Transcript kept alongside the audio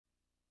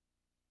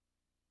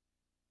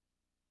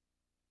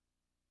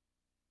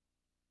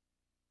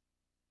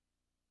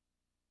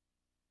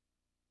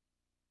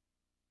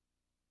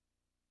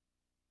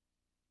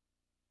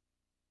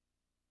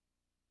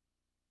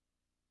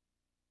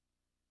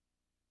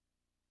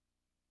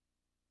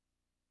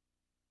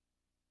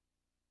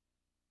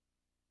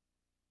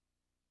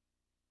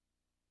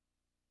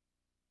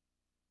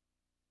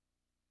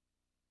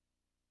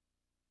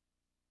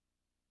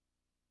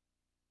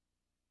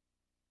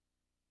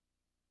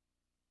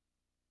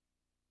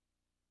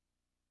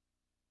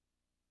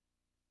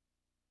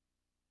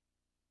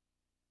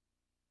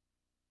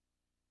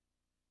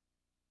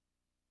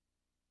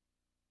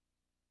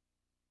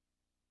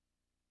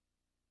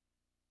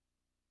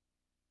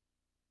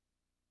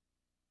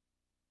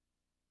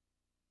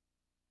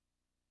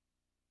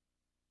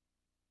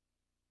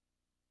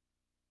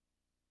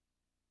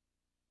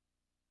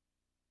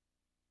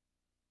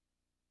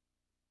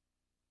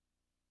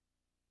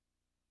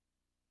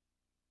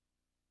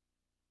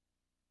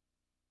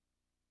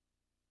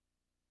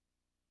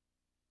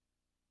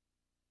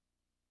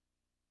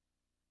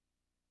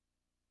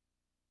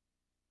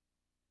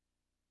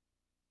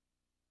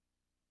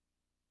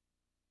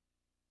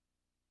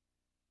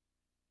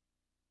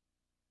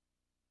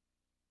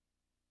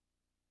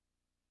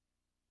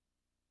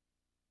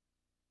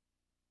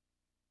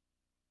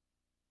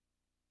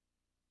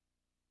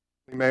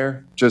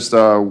Mayor. Just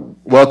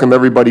welcome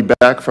everybody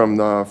back from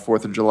the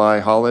 4th of July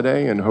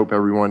holiday and hope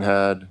everyone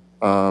had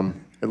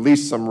at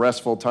least some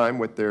restful time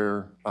with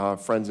their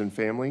friends and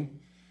family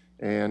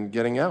and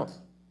getting out.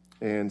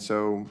 And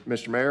so,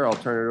 Mr. Mayor, I'll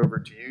turn it over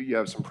to you. You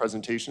have some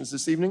presentations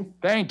this evening.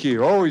 Thank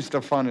you. Always the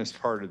funnest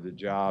part of the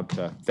job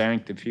to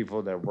thank the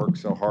people that work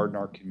so hard in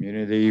our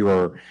community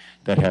or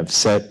that have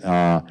set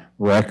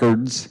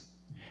records.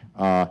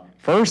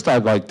 First,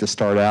 I'd like to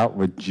start out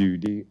with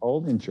Judy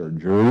Oldinger.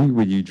 Judy,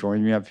 would you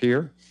join me up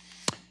here?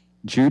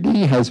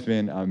 Judy has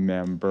been a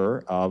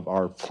member of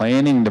our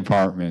planning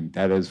department.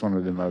 That is one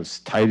of the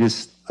most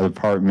tightest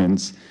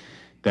departments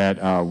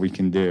that we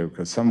can do,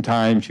 because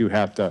sometimes you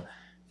have to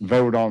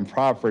vote on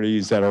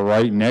properties that are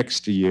right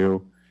next to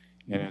you,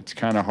 and it's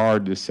kind of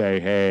hard to say,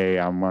 hey,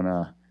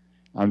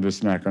 I'm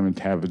just not going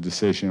to have a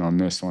decision on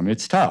this one.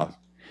 It's tough,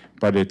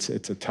 but it's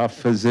a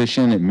tough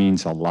position. It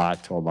means a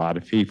lot to a lot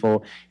of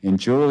people. And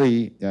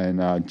Judy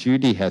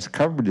has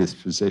covered this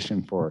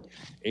position for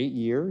 8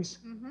 years.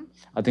 Mm-hmm.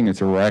 I think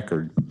it's a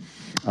record.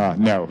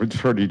 No, it's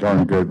pretty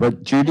darn good.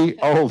 But Judy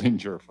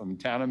Oldinger from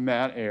the town of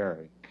Mount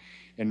Airy,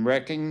 in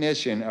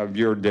recognition of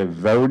your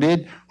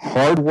devoted,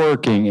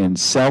 hardworking, and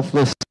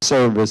selfless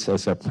service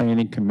as a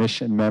planning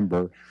commission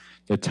member,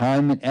 the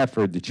time and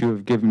effort that you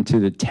have given to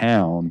the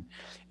town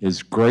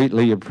is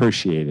greatly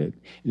appreciated.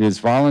 It is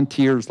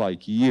volunteers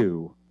like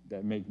you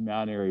that make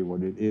Mount Airy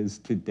what it is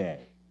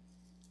today.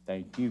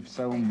 Thank you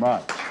so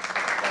much.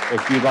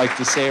 If you'd like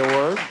to say a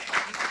word.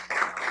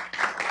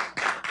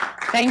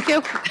 Thank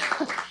you.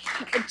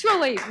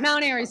 Truly,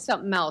 Mount Airy is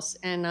something else,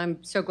 and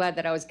I'm so glad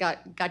that I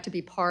got to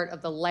be part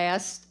of the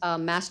last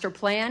master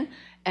plan,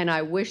 and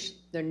I wish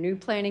the new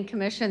planning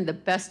commission the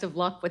best of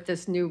luck with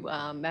this new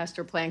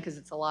master plan, because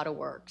it's a lot of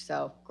work.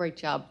 So great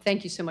job.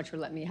 Thank you so much for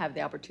letting me have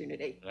the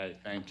opportunity. Right,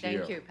 thank you.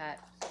 Thank you, Pat.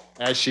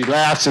 As she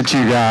laughs at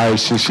you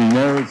guys, so she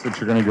knows that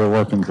you're going to go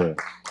look into it.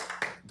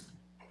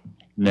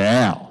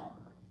 Now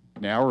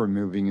we're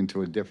moving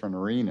into a different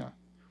arena.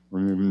 We're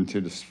moving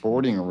to the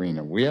sporting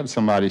arena. We have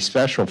somebody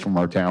special from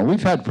our town.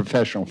 We've had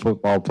professional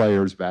football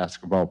players,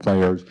 basketball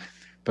players,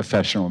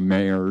 professional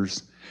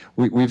mayors.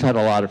 We've had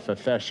a lot of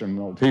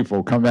professional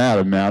people come out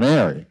of Mount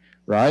Airy,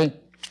 right?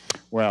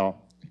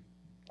 Well,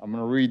 I'm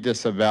going to read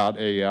this about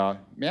may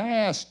I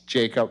ask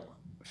Jacob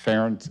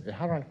Ferentz?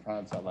 How do I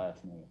pronounce that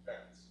last name?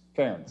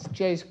 Ferentz.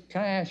 Jace,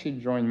 can I ask you to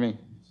join me?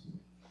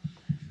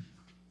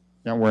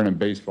 You're not wearing a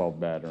baseball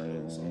bat or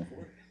anything.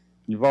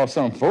 You've all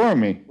sung for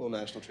me. Little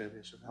national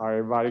championship. All right,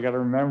 everybody got to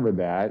remember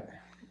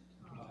that.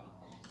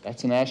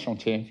 That's a national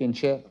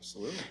championship.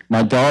 Absolutely.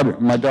 My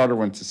daughter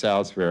went to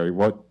Salisbury.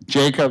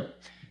 Jacob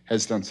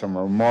has done some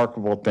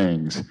remarkable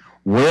things.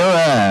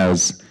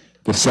 Whereas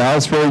the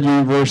Salisbury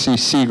University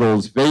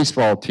Seagulls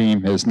baseball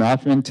team has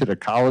not been to the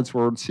College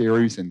World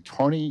Series in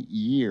 20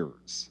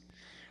 years.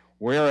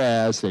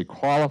 Whereas they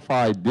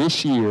qualified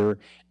this year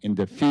and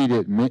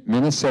defeated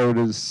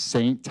Minnesota's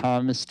St.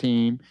 Thomas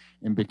team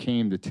and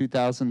became the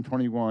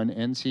 2021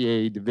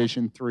 NCAA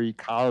Division III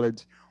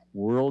College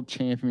World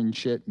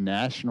Championship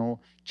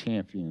National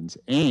Champions.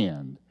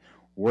 And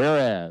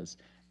whereas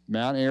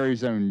Mount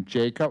Airy's own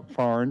Jacob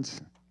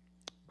Farnes,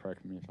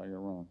 correct me if I get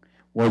wrong,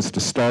 was the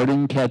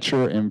starting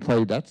catcher and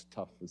played, that's a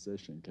tough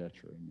position,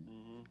 catcher.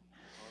 Mm-hmm.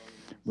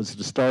 Was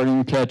the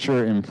starting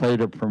catcher and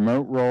played a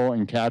promote role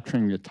in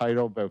capturing the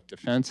title both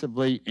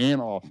defensively and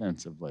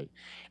offensively.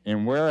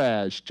 And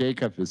whereas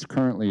Jacob is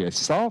currently a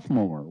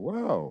sophomore,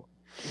 whoa,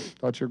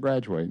 thought you were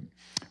graduating,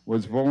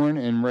 was born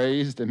and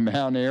raised in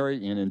Mount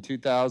Airy and in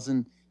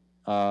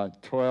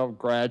 2012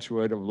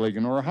 graduate of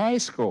Ligonor High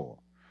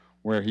School,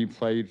 where he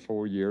played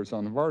 4 years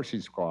on the varsity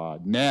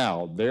squad.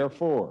 Now,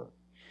 therefore,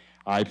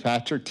 I,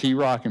 Patrick T.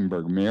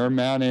 Rockenberg, Mayor of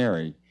Mount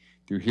Airy,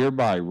 do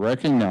hereby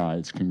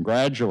recognize,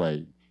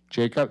 congratulate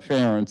Jacob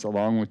Ferentz,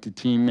 along with the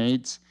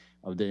teammates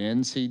of the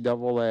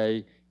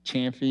NCAA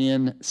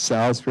champion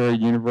Salisbury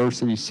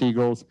University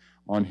Seagulls,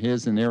 on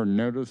his and their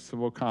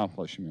noticeable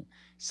accomplishment.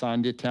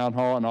 Signed at Town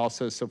Hall and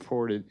also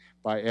supported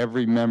by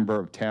every member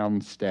of town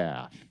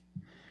staff.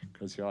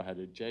 Because y'all had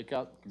it.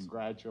 Jacob,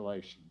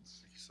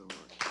 congratulations. Thank you so much.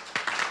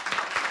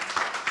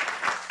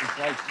 Would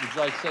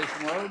you like to say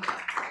some words?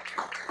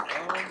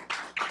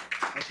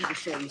 I'll keep it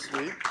short and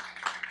sweet.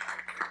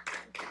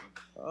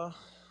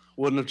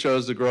 Wouldn't have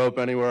chose to grow up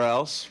anywhere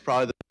else.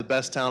 Probably the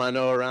best town I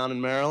know around in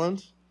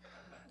Maryland.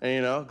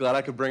 And, glad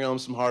I could bring home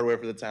some hardware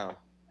for the town.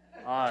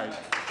 All right.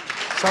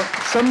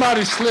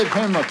 Somebody slip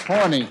him a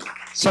 20.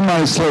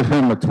 Somebody slip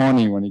him a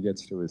 20 when he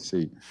gets to his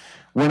seat.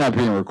 We're not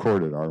being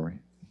recorded, are we?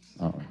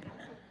 Oh,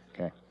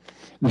 okay.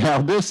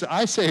 Now,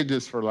 I saved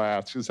this for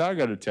last because I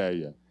got to tell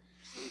you,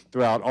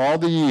 throughout all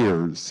the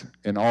years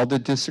and all the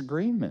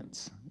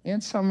disagreements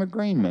and some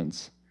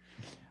agreements,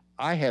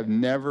 I have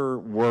never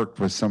worked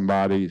with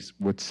somebody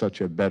with such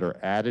a better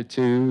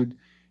attitude.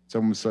 It's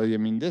almost like,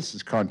 this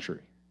is country.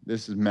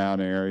 This is Mount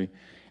Airy.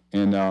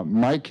 And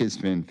Mike has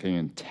been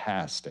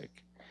fantastic.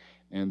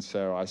 And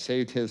so I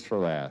saved his for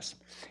last.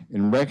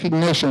 In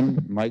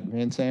recognition, Mike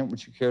Van Sant,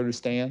 would you care to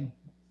stand?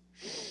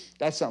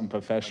 That's something I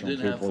professional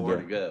didn't have people far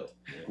do. to go.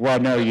 Well,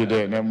 no, you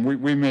didn't, and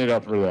we made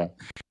up for that.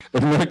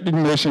 In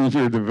recognition of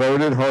your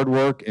devoted hard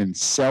work and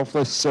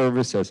selfless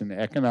service as an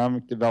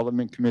Economic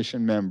Development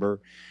Commission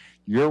member,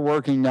 your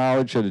working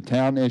knowledge of the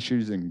town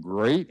issues and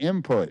great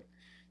input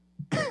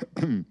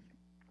to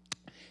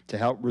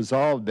help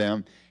resolve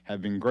them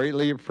have been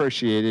greatly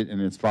appreciated,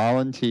 and it's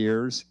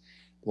volunteers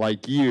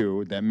like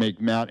you that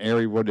make Mount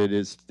Airy what it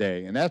is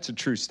today. And that's a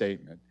true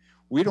statement.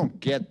 We don't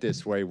get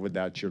this way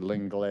without your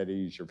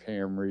Linglettis, your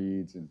Pam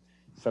Reeds, and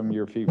some of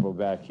your people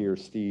back here,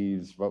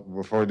 Steve's, but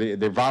before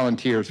they're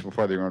volunteers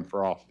before they run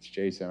for office.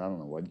 Jason, I don't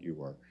know what you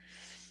were.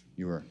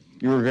 You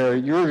were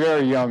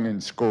very young in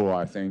school,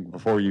 I think,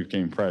 before you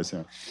became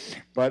president.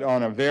 But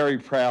on a very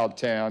proud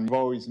town, you've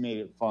always made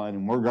it fun,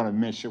 and we're going to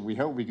miss you. We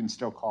hope we can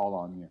still call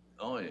on you.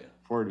 Oh, yeah.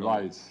 For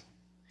advice.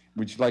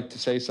 Would you like to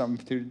say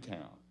something to the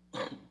town?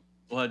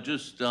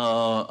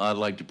 Well, I'd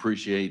like to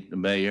appreciate the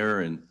mayor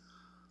and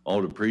all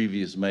the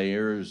previous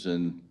mayors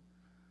and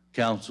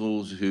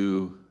councils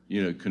who,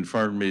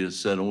 confirmed me to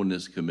sit on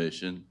this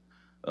commission.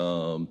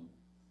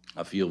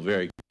 I feel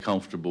very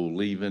comfortable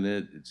leaving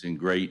it. It's in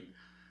great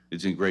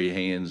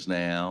hands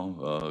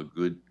now.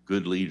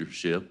 Good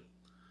leadership.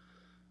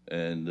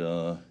 And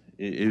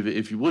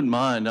if you wouldn't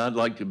mind, I'd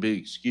like to be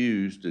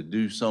excused to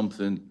do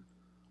something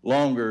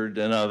longer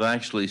than I've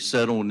actually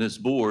sat on this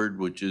board,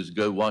 which is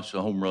go watch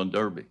the home run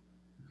derby.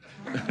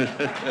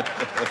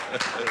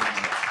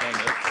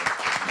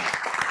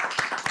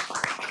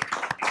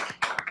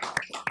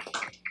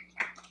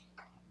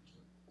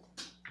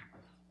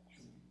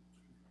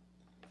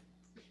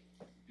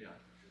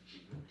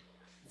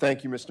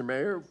 Thank you, Mr.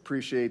 Mayor.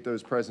 Appreciate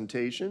those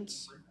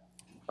presentations.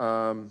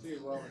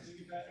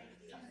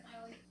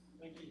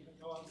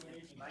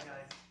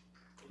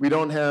 We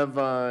don't have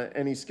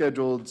any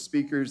scheduled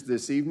speakers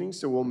this evening,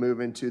 so we'll move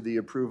into the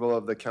approval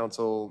of the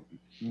council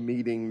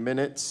meeting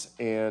minutes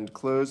and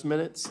closed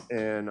minutes,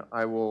 and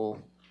I will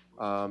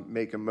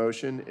make a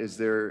motion. Is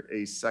there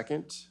a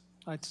second?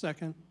 I'd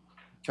second.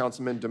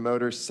 Councilman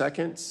Demoter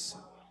seconds.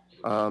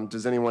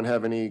 Does anyone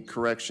have any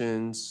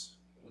corrections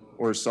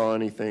or saw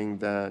anything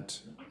that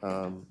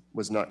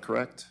was not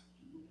correct?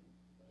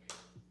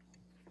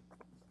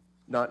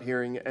 Not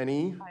hearing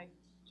any. Hi.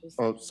 Just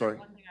Oh, sorry.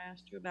 one thing I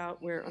asked you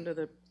about, where under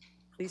the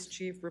police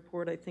chief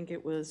report, I think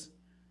it was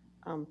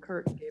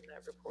Kurt gave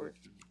that report.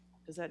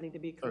 Does that need to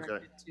be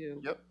corrected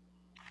too? Yep.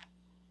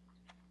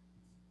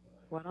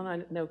 Why don't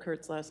I know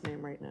Kurt's last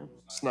name right now?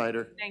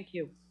 Snyder. Thank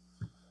you.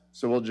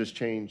 So we'll just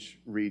change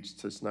Reach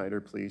to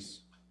Snyder,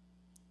 please.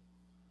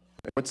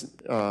 What's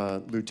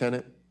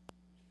Lieutenant?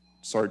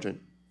 Sergeant?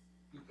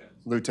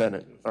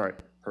 Lieutenant. All right,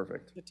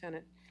 perfect.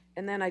 Lieutenant.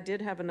 And then I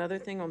did have another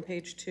thing on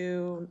page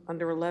 2,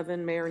 under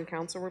 11, mayor and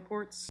council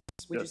reports.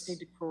 We just need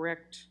to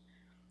correct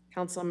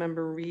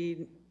Councilmember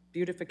Reed,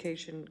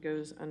 beautification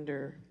goes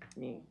under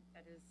me.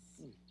 That is,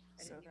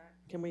 So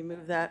can we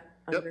move that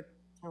under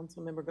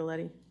Councilmember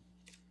Galletti?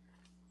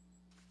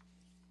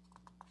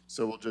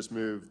 So we'll just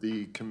move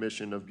the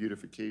Commission of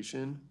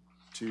Beautification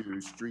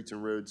to Streets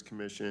and Roads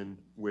Commission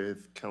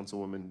with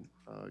Councilwoman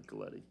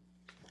Galletti.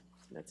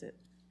 That's it.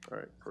 All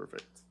right,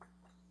 perfect.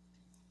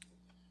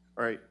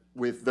 All right,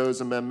 with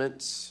those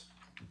amendments,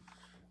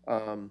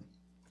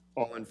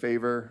 all in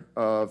favor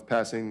of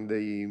passing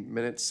the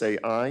minutes, say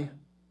aye.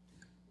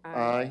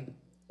 Aye.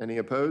 Any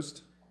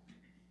opposed?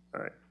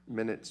 All right,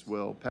 minutes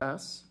will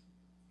pass.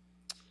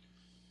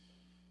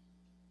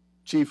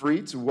 Chief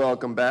Reeds,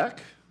 welcome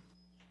back.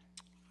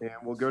 And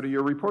we'll go to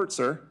your report,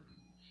 sir.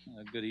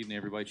 Good evening,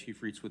 everybody.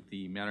 Chief Reeds with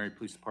the Mount Airy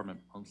Police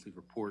Department monthly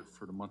report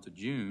for the month of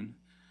June.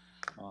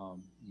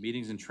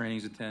 Meetings and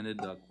trainings attended.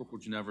 Corporal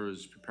Ginevra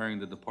is preparing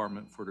the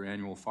department for their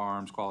annual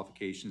firearms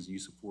qualifications and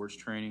use of force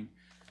training.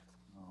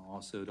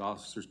 Also, the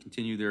officers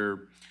continue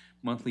their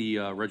monthly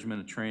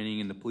regimented training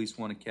in the Police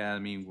One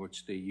Academy,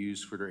 which they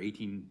use for their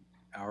 18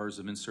 hours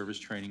of in-service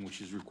training,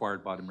 which is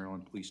required by the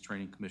Maryland Police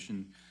Training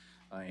Commission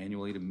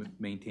annually to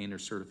maintain their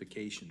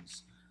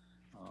certifications.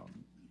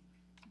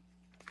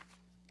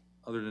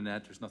 Other than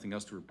that, there's nothing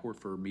else to report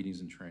for meetings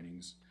and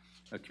trainings.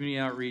 Community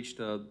outreach,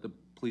 the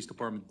police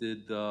department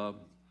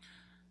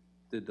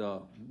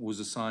was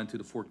assigned to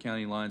the Fort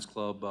County Lions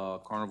Club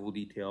Carnival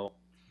detail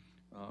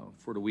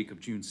for the week of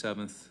June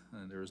 7th,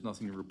 and there was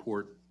nothing to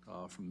report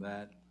from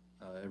that.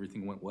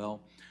 Everything went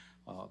well.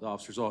 The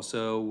officers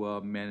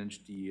also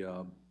managed the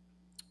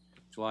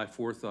July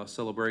 4th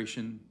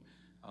celebration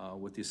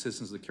with the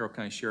assistance of the Carroll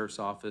County Sheriff's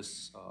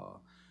Office.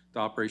 The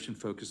operation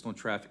focused on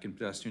traffic and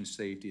pedestrian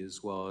safety,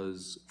 as well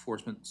as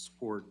enforcement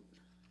support,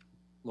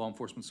 law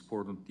enforcement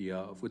support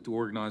with the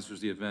organizers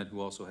of the event, who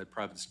also had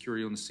private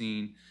security on the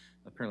scene.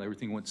 Apparently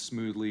everything went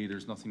smoothly.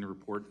 There's nothing to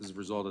report as a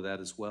result of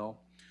that as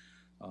well.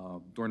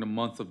 During the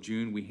month of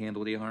June, we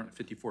handled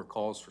 854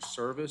 calls for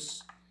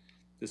service.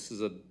 This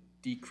is a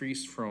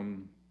decrease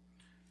from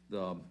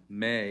the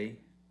May,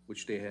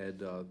 which they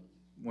had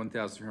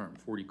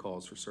 1,340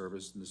 calls for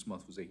service, and this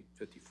month was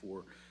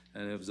 854.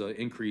 And it was an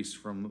increase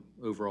from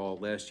overall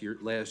last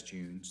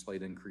June,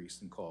 slight increase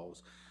in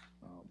calls.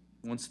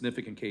 One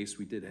significant case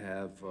we did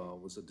have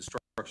was a destruction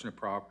construction of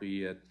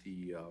property at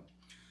the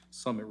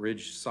Summit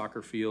Ridge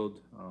soccer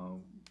field,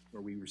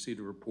 where we received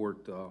a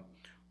report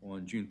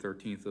on June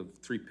 13th of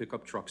 3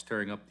 pickup trucks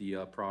tearing up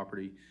the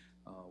property.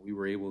 We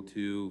were able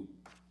to,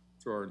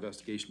 through our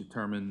investigation,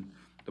 determine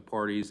the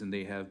parties, and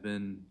they have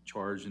been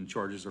charged, and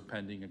charges are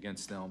pending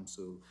against them.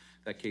 So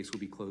that case will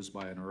be closed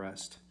by an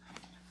arrest.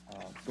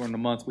 During the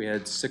month, we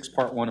had 6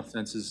 Part 1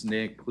 offenses, and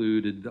they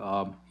included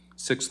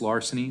 6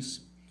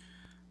 larcenies.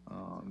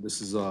 This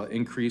is an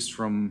increase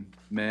from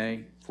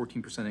May,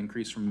 14%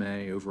 increase from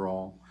May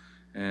overall,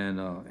 and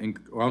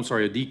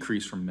a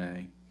decrease from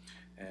May,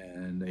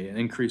 and an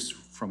increase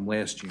from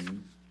last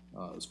June.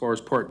 As far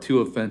as Part 2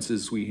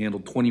 offenses, we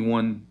handled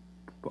 21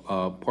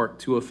 Part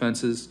 2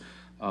 offenses,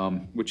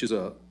 which is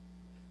a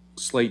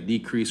slight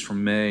decrease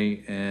from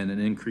May and an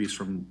increase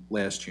from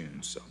last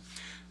June. So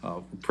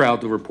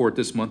proud to report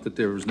this month that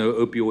there was no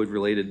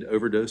opioid-related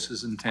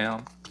overdoses in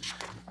town.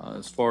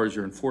 As far as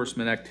your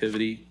enforcement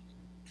activity,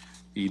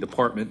 the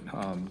department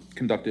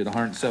conducted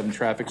 107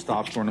 traffic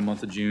stops during the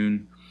month of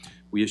June.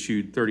 We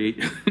issued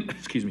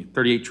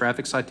 38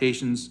 traffic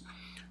citations,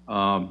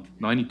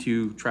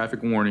 92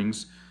 traffic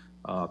warnings,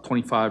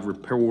 25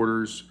 repair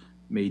orders,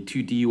 made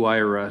 2 DUI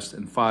arrests,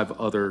 and 5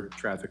 other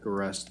traffic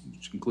arrests,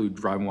 which include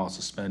driving while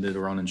suspended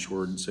or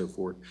uninsured and so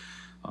forth.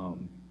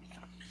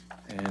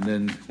 And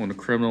then on the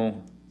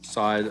criminal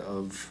side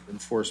of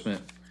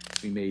enforcement,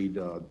 we made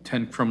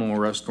 10 criminal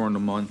arrests during the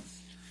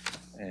month,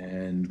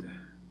 and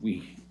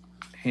we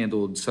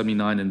handled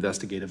 79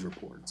 investigative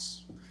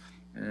reports.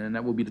 And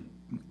that will be the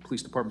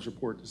police department's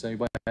report. Does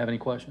anybody have any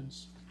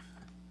questions?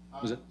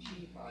 Was it?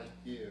 Chief, I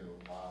do.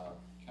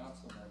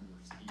 Councilmember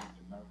Steve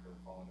DeMoker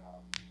brought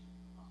up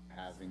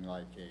having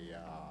like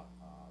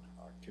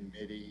a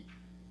committee,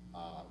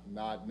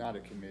 not a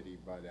committee,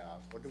 but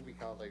what do we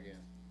call it again?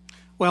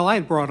 Well, I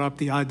had brought up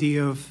the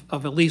idea of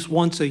at least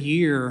once a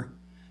year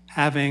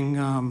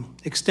having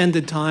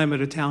extended time at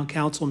a town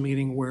council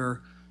meeting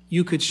where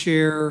you could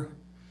share,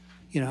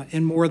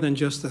 in more than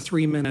just a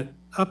 3-minute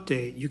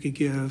update, you could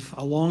give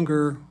a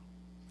longer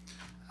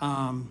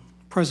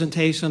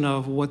presentation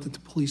of what the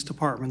police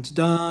department's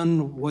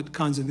done, what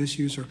kinds of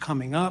issues are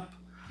coming up,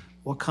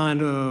 what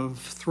kind of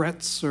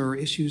threats or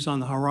issues on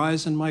the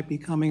horizon might be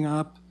coming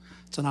up.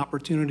 It's an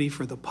opportunity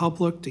for the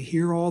public to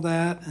hear all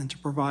that and to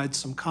provide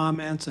some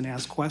comments and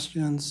ask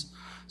questions.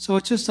 So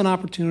it's just an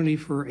opportunity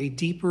for a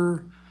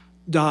deeper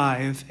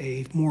dive,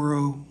 a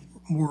more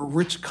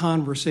rich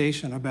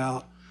conversation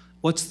about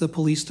what's the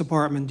police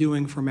department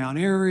doing for Mount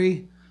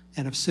Airy,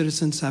 and if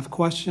citizens have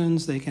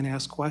questions, they can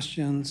ask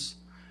questions.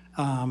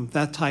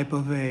 That type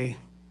of a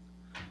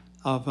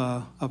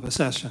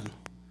session.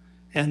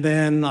 And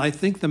then I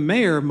think the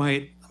mayor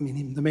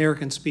the mayor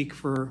can speak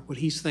for what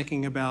he's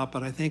thinking about,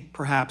 but I think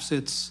perhaps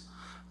it's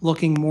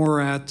looking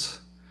more at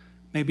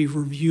maybe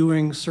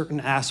reviewing certain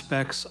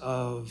aspects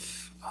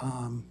of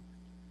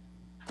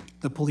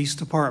the police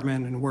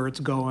department and where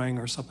it's going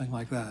or something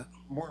like that.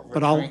 More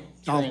of a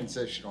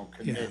transitional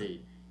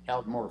committee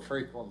held more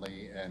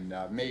frequently and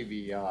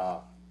maybe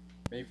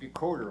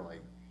quarterly.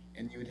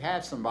 And you'd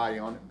have somebody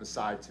on it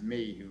besides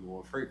me who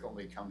will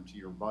frequently come to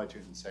your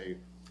budget and say,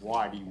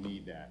 why do you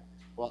need that?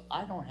 Well,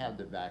 I don't have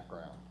the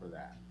background for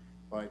that.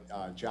 But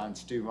John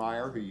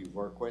Stumeyer, who you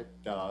work with,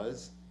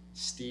 does.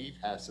 Steve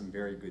has some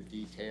very good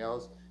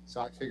details.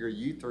 So I figure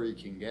you 3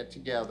 can get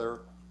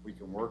together, we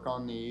can work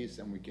on these,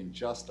 and we can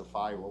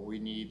justify what we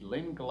need.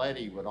 Lynn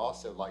Galetti would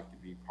also like to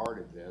be part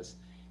of this.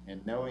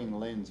 And knowing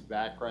Lynn's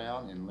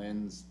background and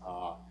Lynn's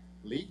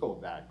legal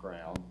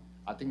background,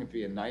 I think it'd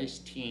be a nice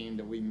team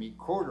that we meet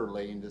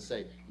quarterly and to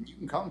say, and you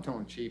can come to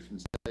them, Chief, and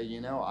say,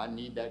 I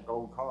need that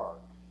gold card.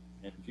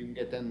 And if you can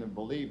get them to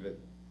believe it,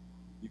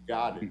 you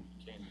got it. You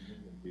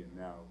can't be a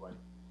no. But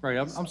right,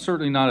 I'm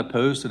certainly not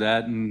opposed to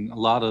that, and a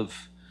lot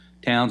of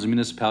towns and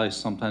municipalities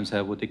sometimes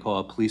have what they call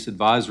a police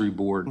advisory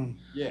board.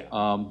 Yeah.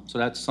 So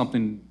that's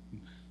something,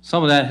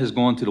 some of that has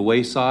gone to the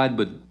wayside,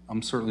 but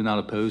I'm certainly not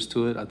opposed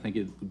to it. I think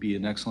it would be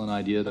an excellent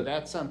idea. So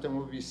that's something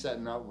we'll be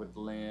setting up with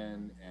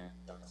Lynn and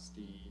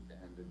Steve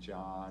and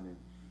John, and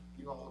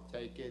you all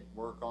take it,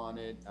 work on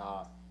it.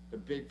 The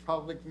big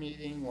public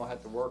meeting, we'll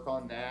have to work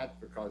on that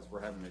because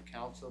we're having a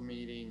council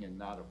meeting and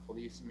not a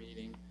police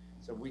meeting.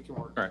 So we can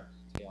work on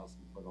details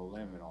and put a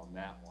limit on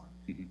that one.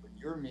 But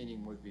your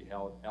meeting would be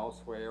held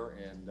elsewhere,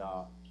 and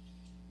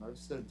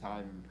most of the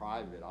time in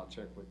private. I'll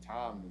check with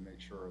Tom to make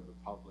sure of the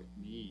public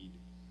need,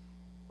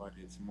 but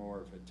it's more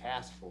of a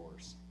task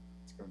force.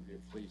 It's going to be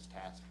a police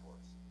task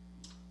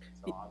force.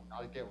 So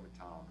I'll get with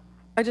Tom.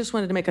 I just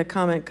wanted to make a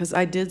comment because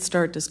I did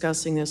start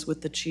discussing this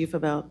with the chief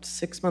about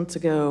 6 months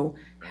ago,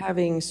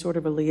 having sort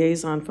of a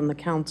liaison from the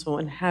council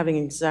and having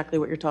exactly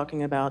what you're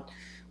talking about,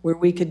 where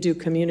we could do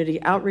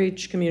community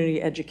outreach,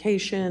 community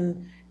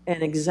education,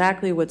 and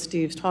exactly what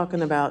Steve's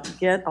talking about,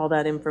 get all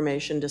that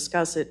information,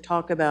 discuss it,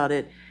 talk about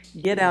it,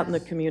 get out in the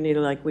community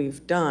like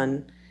we've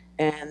done,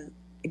 and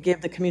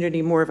give the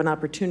community more of an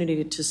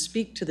opportunity to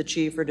speak to the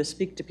chief or to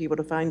speak to people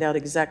to find out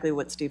exactly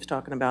what Steve's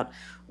talking about.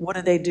 What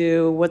do they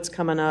do? What's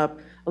coming up?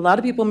 A lot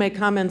of people make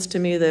comments to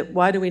me that,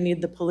 why do we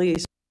need the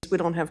police? we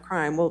don't have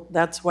crime. Well,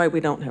 that's why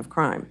we don't have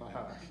crime.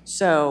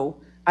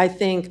 So I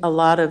think a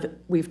lot of,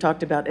 we've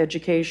talked about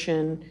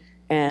education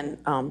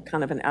and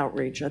kind of an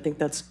outreach. I think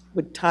that's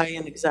would tie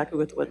in exactly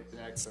with what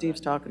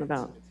Steve's talking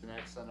about. It's an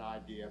excellent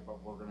idea,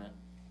 but we're gonna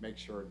make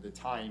sure the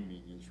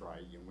timing is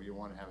right. And we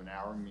want to have an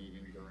hour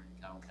meeting during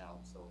town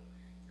council.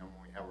 And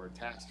when we have our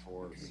task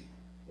force,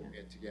 we'll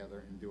get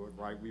together and do it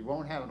right. We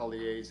won't have a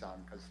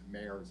liaison because the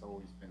mayor has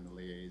always been the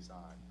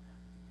liaison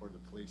for the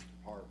police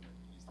department.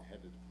 He's the head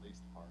of the police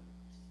department.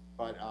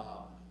 But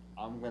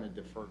I'm going to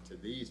defer to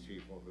these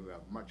people who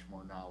have much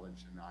more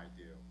knowledge than I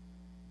do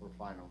for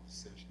final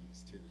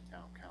decisions to the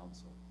town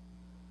council.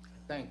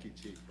 Thank you,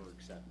 Chief, for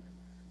accepting.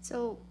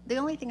 So the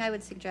only thing I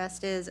would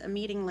suggest is a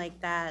meeting like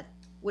that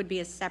would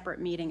be a separate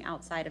meeting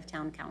outside of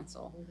town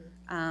council.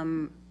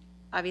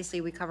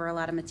 Obviously, we cover a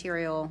lot of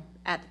material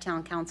at the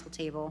town council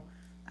table,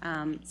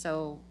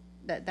 so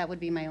that would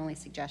be my only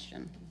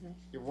suggestion.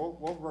 Yeah,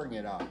 we'll bring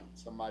it up.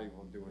 Somebody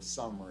will do a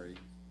summary.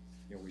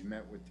 You know, we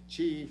met with the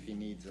chief. He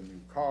needs a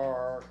new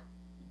car.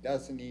 He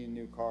doesn't need a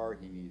new car.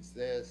 He needs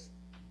this.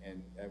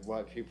 And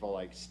what people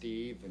like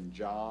Steve and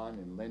John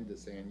and Linda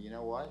saying, you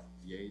know what?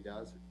 Yeah, he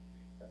does.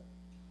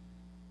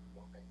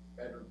 We'll make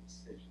better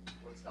decisions.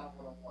 Well, it's not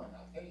one-on-one.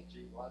 I'll tell you,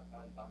 Chief, a lot of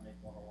times I make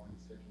one-on-one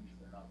decisions.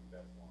 They're not the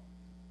best ones.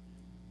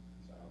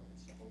 So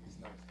it's always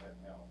nice to have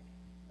help.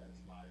 That's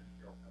my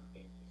real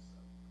opinion.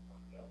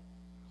 So,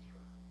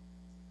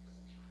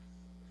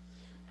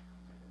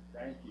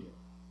 thank you.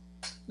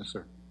 Yes,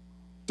 sir.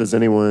 Does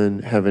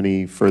anyone have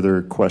any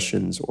further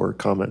questions or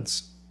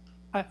comments?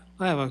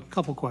 I have a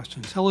couple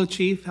questions. Hello,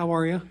 Chief. How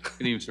are you?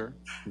 Good evening, sir.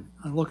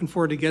 I'm looking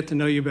forward to get to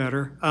know you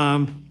better.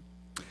 A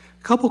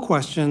couple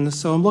questions.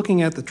 So I'm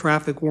looking at the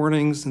traffic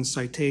warnings and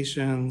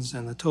citations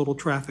and the total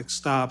traffic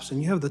stops,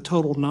 and you have the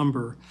total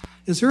number.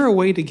 Is there a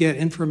way to get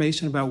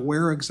information about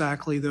where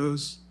exactly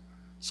those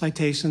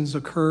citations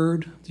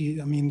occurred?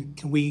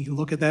 Can we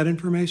look at that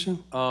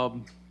information?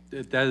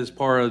 That is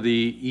part of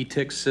the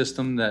e-tick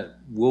system that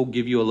will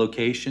give you a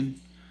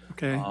location.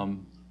 Okay.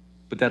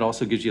 But that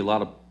also gives you a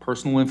lot of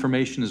personal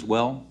information as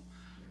well.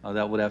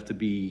 That would have to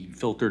be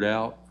filtered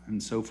out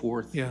and so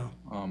forth. Yeah.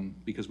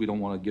 Because we don't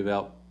want to give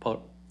out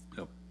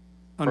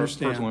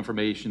Understand. personal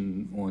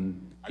information on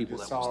people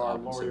that I will just saw our stop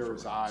and so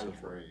lawyer's forth. eyes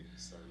raised,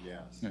 so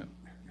yes. Yeah.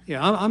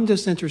 Yeah, I'm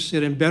just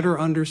interested in better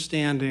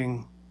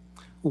understanding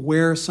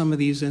where some of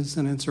these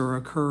incidents are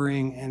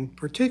occurring, in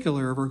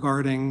particular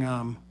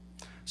regarding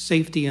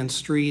safety in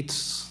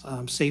streets,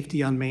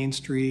 safety on Main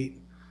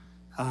Street.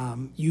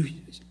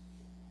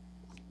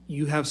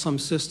 You have some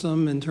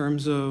system in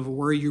terms of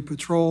where you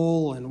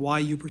patrol and why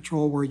you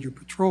patrol where you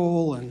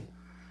patrol, and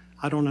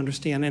I don't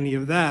understand any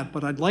of that,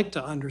 but I'd like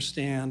to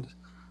understand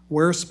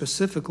where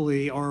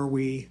specifically are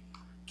we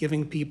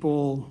giving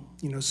people,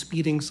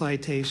 speeding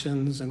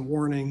citations and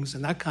warnings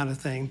and that kind of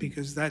thing,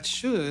 because that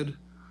should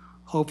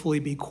hopefully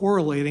be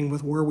correlating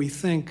with where we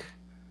think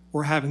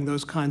we're having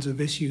those kinds of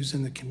issues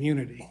in the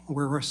community,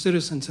 where our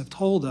citizens have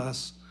told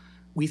us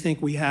we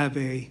think we have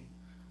a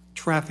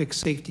traffic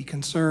safety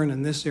concern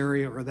in this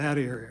area or that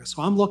area.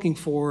 So I'm looking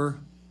for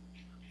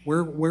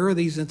where are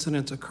these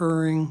incidents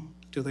occurring?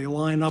 Do they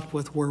line up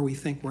with where we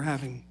think we're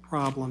having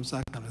problems,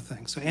 that kind of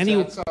thing? So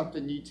Is that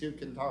something you two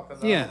can talk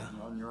about? Yeah.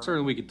 On your own?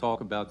 Certainly we could talk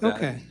about that.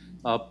 Okay.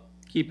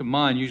 Keep in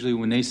mind, usually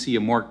when they see a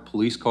marked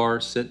police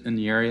car sit in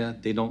the area,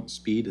 they don't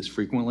speed as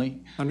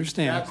frequently.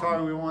 Understand. That's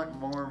why we want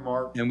more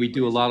marked. And we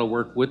do a lot of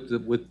work with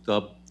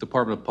the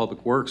Department of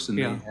Public Works, and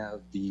Yeah. they have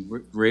the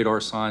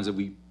radar signs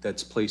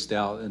that's placed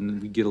out,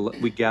 and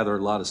we gather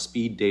a lot of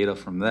speed data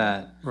from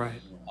that.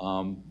 Right.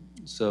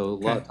 So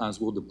a lot of times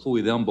we'll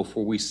deploy them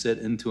before we sit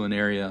into an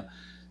area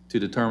to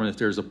determine if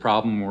there's a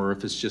problem or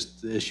if it's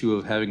just the issue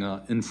of having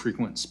an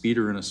infrequent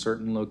speeder in a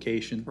certain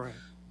location. Right.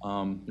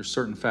 There's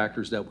certain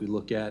factors that we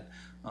look at.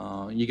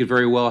 You could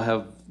very well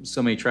have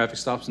so many traffic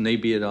stops, and they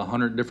be at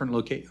 100 different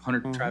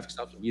traffic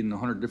stops would be in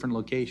 100 different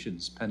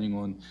locations, depending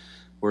on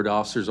where the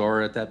officers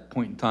are at that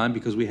point in time,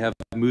 because we have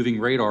moving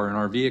radar in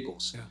our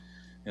vehicles.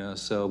 Yeah.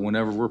 So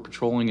whenever we're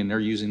patrolling and they're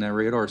using that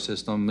radar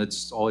system,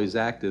 it's always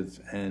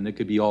active, and it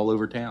could be all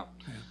over town.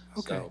 Yeah.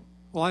 Okay. So,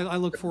 Well, I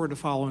look forward to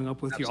following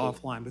up with you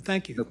offline, but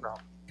thank you. no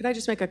problem. Could I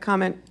just make a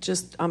comment,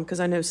 just because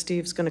I know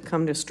Steve's going to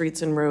come to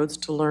Streets and Roads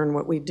to learn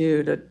what we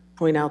do, to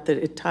point out that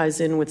it ties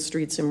in with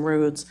Streets and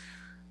Roads.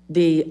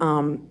 The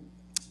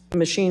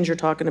machines you're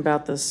talking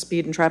about, the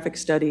speed and traffic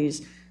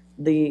studies,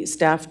 the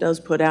staff does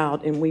put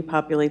out, and we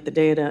populate the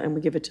data, and we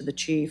give it to the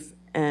chief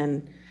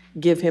and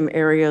give him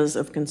areas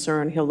of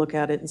concern. He'll look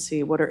at it and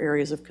see what are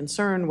areas of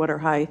concern, what are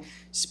high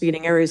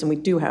speeding areas, and we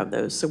do have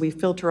those. So we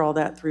filter all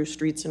that through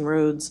Streets and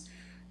Roads,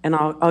 and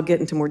I'll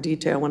get into more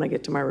detail when I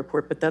get to my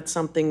report, but that's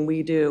something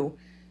we do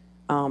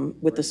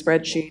with the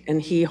spreadsheet,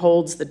 and he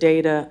holds the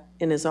data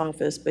in his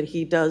office, but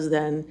he does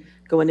then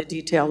go into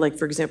detail. Like,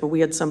 for example,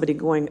 we had somebody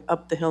going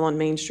up the hill on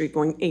Main Street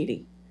going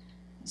 80.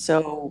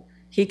 So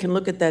he can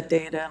look at that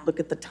data, look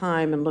at the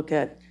time, and look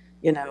at,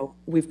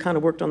 we've kind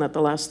of worked on that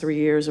the last 3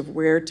 years of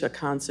where to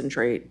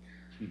concentrate.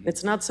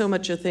 It's not so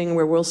much a thing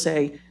where we'll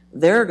say,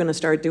 they're going to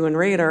start doing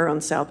radar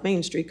on South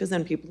Main Street, because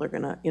then people are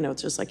going to,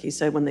 it's just like he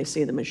said, when they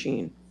see the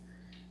machine.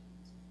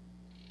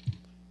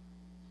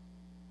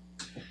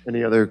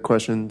 Any other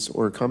questions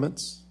or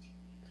comments?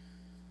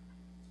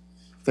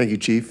 Thank you,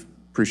 Chief.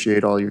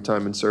 Appreciate all your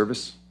time and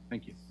service.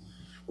 Thank you.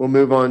 We'll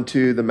move on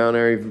to the Mount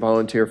Airy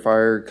Volunteer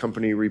Fire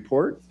Company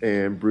report,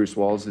 and Bruce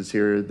Walls is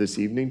here this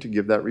evening to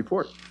give that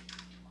report.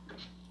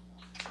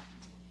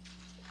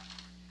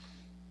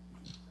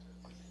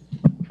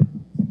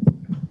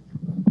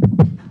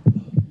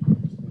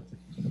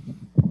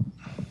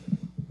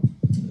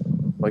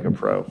 Like a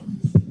pro.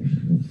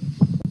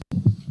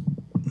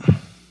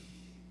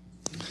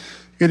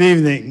 Good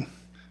evening.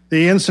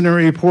 The incident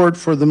report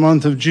for the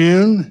month of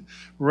June,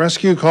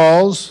 rescue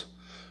calls,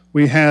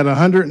 we had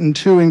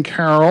 102 in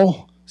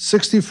Carroll,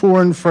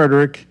 64 in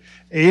Frederick,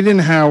 8 in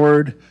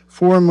Howard,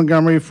 4 in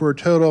Montgomery, for a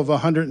total of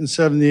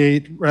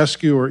 178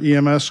 rescue or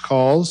EMS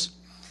calls.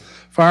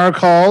 Fire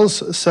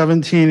calls,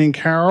 17 in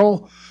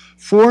Carroll,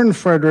 4 in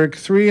Frederick,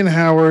 3 in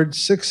Howard,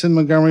 6 in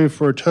Montgomery,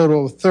 for a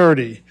total of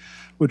 30,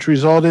 which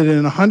resulted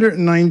in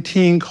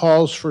 119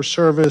 calls for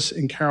service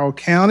in Carroll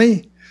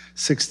County,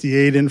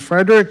 68 in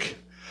Frederick,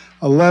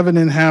 11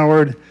 in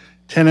Howard,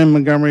 10 in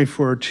Montgomery,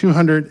 for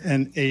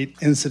 208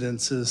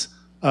 incidences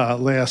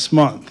last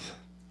month.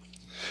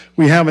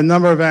 We have a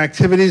number of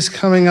activities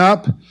coming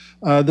up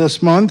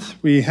this month.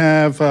 We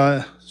have,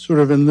 sort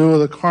of in lieu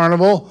of the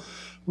carnival,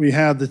 we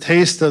have the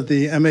Taste of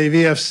the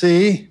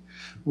MAVFC,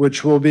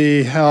 which will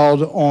be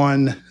held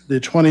on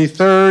the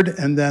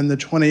 23rd and then the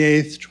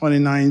 28th,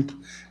 29th,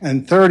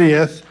 and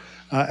 30th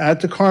at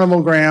the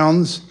carnival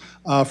grounds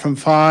from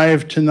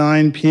 5 to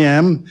 9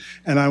 p.m.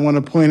 And I want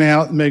to point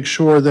out and make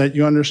sure that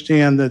you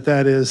understand that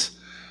that is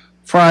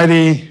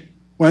Friday,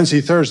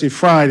 Wednesday, Thursday,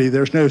 Friday.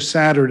 There's no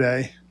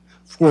Saturday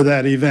for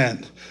that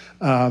event.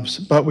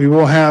 But we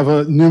will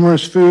have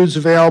numerous foods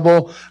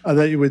available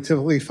that you would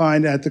typically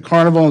find at the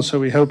carnival, and so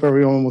we hope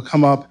everyone will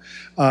come up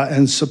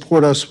and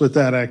support us with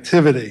that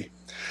activity.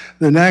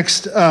 The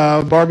next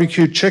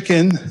barbecue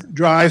chicken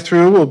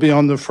drive-through will be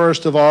on the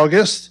 1st of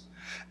August,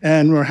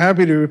 and we're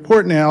happy to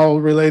report now,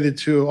 related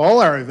to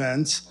all our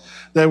events,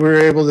 that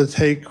we're able to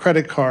take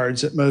credit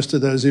cards at most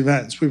of those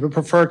events. We would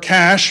prefer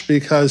cash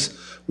because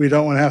we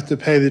don't want to have to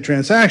pay the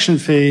transaction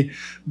fee,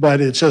 but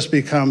it's just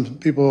become,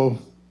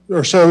 people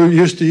are so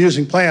used to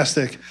using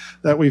plastic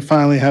that we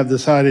finally have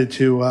decided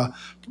to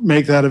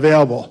make that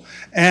available.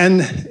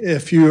 And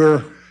if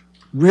you're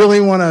really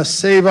want to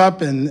save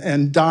up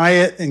and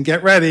diet and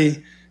get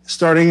ready,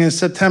 starting in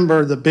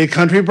September, the Big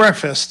Country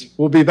Breakfast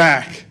will be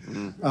back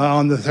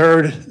on the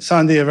 3rd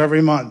Sunday of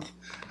every month.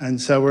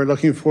 And so we're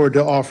looking forward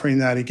to offering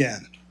that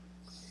again.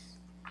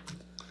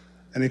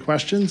 Any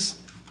questions?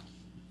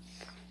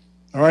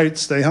 All right,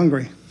 stay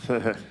hungry.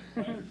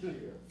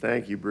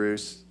 Thank you,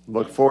 Bruce.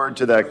 Look forward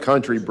to that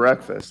country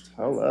breakfast.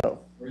 Hello.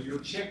 Where your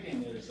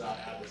chicken is out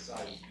of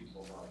sight,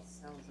 people.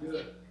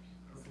 Good.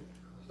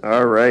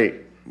 All right.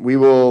 We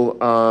will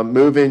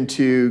move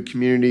into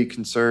community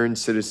concern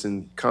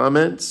citizen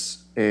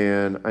comments.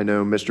 And I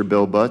know Mr.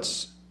 Bill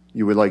Butts,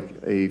 you would like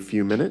a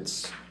few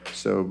minutes.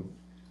 So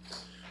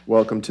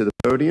welcome to the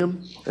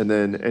podium. And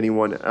then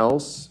anyone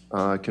else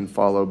can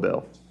follow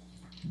Bill.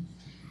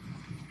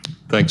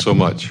 Thanks so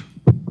much.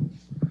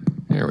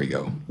 There we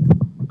go.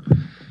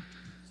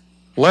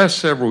 Last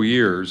several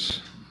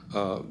years,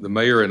 the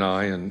mayor and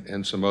I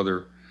and some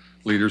other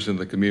leaders in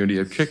the community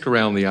have kicked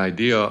around the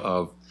idea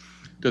of,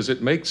 does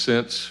it make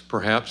sense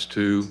perhaps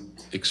to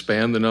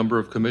expand the number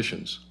of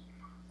commissions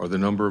or the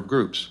number of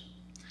groups?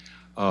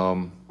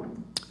 One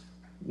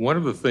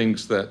of the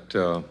things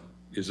that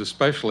is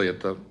especially at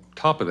the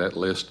top of that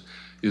list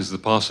is the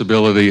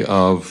possibility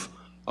of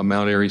a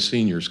Mount Airy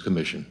Seniors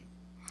Commission.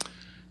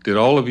 Did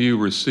all of you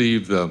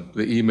receive the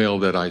email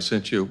that I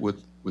sent you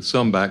with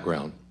some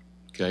background?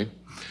 Okay.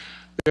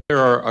 There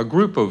are a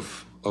group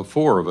of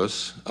 4 of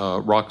us.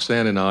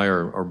 Roxanne and I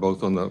are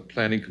both on the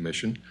Planning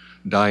Commission.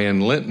 Diane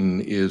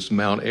Linton is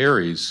Mount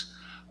Airy's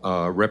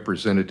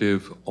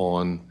representative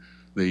on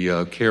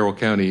the Carroll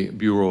County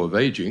Bureau of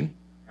Aging.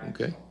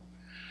 Okay.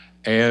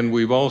 And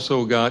we've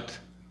also got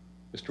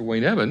Mr.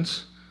 Wayne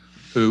Evans,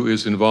 who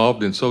is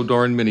involved in so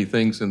darn many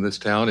things in this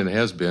town and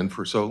has been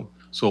for so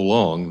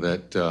long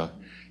that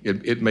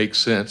it makes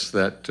sense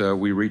that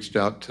we reached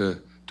out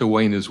to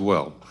Wayne as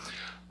well.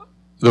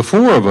 The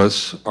 4 of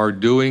us are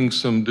doing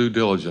some due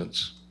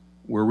diligence.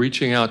 We're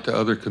reaching out to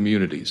other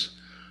communities,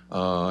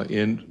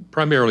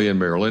 primarily in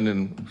Maryland,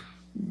 and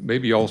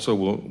maybe also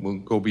we'll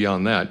go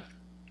beyond that.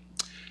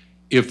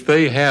 If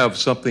they have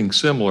something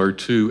similar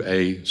to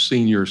a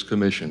seniors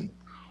commission,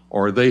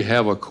 or they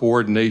have a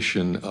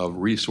coordination of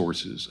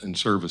resources and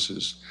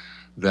services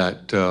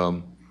that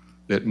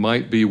that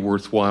might be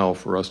worthwhile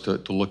for us to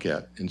look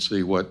at and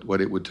see what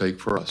it would take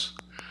for us.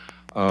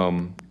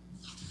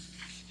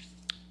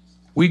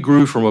 We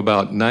grew from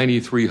about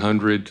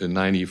 9,300 to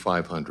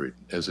 9,500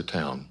 as a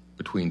town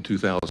between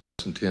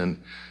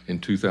 2010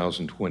 and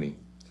 2020.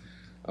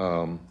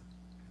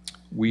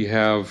 We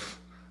have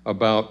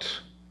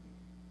about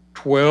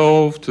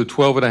 12 to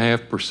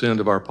 12.5%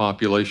 of our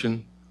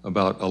population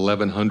about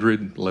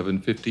 1,100,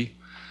 1,150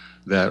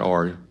 that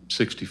are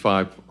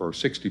 65 or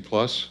 60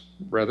 plus,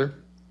 rather.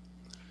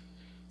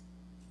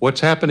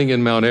 What's happening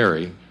in Mount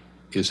Airy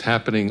is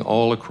happening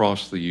all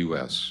across the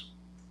U.S.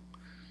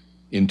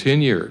 In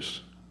 10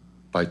 years,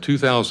 by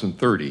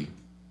 2030,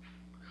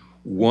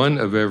 1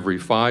 of every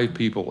 5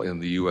 people in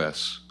the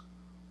U.S.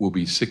 will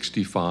be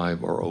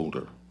 65 or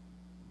older.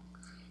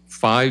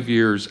 5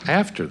 years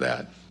after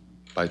that,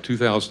 by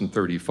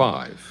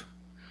 2035,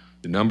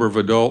 the number of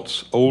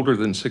adults older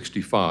than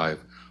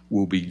 65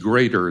 will be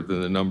greater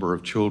than the number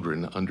of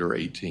children under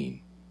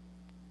 18.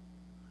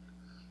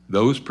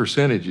 Those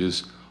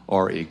percentages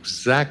are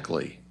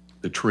exactly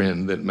the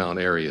trend that Mount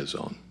Airy is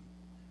on.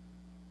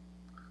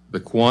 The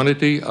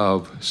quantity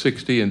of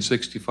 60 and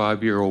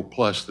 65-year-old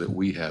plus that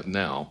we have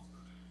now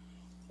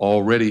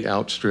already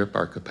outstrip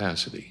our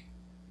capacity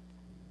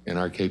and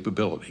our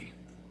capability.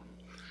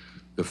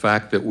 The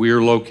fact that we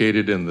are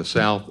located in the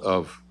south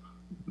of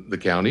the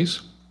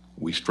counties,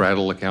 we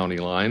straddle the county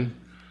line,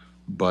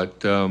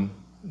 but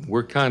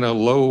we're kind of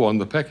low on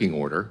the pecking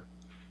order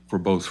for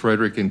both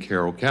Frederick and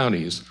Carroll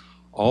counties,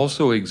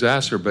 also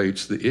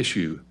exacerbates the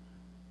issue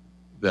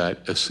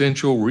that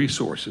essential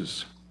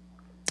resources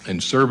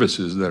and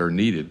services that are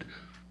needed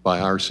by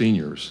our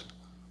seniors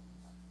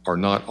are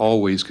not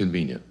always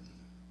convenient.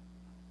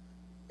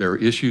 There are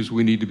issues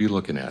we need to be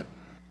looking at.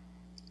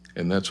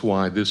 And that's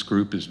why this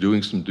group is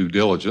doing some due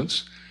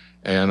diligence.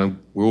 And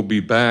we'll be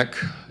back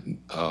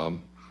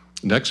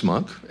next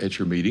month at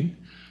your meeting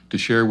to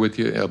share with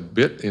you a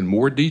bit in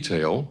more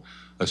detail,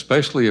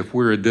 especially if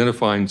we're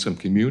identifying some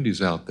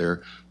communities out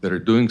there that are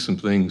doing some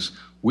things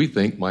we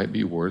think might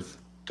be worth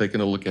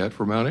taking a look at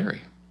for Mount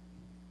Airy.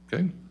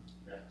 Okay?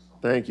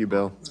 Thank you,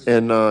 Bill.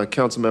 And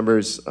council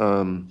members,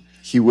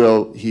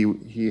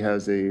 he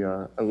has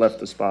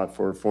left a spot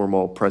for a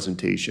formal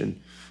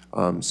presentation.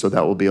 So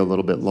that will be a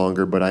little bit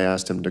longer, but I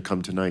asked him to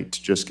come tonight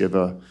to just give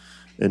a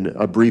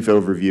brief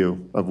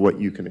overview of what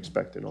you can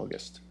expect in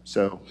August.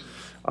 So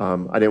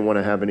I didn't want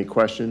to have any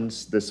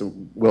questions. This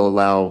will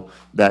allow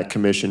that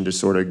commission to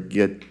sort of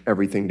get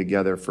everything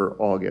together for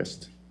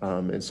August.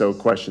 And so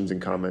questions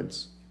and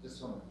comments.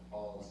 Just want to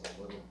pause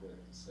a little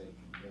bit to say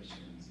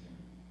commissions, and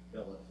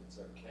Bill, if it's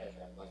okay,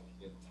 I'd like to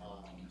get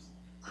times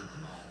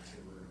to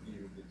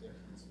review the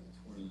difference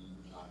between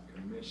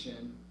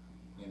commission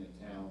and a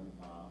town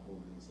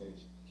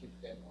organization. Kick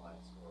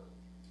deadlines or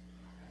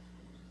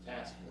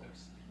task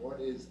force.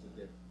 What is the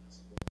difference?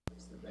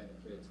 What's the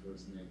benefits?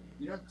 What's the name?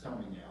 You don't tell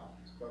me now,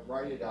 but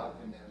write it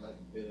up and then let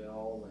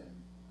Bill and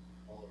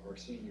all of our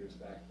seniors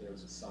back there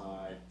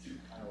decide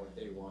kind of what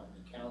they want in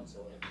the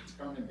council. If it's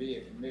going to be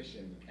a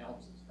commission, the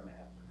council's going to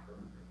have to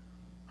approve it.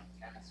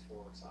 Task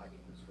force, I can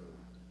approve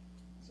it.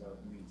 So it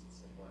means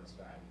it's a less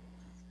value.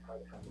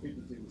 We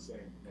could do the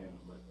same thing,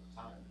 but the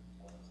time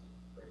is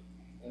great.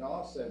 And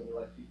also to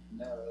let people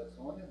know, that's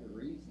one of the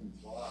reasons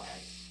why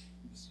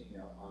you've seen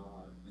an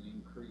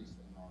increase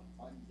in our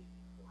funding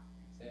for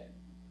consent.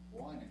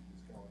 One, if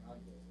it's going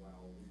under,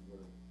 well, we would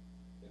have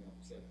been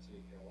upset to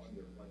go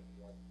under, but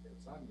what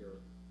it's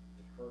under,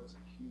 it hurts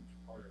a huge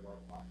part of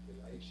our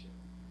population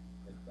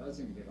that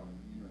doesn't get on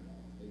the internet.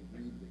 They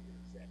read the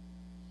Gazette.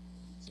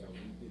 So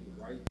we did the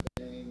right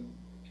thing,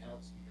 the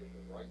council did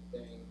the right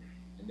thing,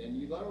 and then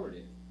you lowered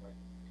it. Like,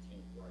 it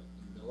became the right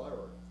thing to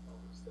lower it. But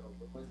we're still a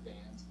little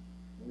advanced,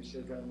 and we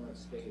should have want to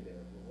stay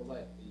there. But we'll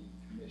let the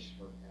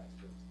commissioner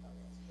pastors tell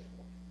us. But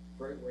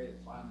great way to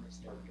finally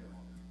start doing it.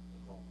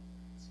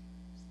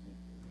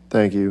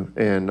 Thank you.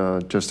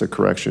 And just a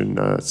correction,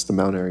 it's the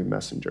Mount Airy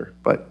Messenger,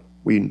 but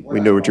we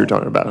know what you're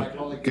talking about.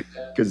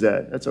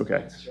 Gazette, that's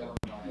okay.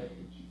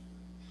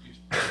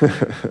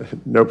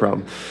 No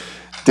problem.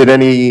 Did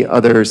any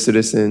other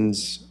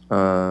citizens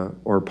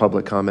or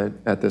public comment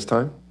at this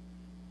time?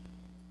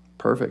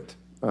 Perfect.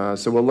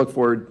 So we'll look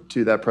forward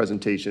to that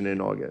presentation in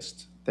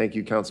August. Thank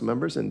you, council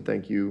members, and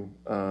thank you,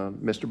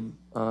 Mr.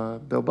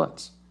 Bill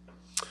Butts.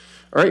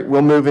 All right,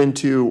 we'll move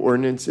into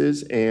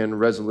ordinances and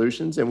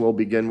resolutions, and we'll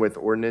begin with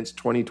ordinance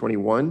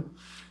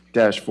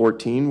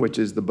 2021-14, which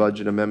is the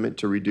budget amendment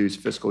to reduce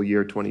fiscal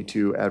year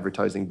 22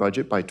 advertising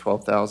budget by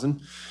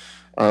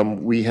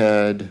 $12,000. We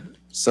had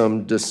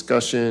some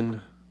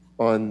discussion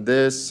on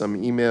this,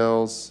 some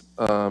emails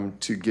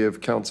to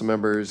give council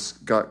members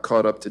got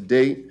caught up to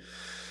date.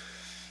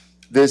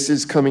 This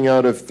is coming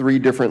out of 3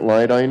 different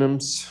line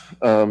items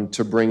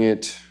to bring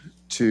it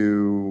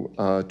to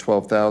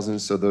 12,000,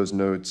 so those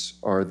notes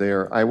are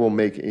there. I will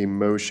make a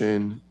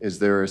motion. Is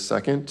there a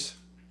second?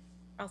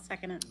 I'll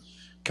second it.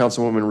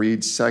 Councilwoman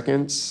Reed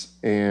seconds,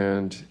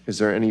 and is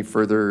there any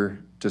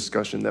further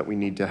discussion that we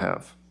need to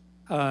have?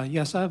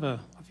 Yes, I have a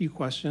few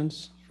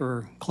questions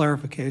for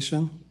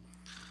clarification.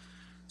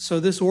 So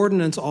this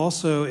ordinance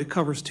also, it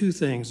covers 2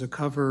 things. It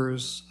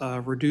covers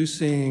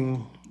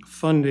reducing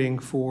funding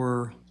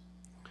for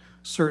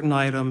certain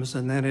items,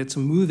 and then it's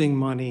moving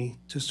money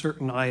to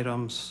certain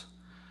items,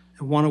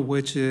 and one of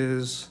which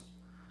is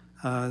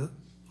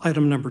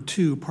item number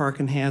 2, park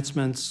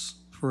enhancements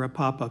for a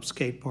pop-up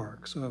skate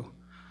park. So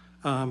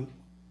I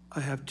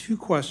have 2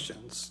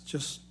 questions.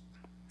 Just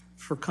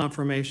for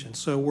confirmation.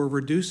 So we're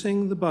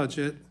reducing the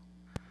budget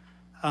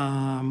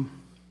for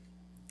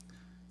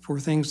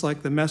things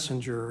like the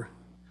messenger.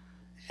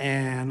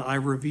 And I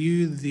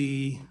reviewed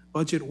the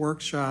budget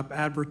workshop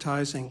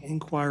advertising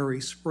inquiry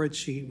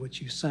spreadsheet,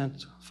 which you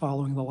sent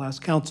following the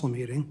last council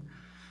meeting.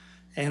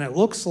 And it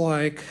looks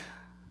like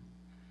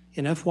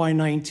in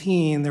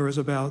FY19, there was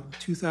about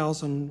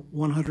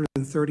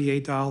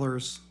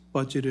 $2,138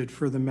 budgeted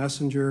for the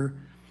messenger.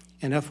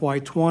 In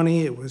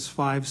FY20, it was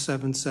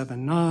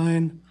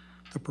 $5,779.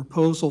 The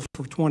proposal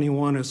for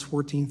 21 is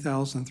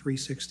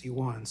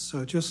 $14,361.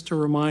 So just to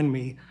remind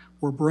me,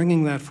 we're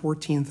bringing that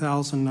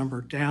 14,000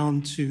 number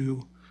down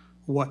to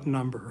what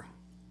number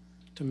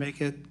to make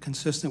it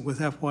consistent with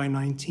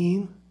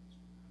FY19?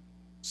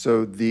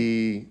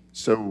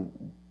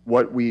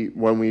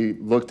 When we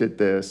looked at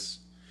this,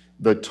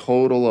 the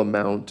total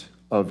amount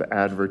of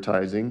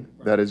advertising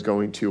that is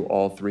going to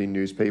all three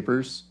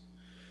newspapers,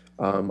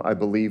 I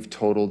believe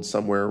totaled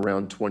somewhere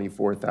around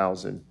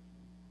 24,000.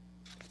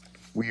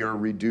 We are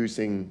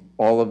reducing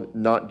all of,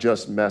 not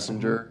just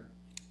messenger,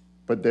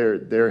 but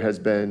there has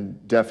been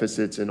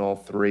deficits in all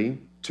three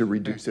to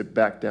reduce it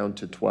back down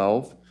to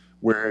 12,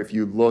 where if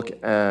you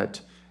look at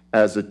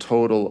as a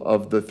total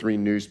of the three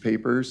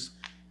newspapers,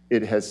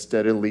 it has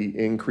steadily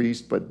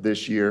increased, but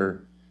this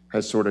year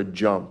has sort of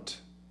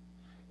jumped.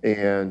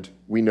 And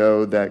we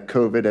know that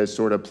COVID has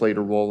sort of played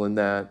a role in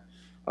that.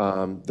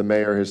 The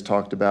mayor has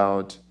talked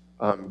about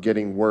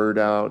getting word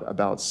out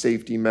about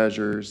safety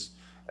measures,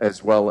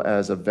 as well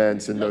as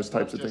events and those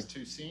types of things. That's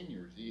not just to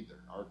seniors either.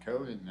 Our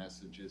COVID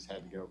messages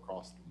had to go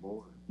across the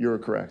board. You're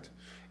correct.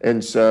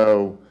 And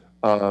so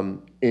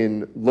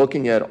in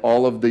looking at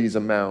all of these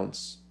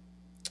amounts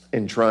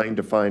and trying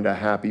to find a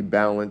happy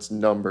balanced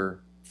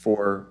number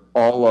for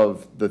all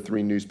of the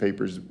three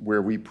newspapers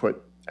where we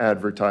put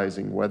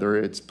advertising, whether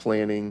it's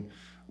planning,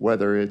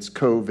 whether it's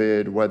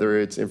COVID, whether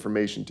it's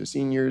information to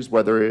seniors,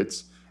 whether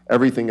it's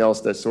everything else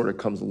that sort of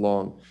comes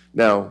along.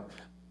 Now,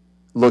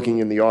 looking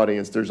in the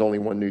audience, there's only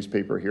one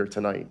newspaper here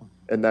tonight,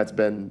 and that's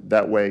been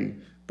that way.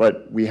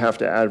 But we have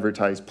to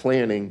advertise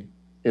planning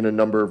in a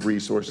number of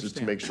resources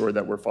to make sure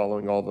that we're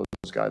following all those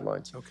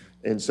guidelines. Okay.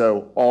 And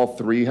so all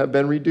three have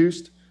been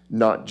reduced,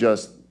 not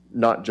just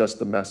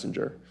the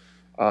messenger.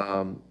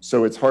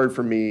 So it's hard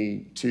for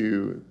me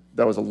to,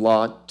 that was a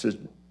lot to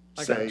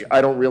say. I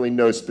don't really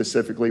know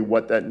specifically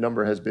what that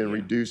number has been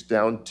reduced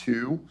down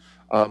to,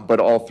 but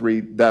all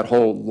three, that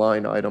whole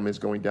line item is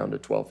going down to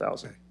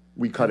 12,000. Okay.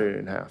 We cut it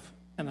in half.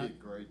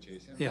 Great,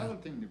 Jason. Yeah.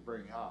 Another thing to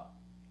bring up,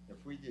 if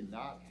we did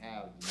not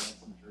have the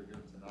messenger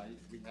here tonight,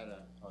 we had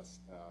a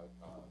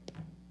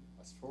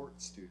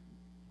sports student.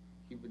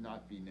 He would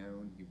not be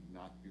known, he would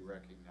not be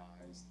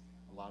recognized.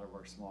 A lot of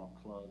our small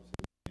clubs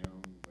would be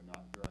known, would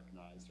not be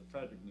recognized. The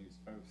Frederick News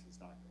Post is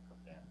not going to come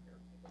down here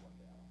and take a look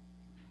at it,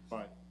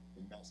 but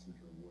the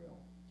messenger will.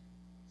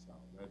 So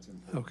that's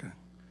important. Okay.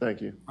 Thank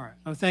you. All right.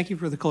 Oh, thank you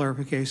for the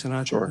clarification.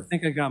 Sure. I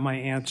think I got my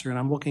answer, and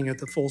I'm looking at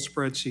the full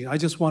spreadsheet. I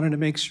just wanted to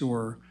make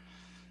sure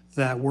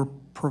that we're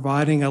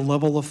providing a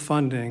level of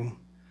funding.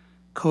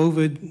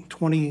 COVID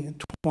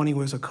 2020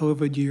 was a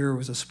COVID year, it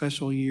was a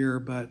special year,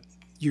 but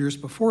years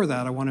before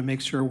that, I want to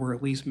make sure we're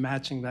at least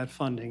matching that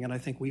funding, and I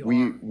think we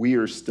are. We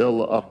are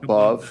still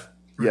above.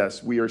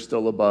 Yes, we are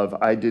still above.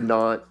 I did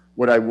not,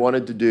 what I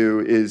wanted to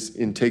do is,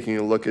 in taking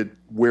a look at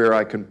where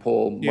I can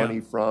pull money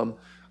from,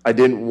 I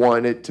didn't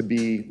want it to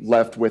be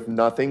left with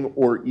nothing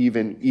or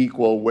even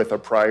equal with a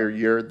prior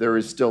year. There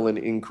is still an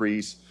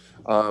increase.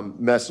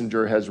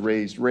 Messenger has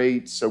raised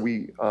rates, so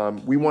we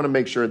want to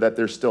make sure that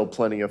there's still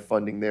plenty of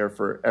funding there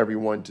for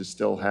everyone to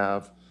still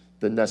have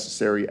the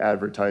necessary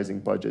advertising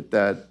budget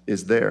that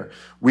is there.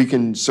 We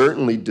can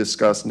certainly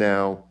discuss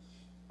now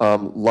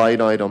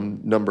line item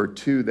number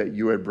 2 that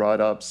you had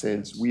brought up,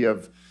 since we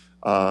have,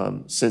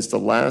 since the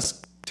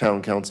last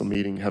town council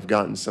meeting, have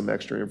gotten some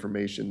extra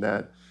information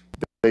that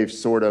they've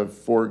sort of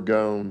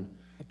foregone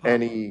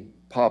any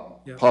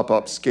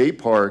pop-up skate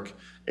park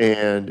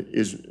and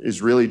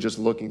is really just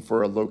looking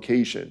for a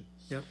location.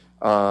 Yep.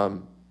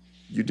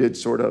 You did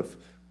sort of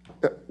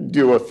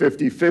do a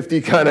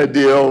 50-50 kind of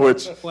deal,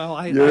 which, well,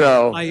 I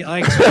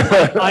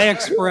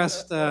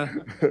expressed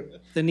the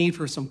need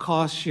for some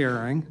cost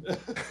sharing.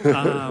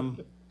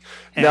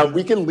 Now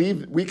we can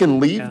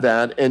leave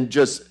that and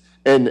just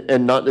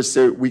and not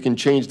necessarily, we can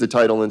change the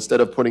title. Instead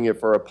of putting it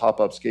for a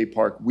pop-up skate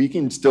park, we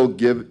can still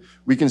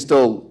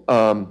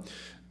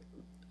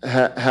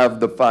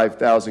have the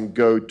 5,000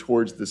 go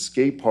towards the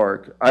skate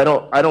park. I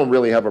don't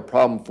really have a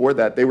problem for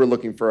that. They were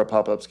looking for a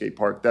pop-up skate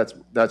park.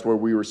 That's where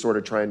we were sort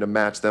of trying to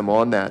match them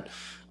on that.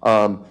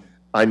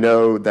 I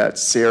know that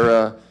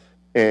Sarah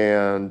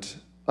and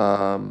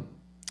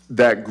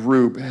that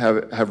group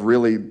have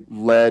really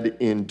led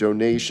in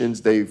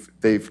donations.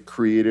 They've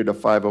created a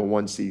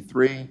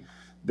 501c3.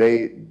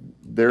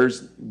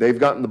 They've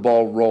gotten the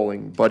ball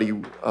rolling. Buddy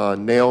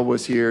Nail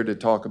was here to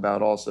talk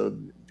about also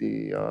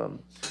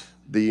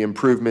the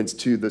improvements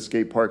to the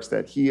skate parks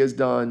that he has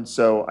done.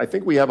 So I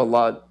think we have a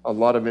lot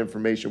of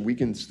information. We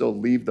can still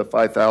leave the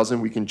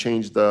 5,000. We can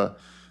change the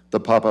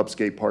pop-up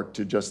skate park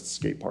to just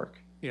skate park.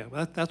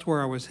 Yeah, that's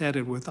where I was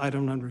headed with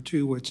item number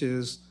 2, which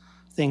is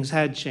things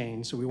had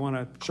changed, so we want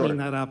to clean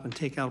that up and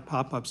take out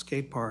pop-up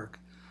skate park.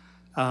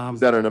 Is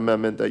that an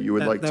amendment that you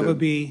would like to? That would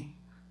be,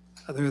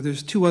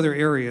 there's 2 other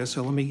areas,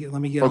 so let me get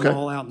them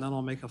all out, and then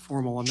I'll make a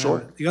formal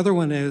amendment. Sure. The other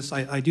one is,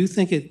 I do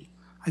think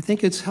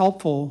it's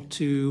helpful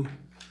to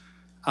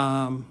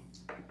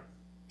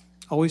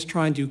always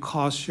try and do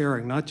cost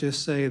sharing, not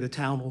just say the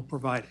town will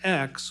provide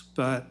X,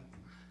 but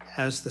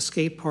as the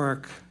skate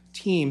park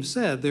team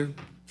said, they're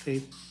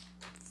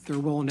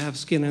willing to have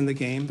skin in the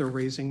game, they're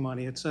raising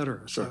money, et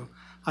cetera. Sure. So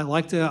I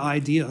like the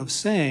idea of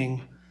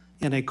saying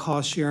in a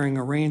cost-sharing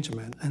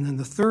arrangement. And then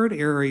the third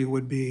area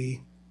would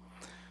be,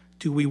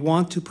 do we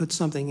want to put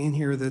something in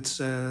here that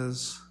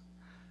says,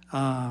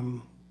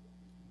 now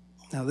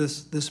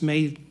this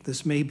may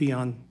be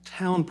on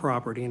town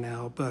property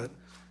now, but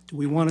do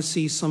we want to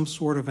see some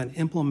sort of an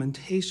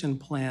implementation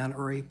plan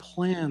or a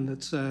plan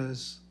that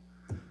says,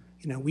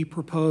 we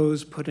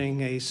propose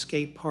putting a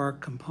skate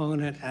park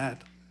component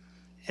at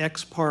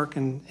X park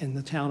in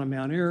the town of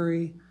Mount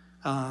Airy.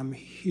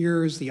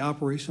 Here's the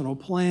operational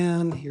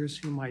plan. Here's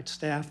who might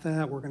staff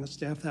that. We're going to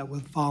staff that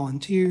with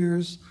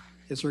volunteers.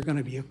 Is there going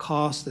to be a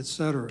cost, et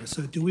cetera?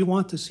 So do we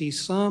want to see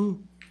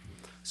some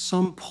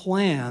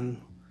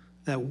plan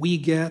that we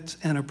get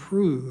and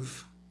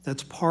approve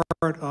that's part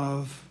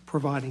of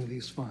providing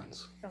these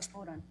funds? So,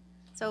 hold on.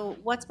 So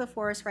what's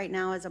before us right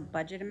now is a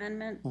budget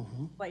amendment.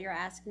 What you're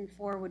asking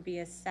for would be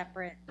a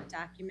separate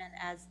document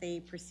as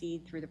they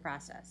proceed through the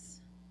process.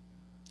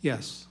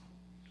 Yes.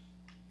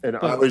 And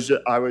I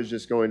was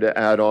just going to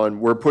add on,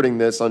 we're putting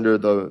this under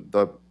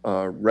the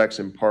Rex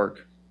and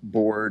Park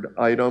Board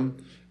item,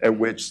 at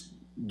which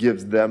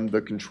gives them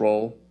the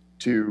control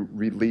to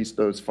release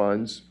those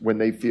funds when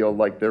they feel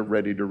like they're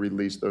ready to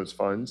release those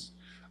funds.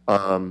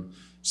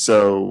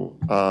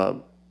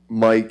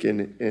 Mike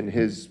and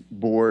his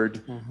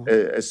board,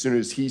 as soon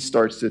as he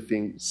starts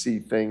to see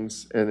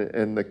things,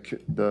 and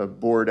the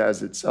board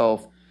as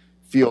itself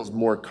feels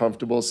more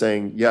comfortable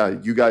saying, yeah,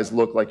 you guys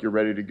look like you're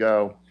ready to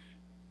go.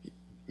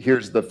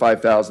 Here's the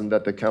 $5,000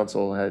 that the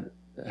council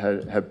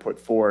had put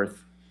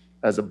forth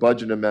as a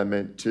budget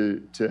amendment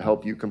to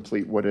help you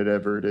complete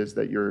whatever it is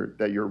that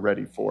you're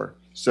ready for.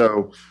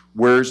 So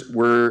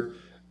we're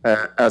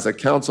as a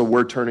council,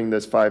 we're turning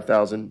this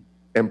 $5,000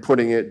 and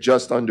putting it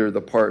just under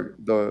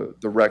the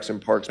Rex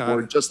and Parks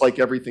Board, just like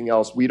everything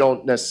else. We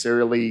don't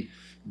necessarily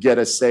get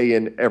a say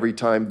in every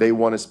time they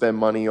want to spend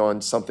money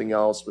on something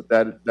else, but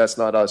that's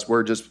not us.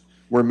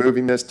 We're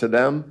moving this to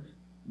them.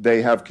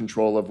 They have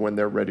control of when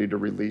they're ready to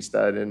release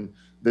that. And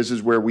this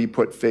is where we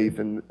put faith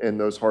in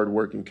those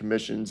hardworking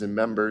commissions and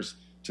members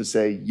to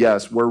say,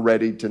 yes, we're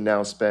ready to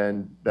now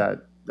spend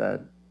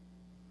the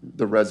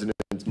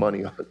residents'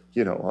 money,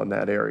 on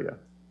that area.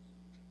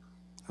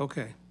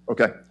 Okay.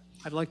 Okay.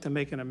 I'd like to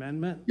make an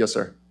amendment Yes,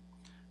 sir.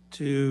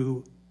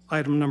 to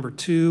item number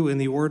 2 in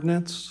the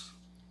ordinance,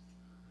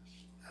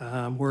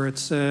 where it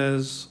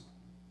says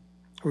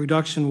a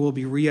reduction will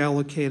be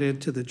reallocated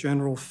to the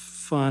general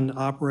fund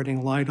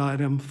operating line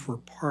item for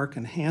park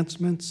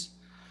enhancements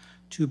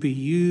to be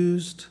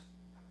used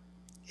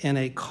in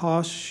a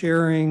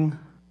cost-sharing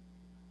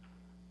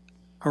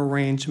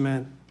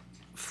arrangement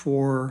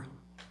for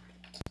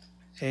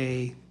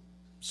a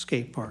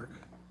skate park.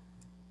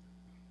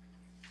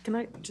 Can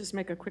I just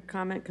make a quick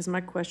comment? Because my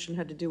question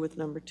had to do with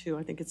number 2.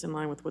 I think it's in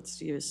line with what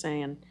Steve is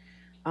saying.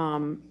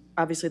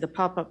 Obviously, the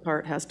pop-up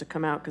part has to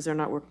come out because they're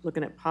not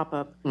looking at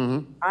pop-up.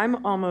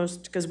 I'm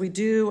almost, because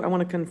I want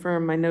to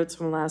confirm my notes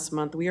from last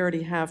month. We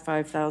already have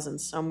 5,000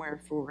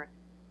 somewhere for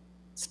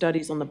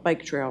studies on the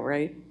bike trail,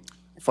 right?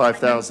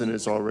 5,000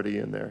 is already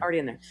in there. Already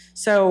in there.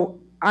 So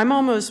I'm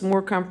almost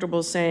more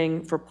comfortable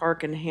saying for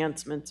park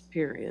enhancements,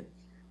 period,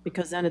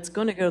 because then it's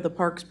going to go to the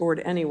Parks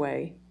Board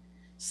anyway.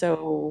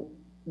 So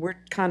we're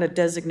kind of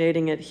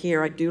designating it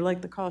here. I do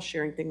like the cost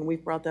sharing thing, and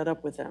we've brought that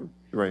up with them.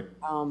 Right.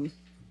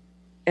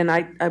 And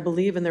I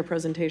believe in their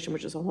presentation,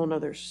 which is a whole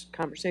nother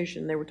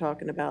conversation, they were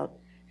talking about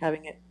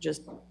having it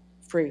just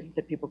free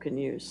that people can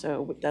use.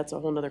 So that's a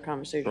whole nother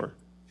conversation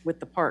with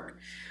the park.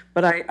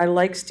 But I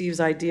like Steve's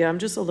idea. I'm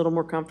just a little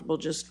more comfortable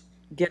just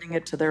getting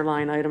it to their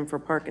line item for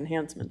park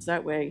enhancements.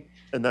 That way.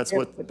 And that's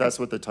what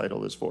the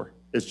title is for.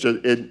 It's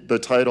just, the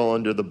title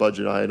under the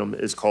budget item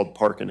is called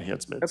park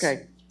enhancements.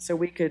 Okay, so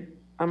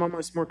I'm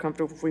almost more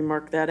comfortable if we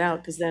mark that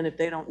out, because then if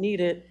they don't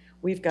need it,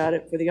 we've got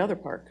it for the other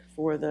park,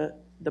 for the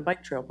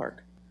bike trail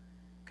park.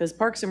 Because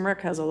Parks and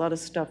Rec has a lot of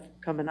stuff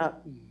coming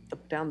up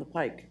down the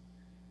pike,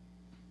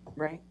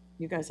 right?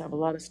 You guys have a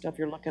lot of stuff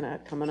you're looking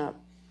at coming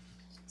up.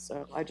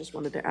 So I just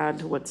wanted to add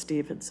to what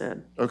Steve had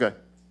said. Okay.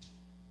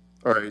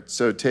 All right,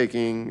 so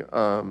taking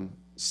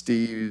Councilman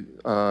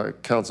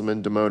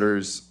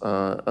DeMotor's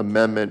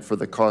amendment for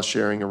the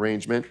cost-sharing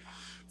arrangement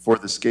for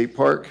the skate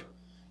park,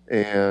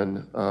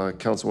 and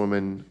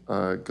Councilwoman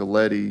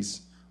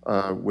Galetti's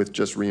with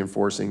just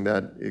reinforcing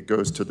that it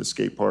goes to the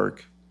skate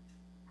park.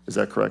 Is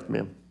that correct,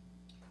 ma'am?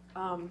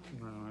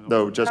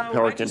 No, just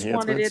park enhancements? I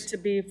just wanted it to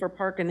be for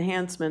park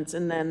enhancements,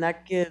 and then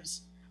that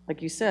gives,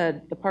 like you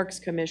said, the Parks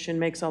Commission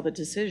makes all the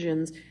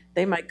decisions.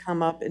 they might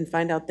come up and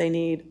find out they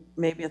need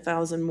maybe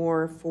 1,000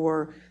 more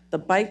for the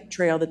bike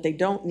trail that they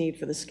don't need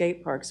for the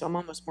skate park. So I'm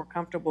almost more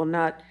comfortable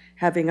not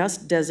having us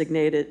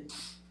designate it,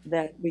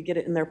 that we get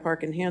it in their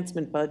park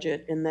enhancement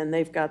budget, and then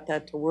they've got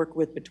that to work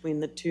with between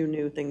the two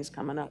new things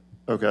coming up.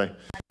 Okay.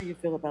 How do you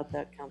feel about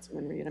that,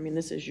 Councilman Reed? I mean,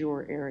 this is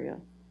your area.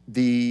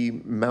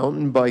 The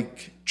mountain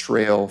bike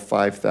trail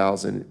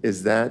 5,000,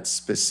 is that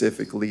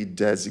specifically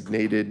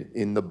designated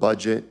in the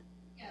budget?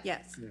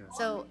 Yes,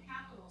 so,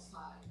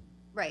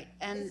 right,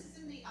 and.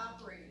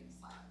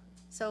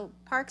 So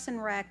Parks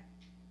and Rec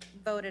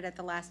voted at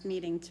the last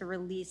meeting to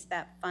release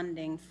that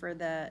funding for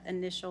the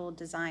initial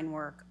design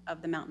work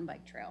of the mountain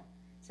bike trail.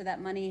 So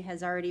that money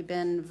has already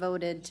been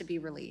voted to be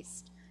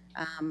released.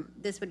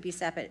 This would be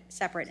separate.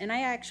 And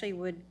I actually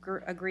would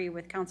agree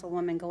with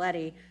Councilwoman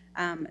Galletti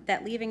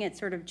that leaving it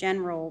sort of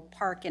general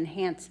park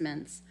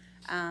enhancements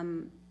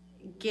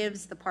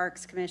gives the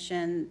Parks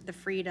Commission the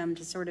freedom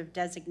to sort of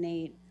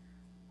designate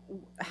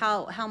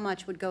how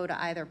much would go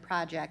to either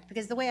project.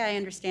 Because the way I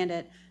understand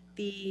it,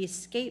 the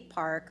skate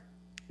park,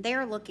 they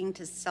are looking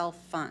to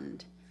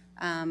self-fund.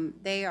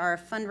 They are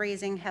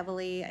fundraising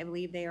heavily. I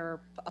believe they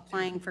are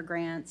applying for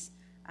grants.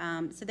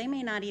 So they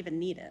may not even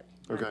need it.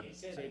 Okay. They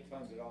say they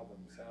fund it all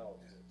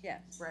themselves.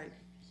 Yes. Right.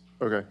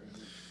 Okay.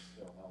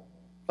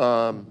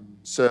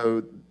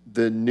 So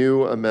the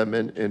new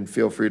amendment, and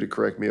feel free to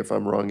correct me if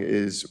I'm wrong,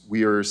 is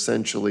we are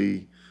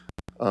essentially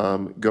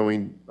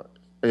going,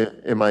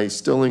 am I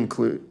still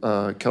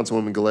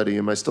Councilwoman Galletti,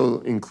 am I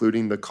still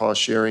including the cost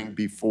sharing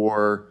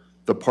before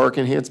the park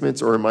enhancements,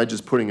 or am I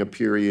just putting a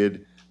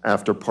period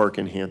after park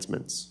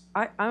enhancements?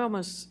 I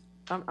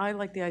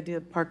like the idea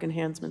of park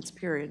enhancements,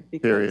 period.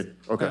 Period,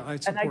 okay.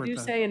 I'd And I support do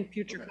that. say in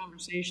future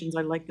conversations,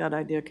 I like that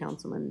idea,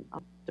 Councilman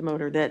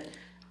Demoter,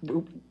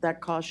 that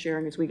cost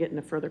sharing as we get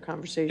into further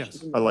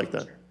conversations. Yes. I like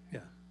that.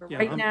 Yeah. But Yeah,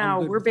 right I'm now,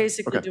 good we're with that.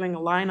 basically Okay. doing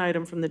a line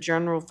item from the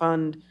general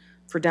fund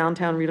for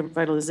downtown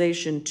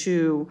revitalization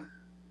to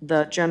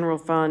the general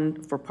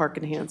fund for park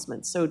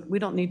enhancements. So we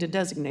don't need to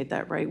designate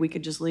that, right? We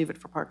could just leave it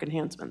for park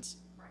enhancements.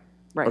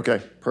 Right.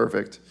 Okay,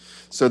 perfect.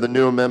 So the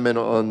new amendment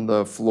on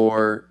the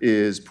floor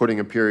is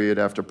putting a period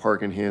after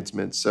park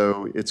enhancement.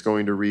 So it's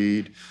going to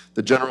read,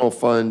 the general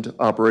fund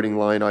operating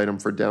line item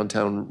for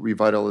downtown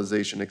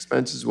revitalization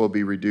expenses will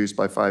be reduced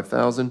by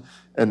 5,000,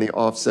 and the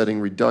offsetting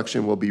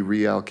reduction will be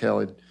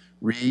reallocated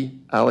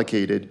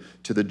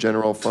to the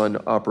general fund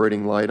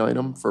operating line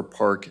item for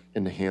park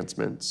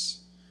enhancements.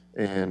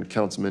 And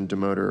Councilman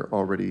Demoter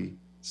already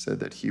said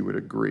that he would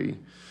agree.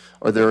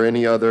 Are there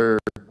any other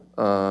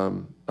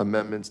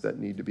amendments that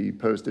need to be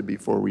posted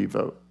before we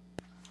vote?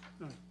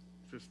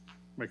 Just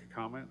make a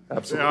comment?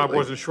 Absolutely. I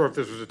wasn't sure if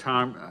this was a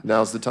time.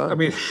 Now's the time. I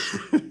mean,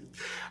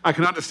 I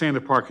can understand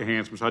the park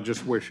enhancements. I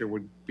just wish it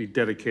would be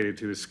dedicated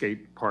to the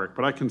skate park.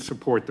 But I can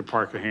support the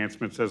park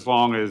enhancements as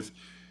long as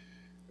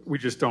we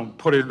just don't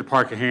put it in the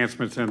park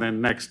enhancements and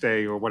then next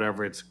day or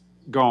whatever, it's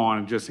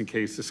gone, just in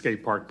case the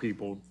skate park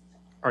people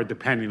are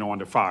depending on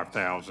the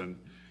 5,000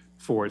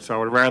 for it. So I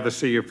would rather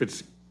see if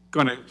it's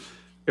gonna,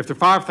 if the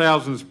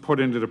 5,000 is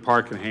put into the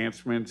park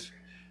enhancements,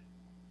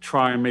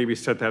 try and maybe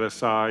set that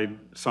aside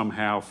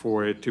somehow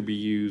for it to be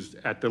used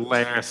at the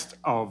last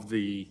of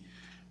the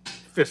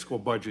fiscal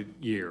budget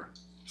year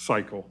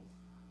cycle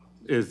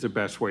is the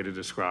best way to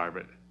describe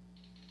it.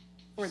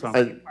 For the Some-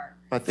 skate park.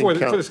 I think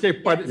For the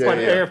skate, but Yeah,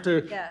 yeah.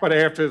 Yeah.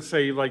 after,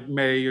 say, like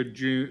May or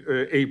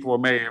June, April or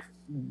May,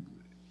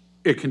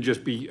 it can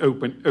just be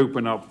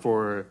open up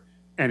for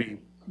any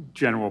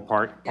general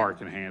park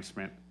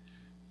enhancement.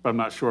 But I'm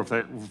not sure if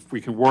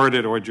we can word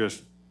it or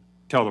just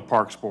tell the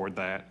Parks Board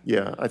that.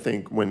 Yeah, I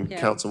think when Yeah.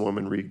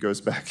 Councilwoman Reed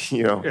goes back,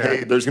 you know, Yeah.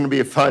 hey, there's going to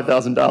be a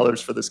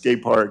 $5,000 for the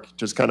skate park,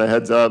 just kind of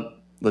heads up.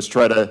 Let's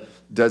try to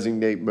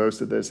designate most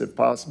of this if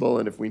possible,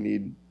 and if we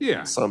need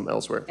Yeah. some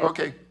elsewhere.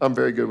 Okay, I'm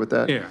very good with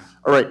that. Yeah.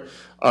 All right,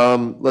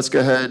 let's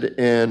go ahead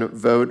and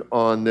vote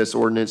on this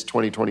ordinance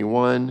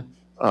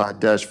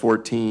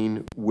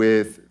 2021-14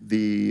 with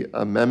the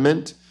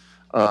amendment.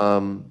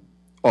 All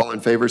in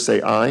favor,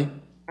 say aye.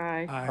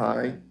 Aye.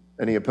 Aye.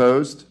 Any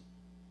opposed?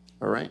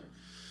 All right.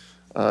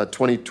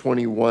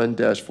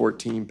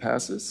 2021-14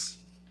 passes.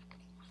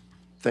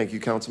 Thank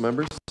you, council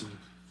members.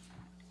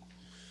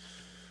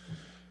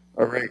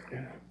 All right.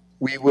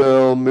 We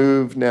will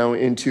move now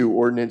into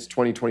ordinance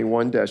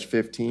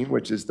 2021-15,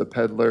 which is the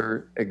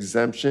peddler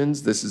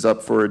exemptions. This is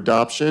up for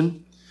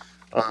adoption.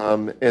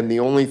 And the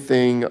only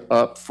thing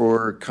up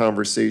for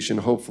conversation,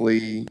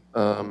 hopefully,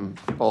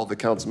 all the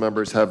council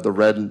members have the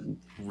red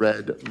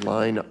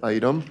line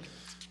item,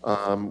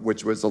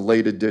 which was a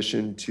late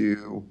addition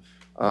to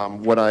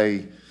what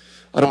I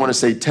don't want to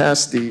say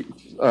task the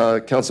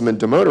Councilman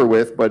Demoter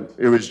with, but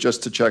it was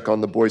just to check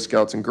on the Boy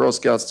Scouts and Girl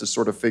Scouts to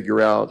sort of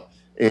figure out,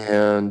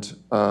 and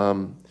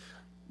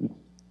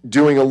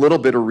doing a little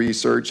bit of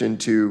research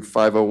into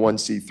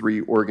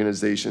 501c3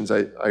 organizations,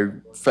 I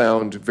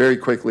found very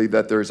quickly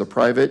that there's a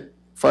private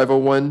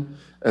 501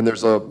 and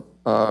there's a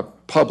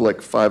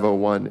public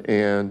 501,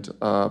 and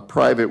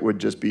private would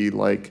just be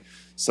like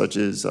such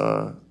as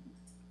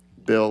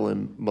Bill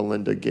and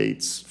Melinda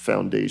Gates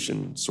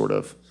Foundation, sort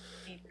of.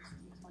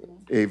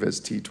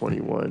 Ava's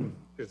T21.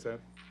 Is that?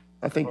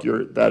 I think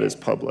that is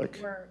public.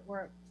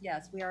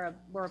 Yes, we're a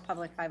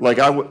public 501. Like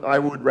I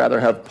would rather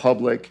have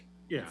public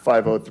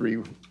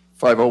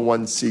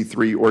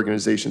 501c3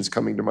 organizations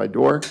coming to my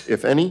door,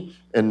 if any,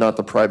 and not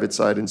the private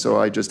side. And so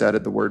I just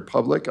added the word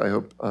public. I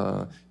hope,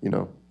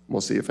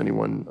 we'll see if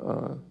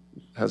anyone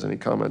has any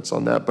comments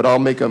on that. But I'll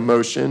make a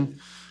motion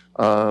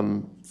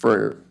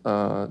for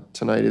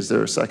tonight. Is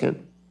there a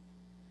second?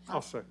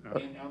 I'll second.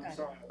 And I'm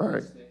sorry, All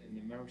right. and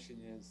the motion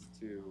is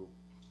to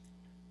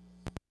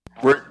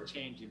We're-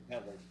 change in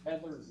peddlers.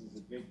 Peddlers is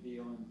a big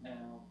deal in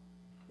town.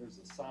 There's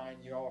a sign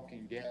you all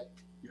can get at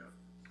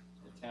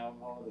town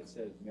hall that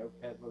says no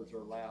peddlers are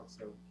allowed.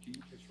 So can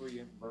you just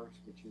reimburse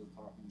what you were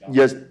talking about?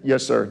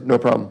 Yes, sir, no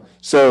problem.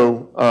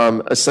 So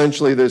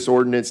essentially, this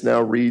ordinance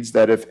now reads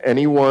that if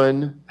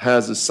anyone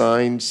has a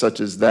sign such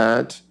as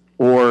that,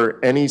 or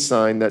any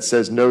sign that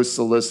says no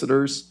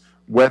solicitors,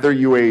 whether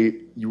you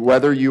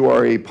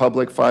are a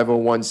public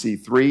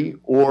 501c3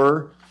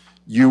 or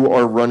you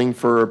are running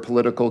for a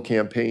political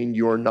campaign,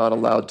 you are not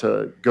allowed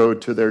to go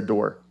to their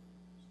door.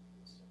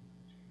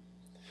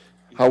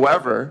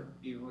 However,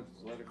 Even with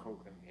political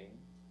campaign?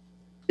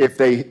 if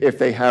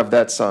they have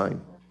that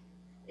sign.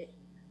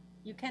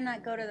 You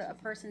cannot go to a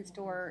person's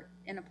door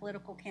in a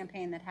political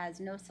campaign that has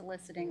no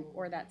soliciting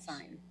or that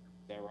sign.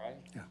 Is that right?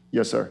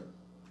 Yes, sir.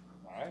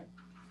 All right.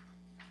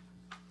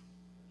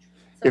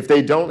 If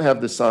they don't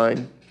have the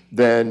sign,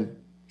 then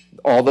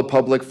all the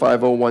public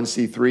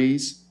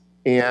 501c3s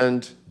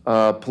and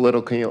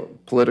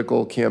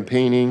political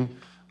campaigning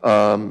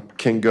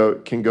can go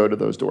to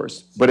those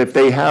doors. But if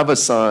they have a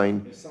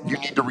sign, you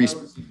need to You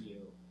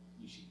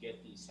should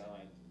get these signs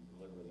and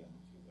deliver them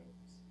to those.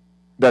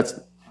 that's,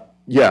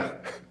 yeah.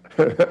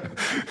 I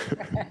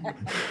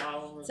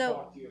want to So-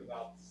 talk to you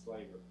about the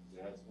slaver, because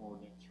it has more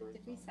than truth.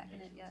 Did we second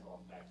it yet?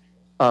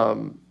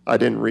 I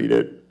didn't read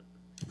it.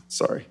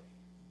 Sorry.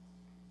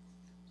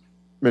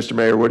 Mr.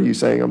 Mayor, what are you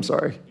saying? I'm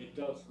sorry. It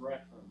does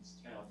reference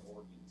town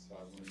ordinance, so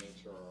I want to make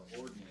sure our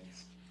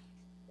ordinance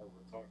that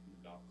we're talking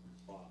about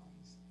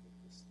complies with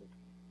this thing.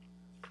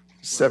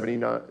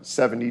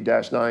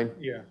 70-9?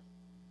 Yeah.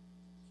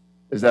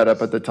 Is that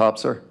up at the top,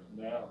 sir?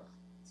 No,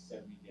 it's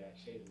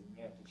 70-8, we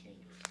may have to change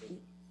it too.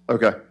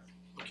 Okay.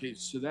 Okay,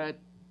 so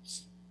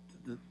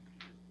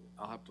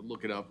I'll have to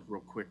look it up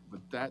real quick, but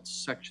that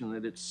section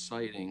that it's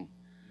citing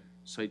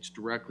cites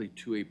directly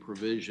to a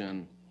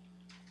provision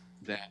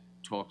that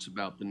talks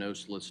about the no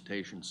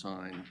solicitation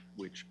sign,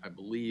 which I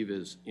believe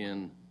is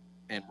in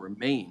and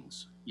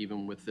remains,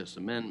 even with this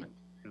amendment,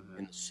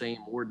 in the same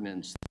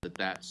ordinance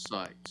that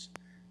cites.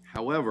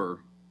 However,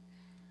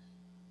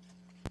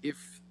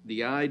 if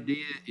the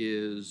idea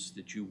is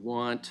that you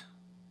want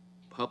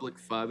public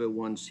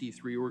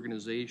 501c3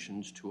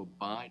 organizations to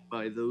abide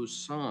by those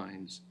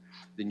signs,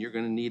 then you're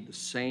going to need the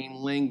same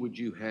language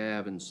you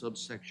have in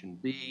subsection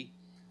B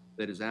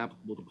that is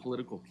applicable to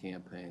political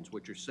campaigns.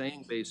 What you're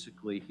saying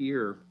basically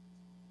here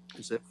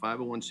is that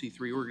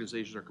 501c3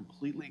 organizations are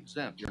completely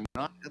exempt. They're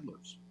not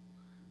peddlers,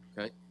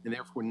 okay? And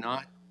therefore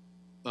not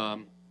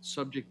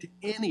subject to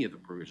any of the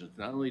provisions.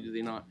 Not only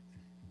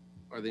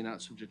are they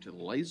not subject to the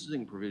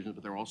licensing provisions,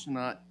 but they're also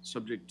not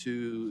subject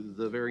to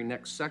the very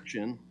next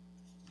section,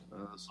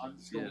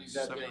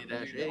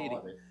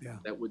 70-80,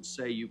 that would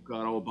say you've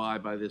got to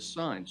abide by this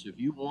sign. So if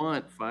you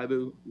want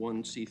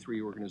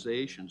 501c3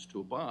 organizations to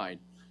abide,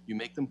 you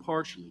make them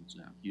partially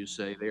exempt. You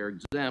say they're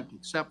exempt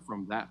except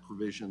from that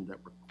provision that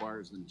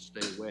requires them to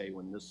stay away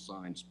when this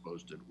sign's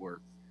posted, where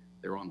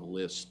they're on the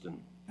list.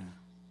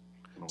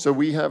 So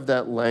we have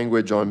that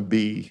language on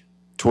B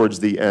towards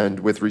the end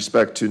with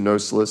respect to no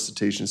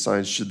solicitation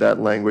signs. Should that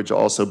language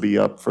also be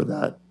up for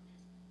that?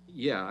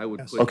 Yeah, I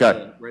would put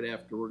Okay. right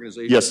after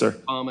organization. Yes, sir.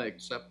 Comma,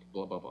 except,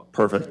 blah, blah, blah.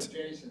 Perfect. So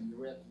Jason,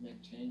 do we have to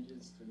make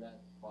changes to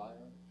that flyer?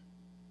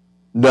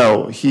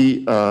 No,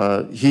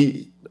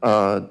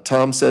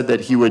 Tom said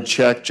that he would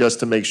check just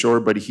to make sure,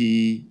 but I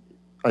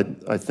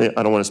think,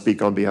 I don't want to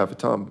speak on behalf of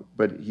Tom,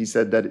 but he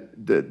said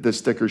that the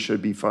sticker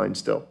should be fine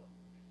still.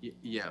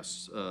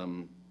 Yes,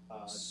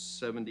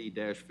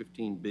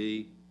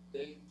 70-15B.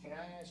 Dave, can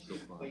I ask you,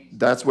 please?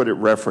 That's what it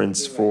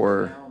referenced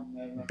for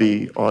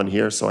B on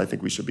here, so I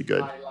think we should be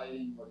good.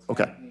 Highlighting what's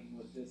Okay. happening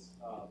with this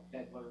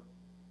peddler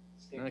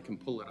sticker. And I can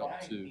pull it up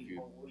too if you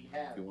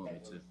want me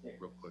to,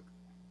 real quick.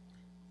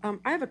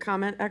 I have a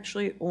comment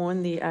actually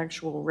on the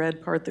actual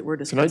red part that we're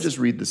Can discussing. I just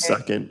read the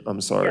second? I'm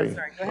sorry. Yeah,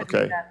 sorry. Go ahead and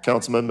Okay, read that.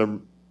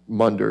 Councilmember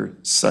Munder,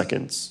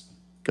 seconds.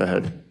 Go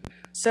ahead.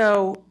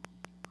 So,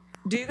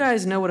 do you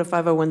guys know what a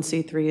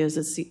 501c3 is?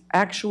 It's the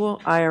actual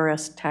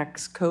IRS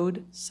tax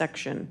code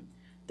section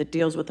that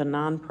deals with a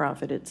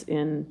nonprofit. It's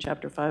in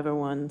Chapter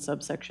 501,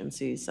 subsection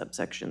C,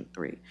 subsection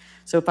 3.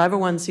 So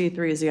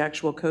 501c3 is the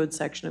actual code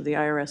section of the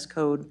IRS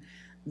code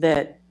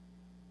that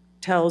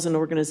tells an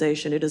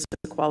organization it is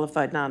a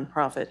qualified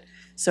nonprofit.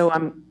 So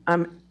I'm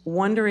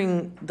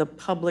wondering the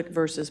public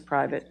versus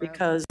private,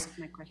 because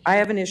I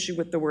have an issue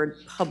with the word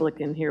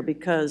public in here,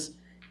 because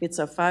it's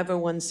a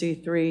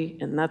 501c3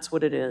 and that's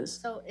what it is.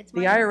 So it's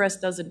The my- IRS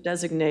doesn't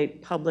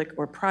designate public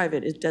or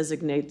private, it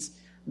designates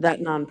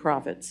that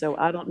nonprofit. So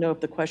I don't know if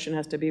the question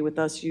has to be with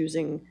us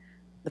using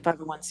the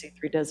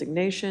 501c3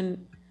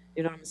 designation,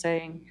 you know what I'm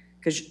saying?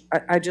 Because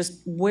I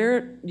just,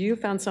 where, you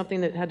found something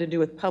that had to do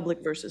with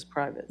public versus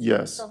private.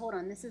 Yes. So hold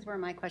on, this is where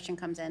my question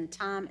comes in.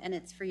 Tom, and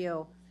it's for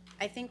you.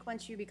 I think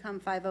once you become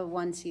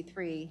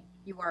 501c3,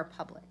 you are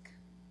public,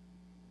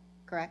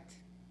 correct?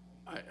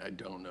 I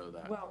don't know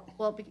that.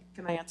 Well,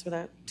 Can I answer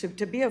that?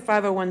 To be a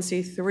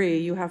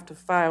 501c3, you have to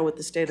file with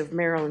the state of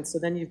Maryland, so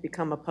then you've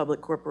become a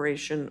public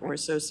corporation or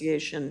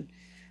association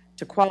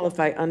to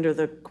qualify under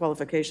the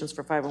qualifications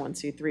for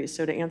 501c3.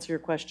 So to answer your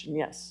question,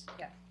 yes.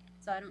 yeah.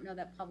 So I don't know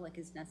that public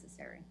is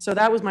necessary. So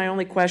that was my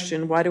only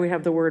question. Why do we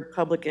have the word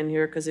public in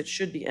here? Because it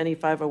should be any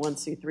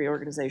 501c3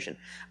 organization.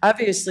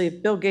 Obviously,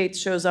 if Bill Gates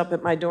shows up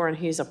at my door and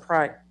he's he's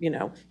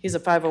a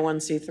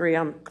 501c3,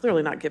 I'm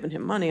clearly not giving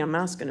him money. I'm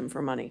asking him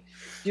for money.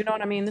 You know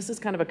what I mean? This is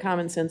kind of a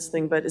common sense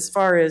thing. But as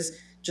far as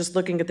just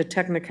looking at the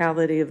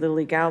technicality of the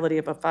legality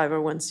of a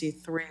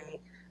 501c3,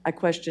 I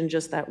question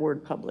just that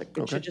word public.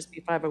 It should just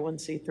be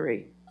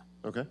 501c3.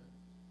 Okay.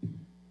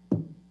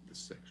 This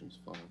section's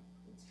fine.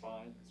 It's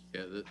fine.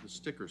 Yeah, the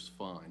sticker's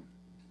fine.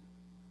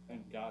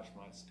 Thank gosh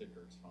my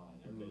sticker's fine.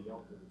 Okay,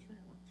 y'all do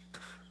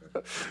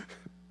it.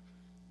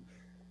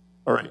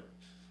 All right.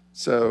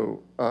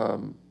 So are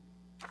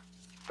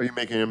you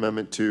making an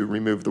amendment to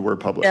remove the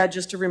word public? Yeah,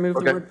 just to remove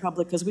Okay. the word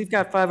public, because we've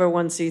got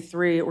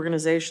 501c3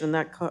 organization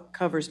that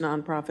covers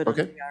nonprofit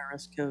under Okay. the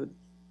IRS code.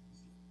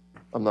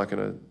 I'm not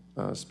going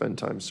to spend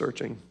time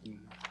searching.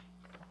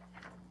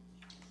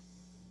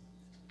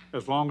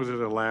 As long as it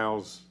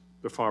allows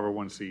the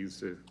 501Cs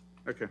to,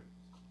 okay.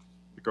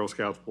 The Girl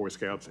Scouts, Boy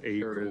Scouts,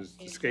 Avis,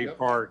 skate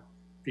park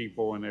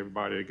people and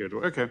everybody to go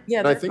to, okay.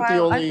 Yeah, I think the I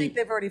only- think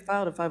they've already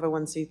filed a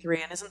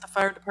 501c3, and isn't the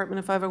fire department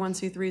a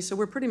 501c3? So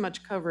we're pretty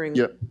much covering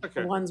Yep.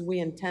 the ones we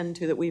intend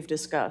to that we've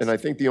discussed. And I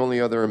think the only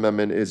other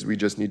amendment is we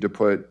just need to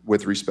put,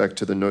 with respect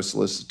to the no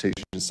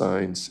solicitation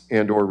signs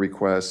and/or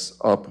requests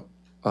up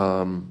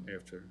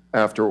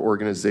after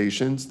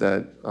organizations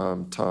that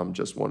Tom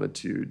just wanted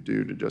to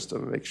do just to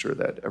make sure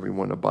that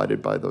everyone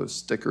abided by those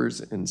stickers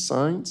and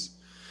signs.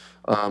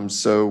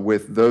 So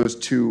with those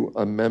two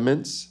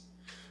amendments,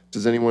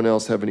 does anyone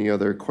else have any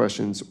other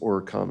questions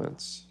or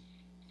comments?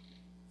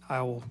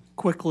 I will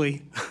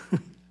quickly,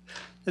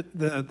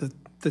 the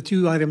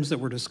two items that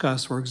were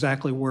discussed were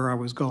exactly where I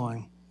was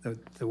going,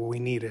 that we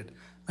needed.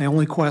 My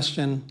only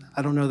question,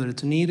 I don't know that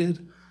it's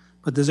needed,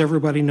 but does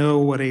everybody know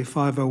what a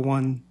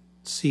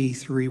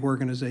 501c3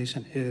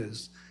 organization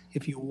is?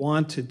 If you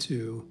wanted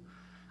to,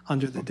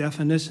 under the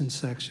definition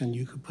section,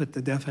 you could put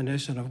the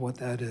definition of what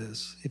that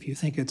is. If you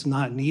think it's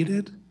not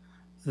needed,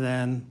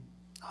 then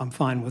I'm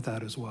fine with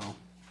that as well.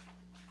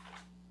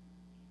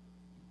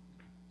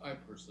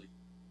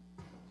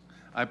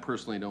 I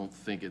personally don't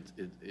think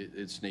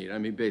it's neat. I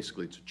mean,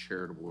 basically, it's a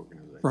charitable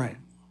organization. Right.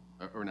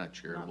 Or not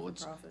charitable,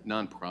 it's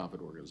nonprofit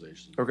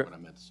organization. Okay. What I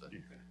meant to say.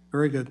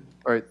 Very good.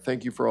 All right,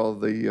 thank you for all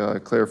the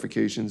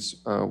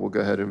clarifications. We'll go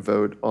ahead and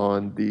vote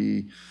on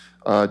the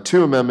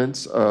two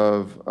amendments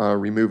of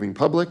removing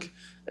public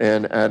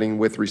and adding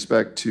with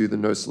respect to the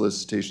no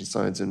solicitation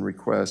signs and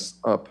requests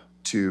up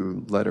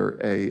to letter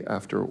A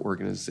after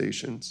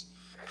organizations.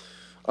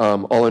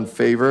 All in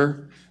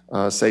favor,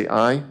 say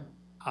aye.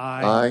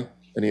 Aye. Aye.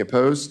 Any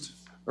opposed?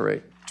 All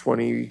right,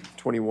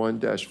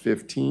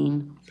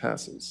 2021-15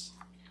 passes.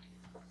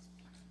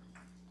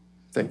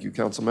 Thank you,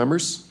 council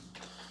members.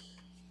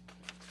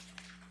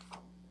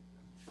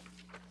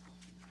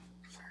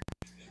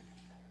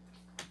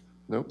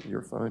 Nope,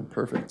 you're fine,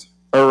 perfect.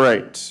 All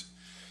right,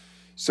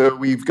 so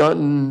we've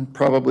gotten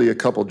probably a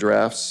couple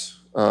drafts.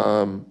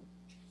 The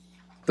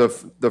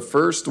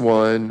first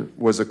one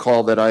was a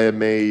call that I had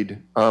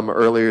made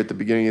earlier at the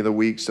beginning of the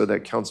week so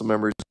that council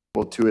members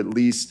were able to at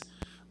least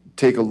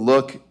take a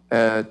look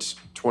at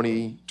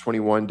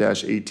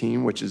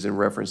 2021-18, which is in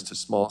reference to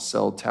small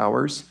cell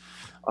towers.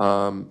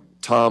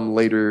 Tom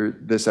later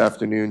this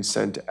afternoon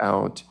sent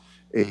out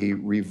a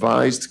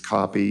revised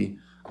copy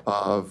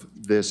of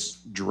this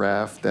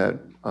draft that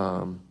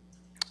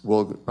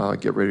we'll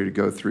get ready to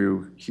go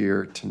through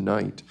here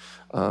tonight.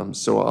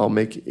 So I'll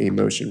make a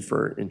motion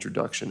for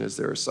introduction. Is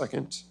there a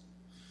second?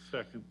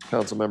 Second.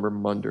 Councilmember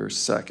Munder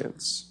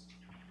seconds.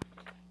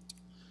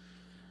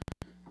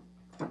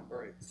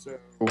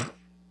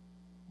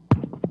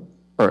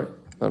 All right,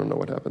 I don't know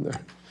what happened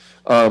there.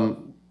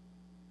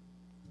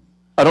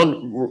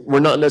 We're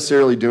not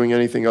necessarily doing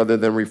anything other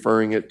than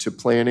referring it to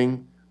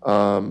planning,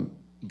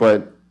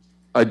 but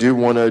I do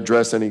want to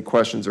address any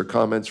questions or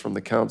comments from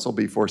the council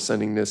before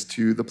sending this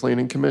to the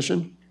Planning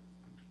Commission.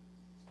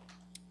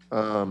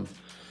 And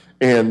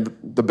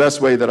the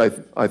best way that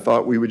I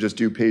thought we would just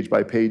do page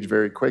by page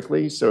very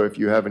quickly. So if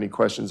you have any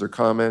questions or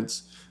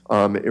comments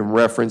in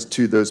reference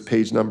to those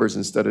page numbers,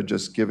 instead of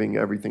just giving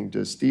everything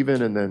to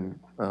Stephen and then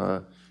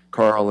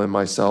Carl and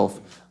myself,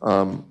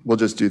 we'll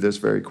just do this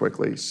very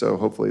quickly. So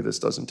hopefully this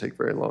doesn't take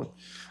very long.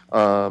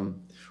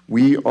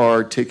 We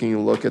are taking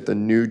a look at the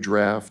new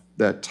draft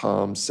that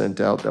Tom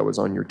sent out that was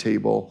on your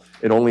table.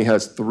 It only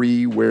has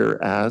 3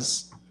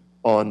 whereas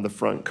on the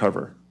front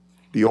cover.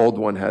 The old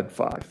one had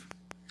 5.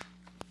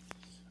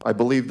 I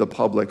believe the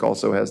public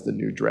also has the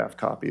new draft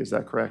copy. Is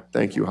that correct?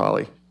 Thank you,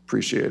 Holly.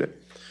 Appreciate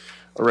it.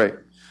 All right.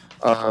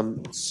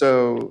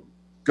 So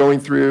going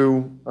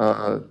through,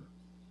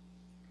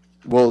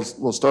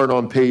 we'll start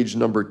on page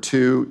number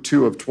 2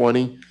 of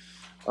 20,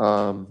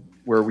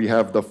 where we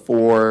have the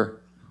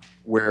 4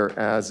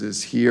 whereas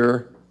is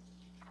here.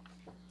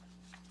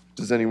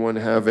 Does anyone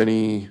have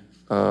any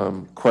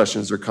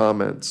questions or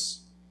comments?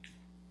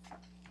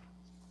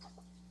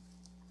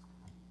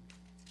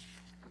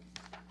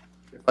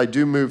 If I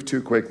do move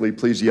too quickly,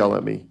 please yell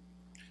at me.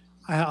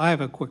 I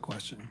have a quick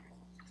question.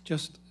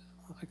 Just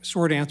a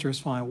short answer is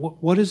fine.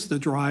 What is the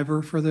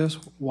driver for this?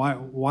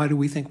 Why do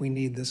we think we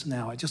need this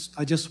now? I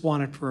just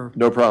want it for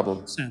no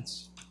problem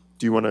sense.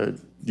 Do you want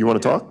to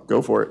talk?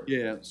 Go for it.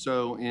 Yeah.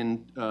 So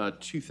in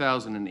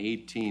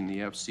 2018, the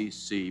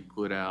FCC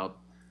put out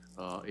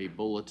a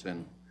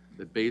bulletin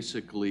that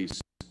basically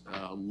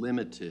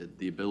limited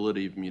the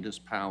ability of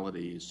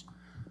municipalities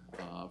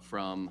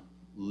from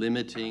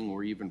limiting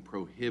or even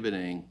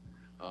prohibiting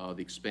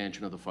the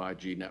expansion of the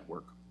 5G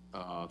network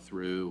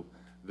through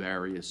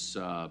various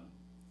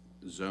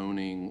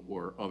zoning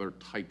or other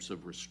types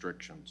of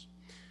restrictions.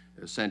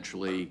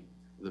 Essentially,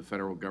 the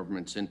federal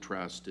government's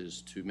interest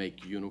is to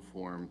make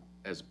uniform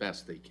as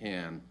best they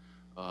can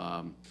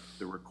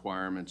the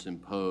requirements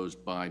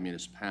imposed by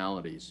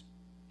municipalities.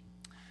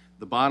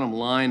 The bottom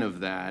line of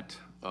that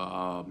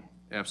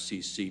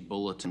FCC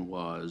bulletin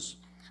was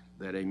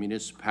that a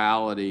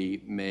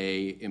municipality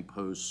may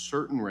impose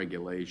certain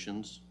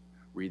regulations,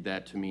 read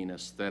that to mean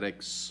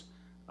aesthetics,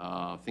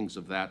 things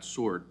of that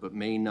sort, but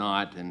may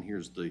not, and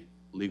here's the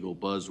legal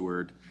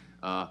buzzword,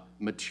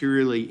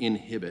 materially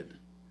inhibit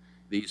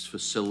these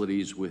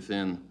facilities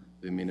within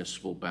the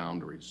municipal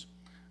boundaries.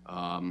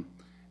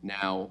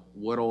 Now,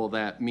 what all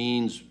that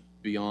means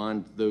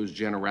beyond those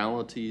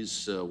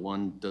generalities,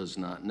 one does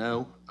not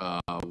know.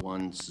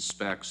 One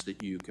suspects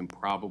that you can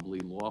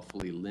probably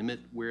lawfully limit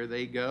where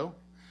they go,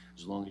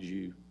 as long as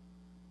you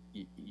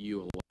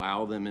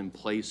allow them in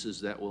places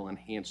that will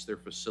enhance their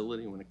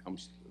facility when it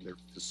comes to their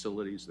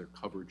facilities, their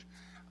coverage.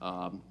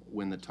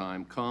 When the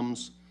time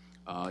comes,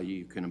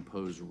 you can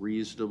impose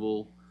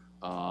reasonable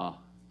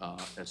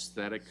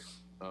aesthetic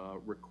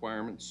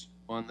requirements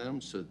on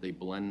them so that they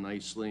blend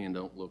nicely and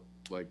don't look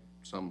like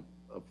some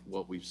of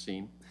what we've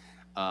seen.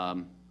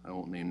 I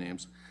won't name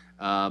names.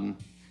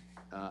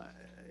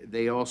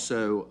 They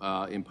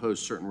also impose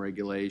certain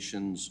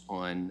regulations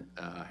on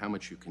how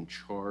much you can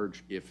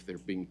charge if they're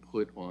being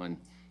put on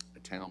a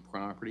town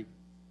property.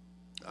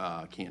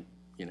 Can't,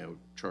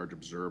 charge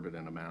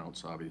exorbitant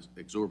amounts,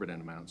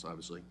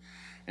 obviously.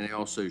 And they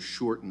also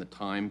shorten the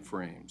time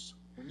frames.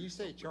 When you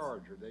say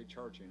charge, are they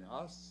charging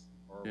us?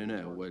 Or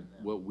No.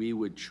 What we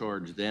would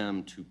charge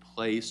them to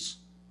place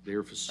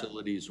their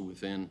facilities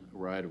within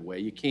right of way.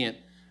 You can't,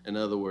 in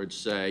other words,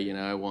 say,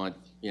 I want,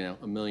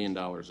 $1 million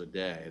a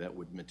day. That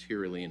would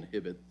materially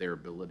inhibit their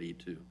ability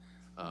to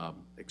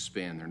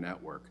expand their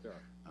network.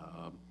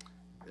 Sure.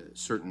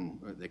 Certain,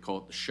 they call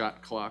it the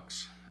shot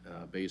clocks.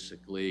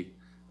 Basically,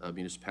 a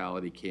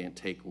municipality can't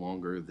take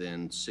longer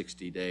than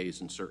 60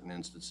 days in certain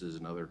instances,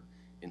 in other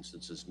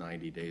instances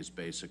 90 days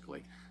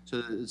basically.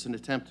 So it's an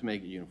attempt to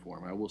make it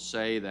uniform. I will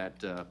say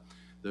that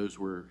those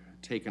were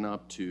taken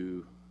up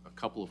to a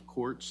couple of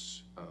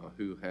courts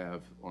who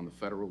have, on the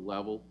federal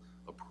level,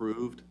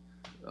 approved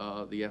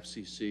the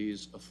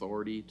FCC's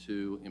authority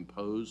to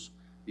impose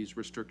these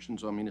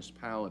restrictions on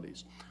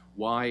municipalities.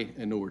 Why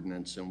an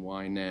ordinance and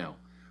why now?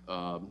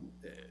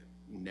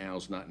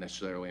 Now's not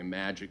necessarily a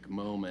magic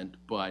moment,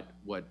 but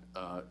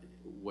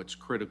what's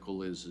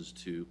critical is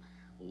to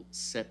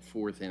set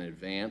forth in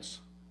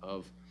advance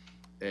of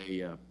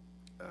a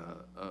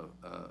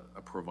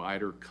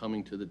provider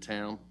coming to the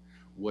town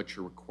what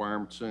your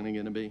requirements are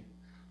going to be,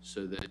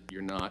 so that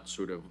you're not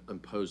sort of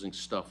imposing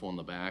stuff on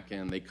the back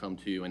end. They come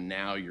to you and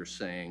now you're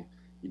saying,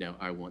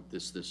 I want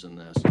this, this, and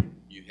this.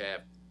 You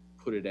have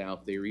put it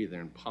out there either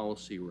in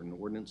policy or in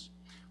ordinance.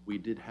 We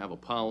did have a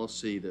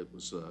policy that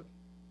was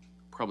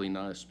probably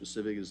not as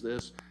specific as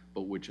this,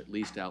 but which at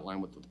least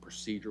outlined what the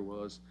procedure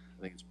was.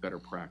 I think it's better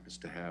practice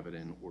to have it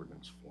in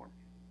ordinance form.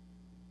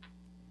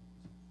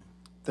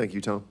 Thank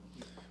you, Tom.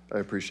 I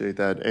appreciate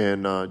that.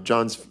 And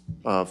John's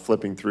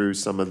flipping through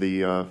some of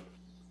the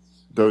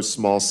those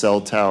small cell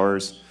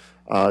towers.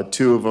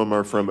 2 of them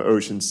are from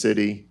Ocean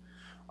City.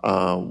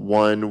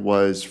 One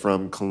was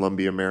from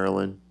Columbia,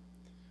 Maryland.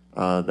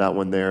 That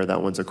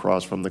one's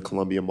across from the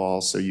Columbia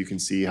Mall, so you can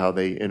see how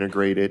they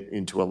integrate it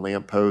into a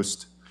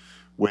lamppost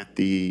with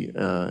the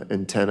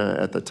antenna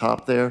at the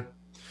top there.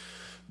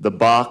 The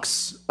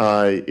box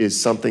is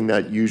something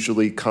that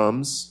usually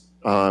comes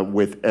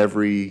with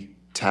every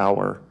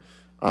tower.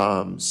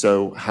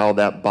 So how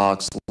that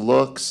box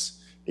looks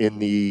in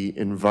the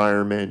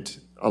environment,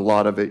 a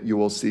lot of it you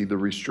will see the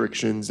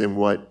restrictions and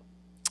what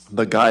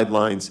the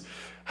guidelines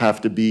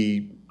have to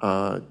be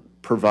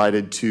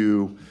provided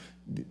to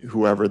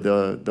whoever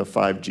the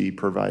 5G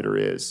provider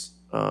is.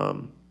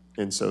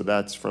 And so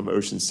that's from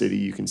Ocean City.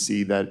 You can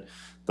see that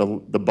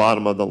the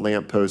bottom of the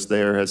lamppost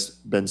there has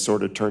been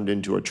sort of turned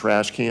into a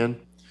trash can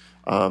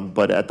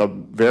But at the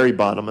very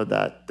bottom of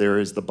that, there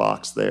is the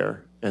box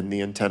there, and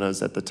the antenna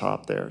is at the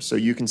top there. So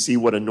you can see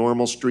what a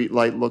normal street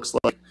light looks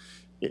like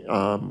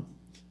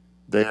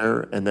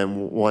there, and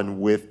then one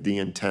with the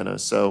antenna.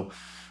 So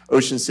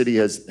Ocean City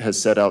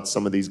has set out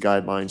some of these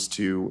guidelines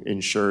to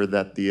ensure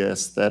that the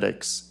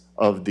aesthetics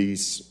of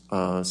these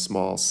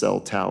small cell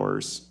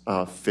towers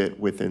fit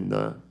within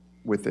the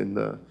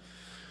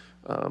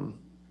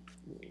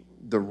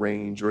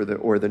range or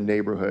the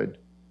neighborhood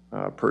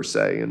per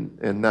se,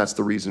 and that's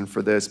the reason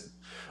for this.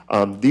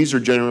 These are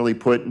generally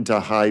put into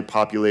high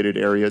populated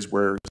areas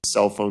where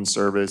cell phone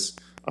service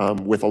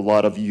with a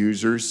lot of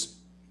users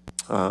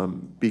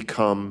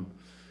become,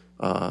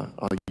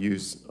 I'll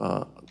use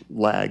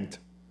lagged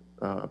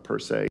per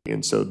se,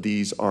 and so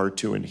these are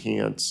to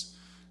enhance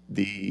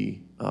the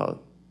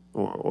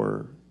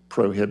or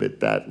prohibit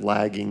that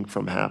lagging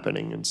from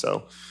happening. And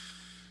so,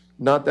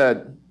 not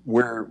that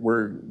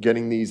we're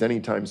getting these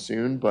anytime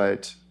soon,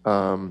 but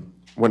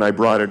when I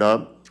brought it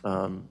up,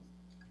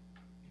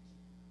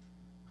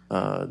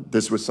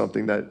 this was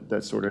something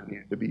that sort of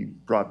needed to be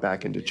brought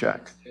back into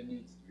check. It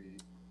needs to be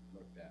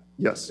looked at.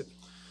 Yes.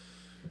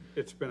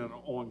 It's been an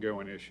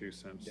ongoing issue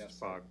since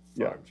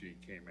 5G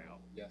came out.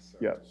 Yes, sir.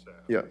 Yeah. So.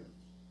 Yeah.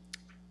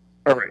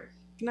 All right.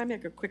 Can I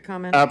make a quick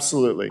comment?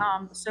 Absolutely.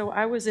 So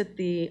I was at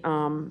the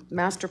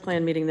master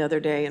plan meeting the other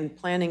day, and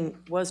planning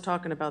was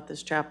talking about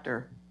this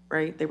chapter,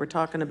 right? They were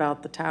talking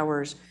about the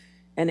towers,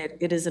 and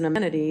it is an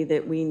amenity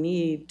that we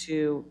need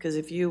to, because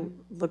if you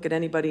look at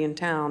anybody in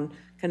town,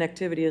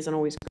 connectivity isn't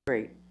always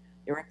great.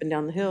 You're up and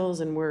down the hills,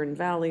 and we're in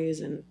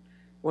valleys, and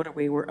what are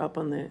we? We're up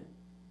on the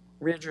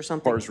ridge or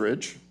something. Pars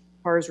Ridge.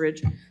 Pars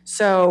Ridge.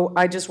 So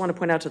I just want to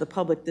point out to the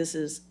public, this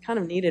is kind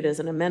of needed as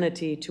an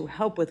amenity to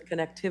help with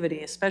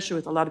connectivity, especially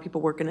with a lot of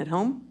people working at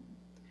home.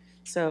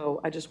 So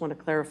I just want to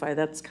clarify,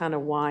 that's kind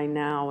of why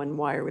now and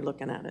why are we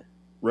looking at it?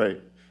 Right.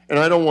 And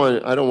I don't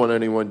want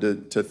anyone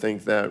to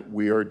think that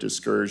we are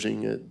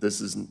discouraging it.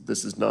 This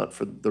is not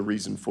for the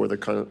reason for the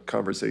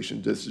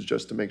conversation. This is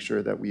just to make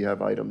sure that we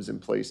have items in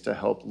place to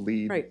help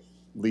lead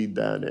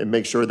that and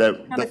make sure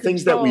that the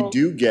things that we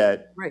do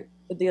get. Right.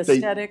 But the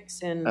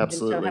aesthetics and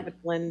absolutely. to have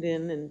it blend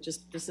in, and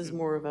just this is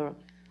more of a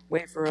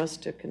way for us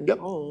to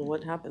control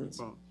what happens.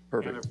 Well,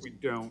 perfect. And if we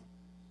don't,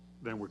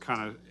 then we're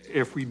kind of,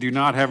 if we do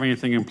not have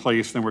anything in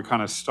place, then we're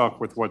kind of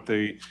stuck with what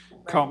the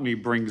company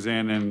brings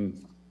in,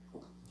 and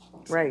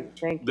right.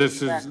 Thank you.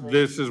 this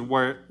is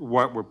what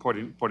we're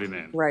putting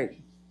in. Right.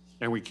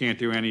 And we can't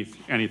do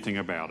anything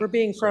about it. We're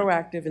being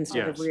proactive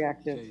instead of Yes.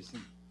 reactive.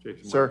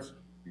 Jason, Sir.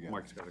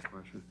 Mike's got a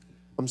question.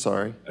 I'm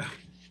sorry.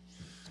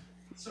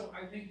 So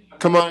I think.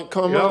 Come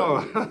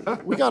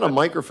on. We got a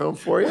microphone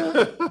for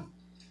you.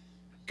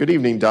 Good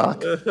evening,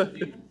 Doc.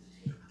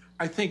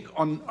 I think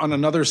on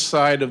another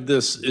side of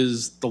this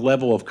is the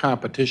level of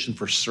competition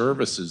for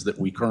services that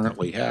we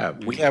currently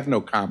have. We have no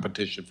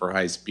competition for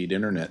high-speed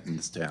internet in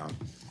this town,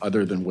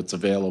 other than what's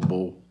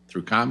available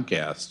through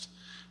Comcast.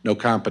 No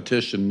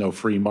competition, no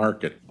free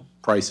market.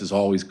 Prices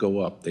always go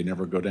up. They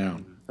never go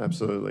down.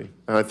 Absolutely.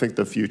 And I think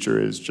the future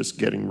is just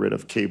getting rid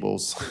of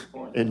cables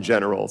in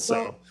general, so.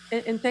 Well,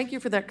 and thank you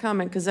for that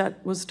comment, because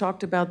that was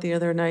talked about the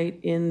other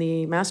night in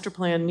the master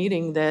plan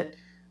meeting, that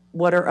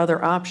what are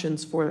other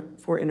options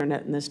for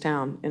internet in this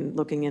town, and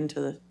looking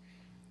into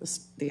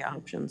the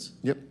options.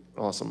 Yep,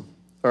 awesome.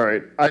 All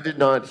right, I did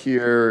not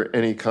hear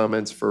any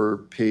comments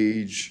for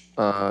page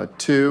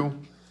 2,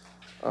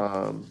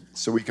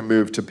 so we can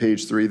move to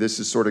page 3. This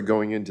is sort of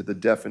going into the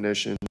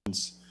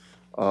definitions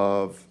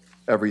of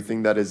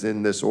everything that is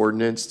in this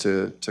ordinance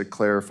to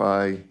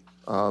clarify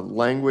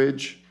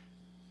language.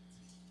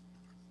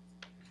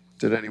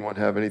 Did anyone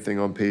have anything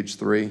on page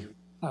 3?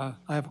 I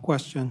have a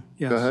question.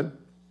 Yes. Go ahead.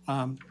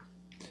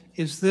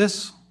 Is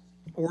this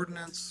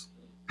ordinance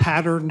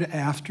patterned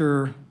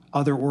after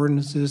other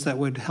ordinances that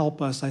would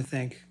help us, I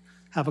think,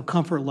 have a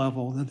comfort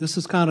level that this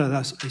is kind of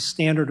a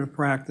standard of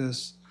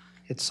practice?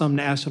 It's some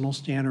national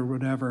standard,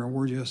 whatever, and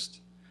we're just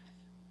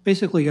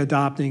basically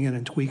adopting it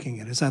and tweaking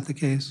it. Is that the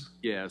case?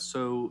 Yeah,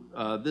 so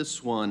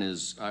this one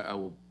is, I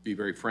will be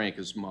very frank,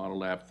 is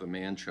modeled after the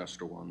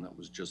Manchester one that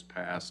was just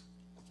passed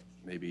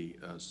maybe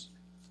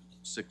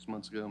 6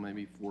 months ago,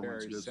 maybe 4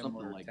 months ago,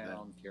 something like that.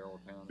 Carroll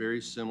County. Very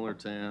similar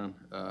town,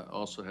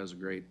 also has a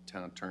great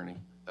town attorney.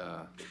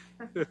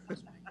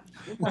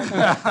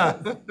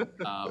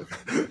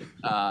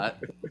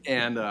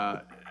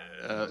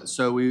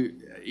 So we,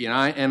 you know,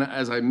 and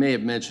as I may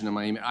have mentioned in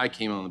my email, I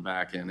came on the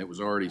back end. It was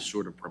already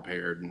sort of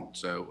prepared, and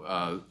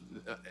so,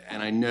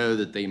 and I know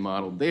that they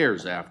modeled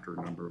theirs after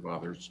a number of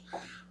others.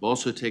 We've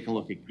also taken a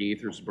look at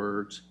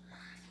Gaithersburg's.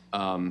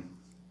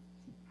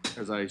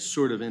 As I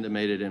sort of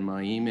intimated in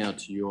my email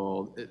to you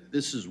all,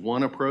 this is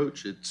one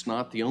approach. It's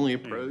not the only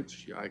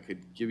approach. I could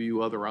give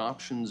you other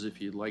options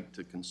if you'd like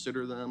to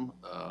consider them.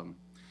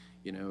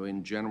 You know,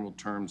 in general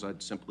terms,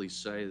 I'd simply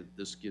say that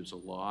this gives a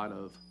lot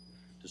of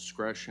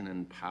discretion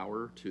and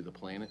power to the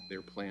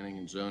their Planning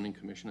and Zoning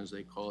Commission, as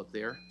they call it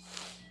there,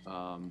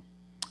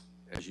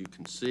 as you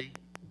can see.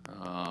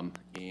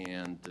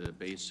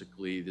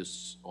 Basically,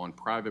 this on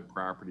private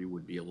property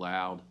would be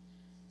allowed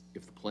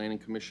if the planning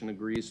commission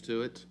agrees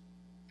to it,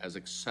 as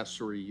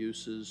accessory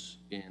uses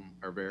in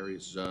our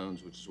various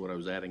zones, which is what I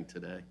was adding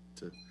today.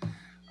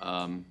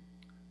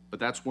 But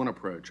that's one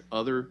approach.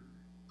 Other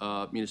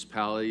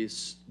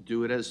municipalities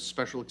do it as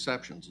special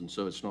exceptions, and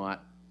so it's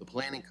not the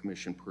planning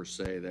commission per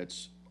se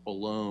that's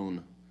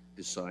alone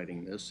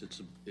deciding this.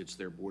 It's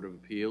their Board of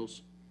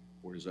Appeals,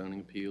 Board of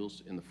Zoning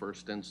Appeals in the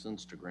first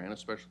instance to grant a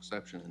special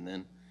exception, and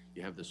then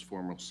you have this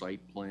formal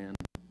site plan,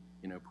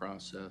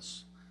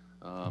 process.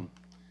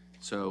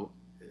 So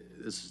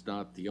this is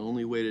not the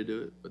only way to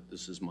do it, but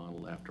this is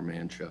modeled after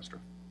Manchester,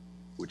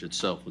 which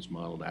itself was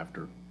modeled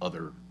after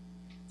other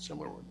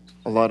similar ordinances.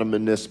 A lot of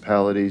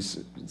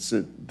municipalities,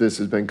 this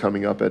has been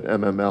coming up at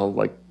MML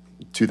like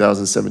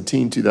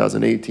 2017,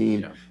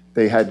 2018. Yeah.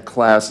 They had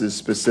classes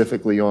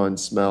specifically on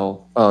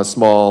small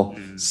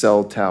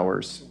cell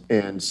towers.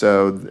 And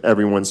so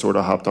everyone sort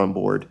of hopped on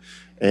board.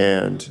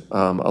 And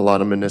a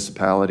lot of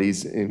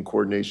municipalities in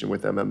coordination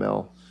with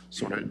MML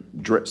sort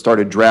of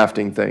started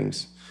drafting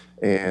things.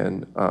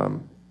 And,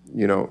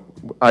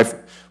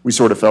 we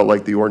sort of felt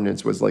like the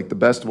ordinance was like the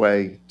best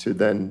way to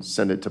then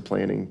send it to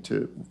planning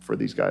for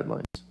these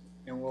guidelines.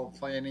 And will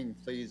planning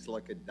please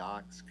look at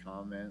Doc's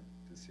comment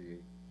to see,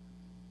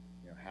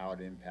 how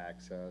it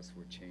impacts us,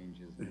 what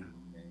changes we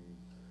made?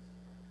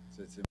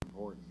 So it's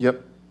important.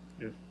 Yep.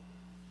 Yeah.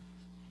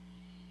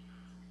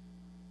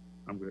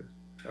 I'm good.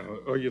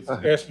 Oh, you're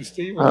asking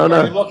Steve? I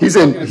don't know. He's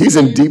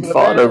in deep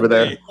thought over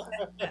there.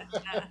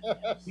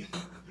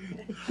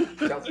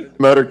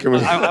 Motor, can we?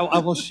 I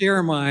will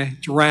share my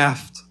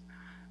draft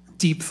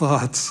deep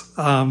thoughts.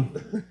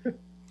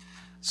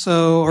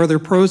 So are there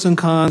pros and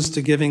cons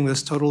to giving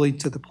this totally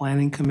to the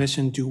Planning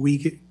Commission? Do we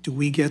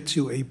get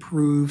to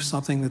approve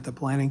something that the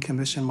Planning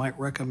Commission might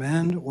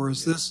recommend? Or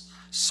is this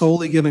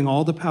solely giving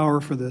all the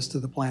power for this to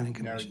the Planning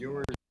Commission? No,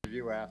 you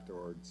review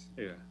afterwards.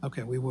 Yeah.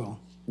 Okay, we will.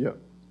 Yep.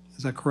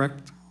 Is that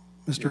correct,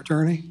 Mr.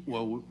 Attorney?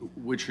 Well,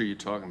 which are you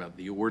talking about?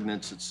 The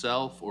ordinance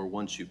itself, or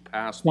once you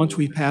pass? Once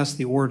we pass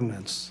the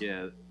ordinance.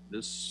 Yeah,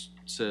 this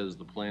says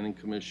the planning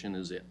commission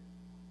is it.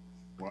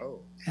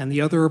 Whoa. And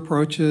the other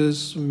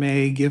approaches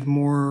may give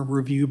more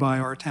review by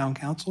our town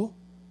council?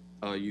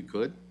 You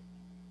could.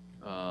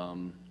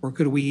 Or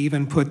could we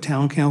even put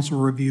town council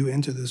review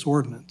into this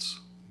ordinance?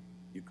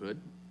 You could.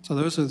 So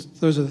those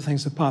are the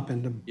things that pop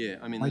into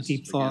my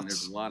deep thoughts.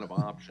 There's a lot of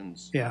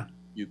options. Yeah.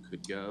 You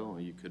could go, or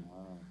you could,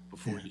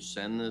 before you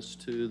send this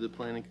to the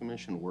planning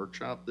commission,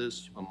 workshop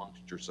this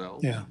amongst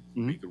yourselves. Yeah.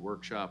 You could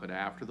workshop it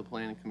after the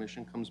planning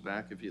commission comes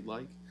back if you'd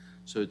like.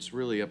 So it's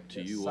really up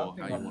to you all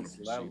how you want to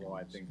proceed. Level,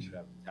 I think should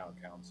have a town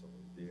council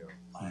review.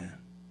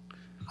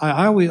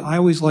 I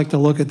always like to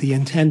look at the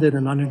intended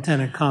and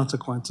unintended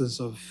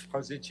consequences of.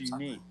 Because it's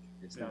unique.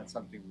 It's not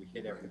something we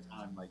hit every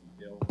time, like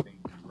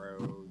buildings,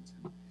 roads,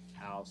 and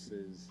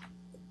houses.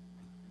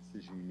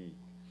 This is unique.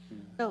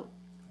 So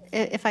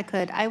if I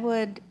could, I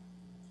would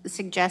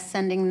suggest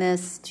sending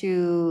this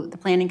to the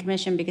Planning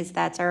Commission because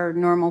that's our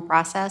normal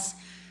process.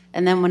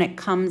 And then when it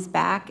comes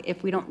back,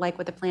 if we don't like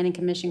what the Planning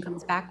Commission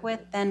comes back with,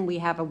 then we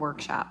have a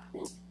workshop.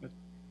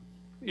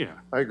 Yeah.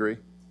 I agree.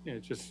 Yeah,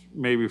 just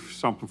maybe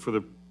something for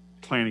the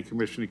planning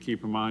commission to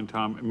keep in mind,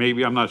 Tom.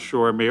 Maybe, I'm not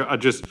sure. Maybe I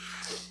just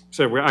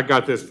said, I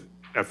got this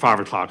at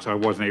 5 o'clock, so I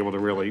wasn't able to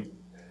really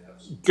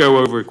go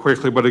over it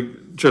quickly,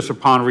 but just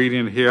upon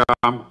reading it here,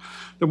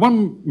 the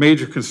one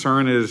major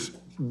concern is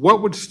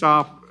what would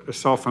stop a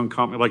cell phone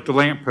company, like the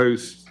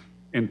lampposts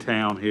in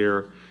town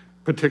here,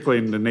 particularly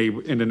in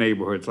the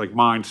neighborhoods like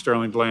mine,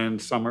 Sterling Glen,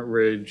 Summit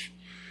Ridge,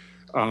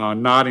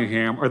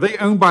 Nottingham. Are they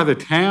owned by the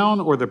town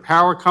or the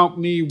power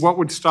company? What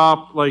would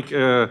stop like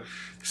a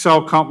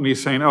cell company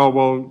saying, oh,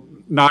 well,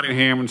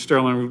 Nottingham and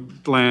Sterling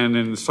Glen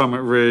and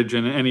Summit Ridge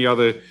and any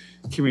other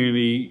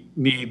community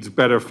needs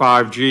better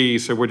 5G,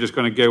 so we're just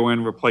going to go in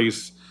and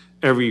replace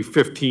every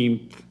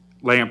 15th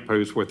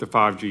lamppost with a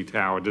 5G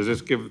tower? Does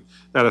this give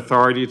that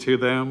authority to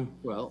them?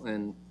 Well,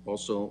 and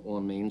also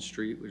on Main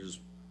Street, which is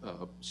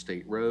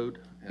state road,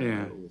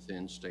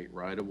 within state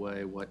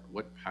right-of-way,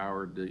 what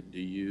power do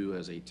you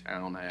as a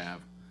town have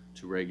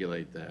to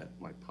regulate that?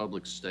 My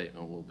public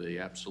statement will be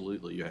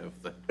absolutely you have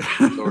the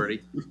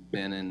authority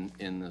been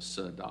in this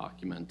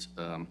document.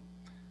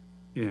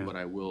 But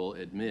I will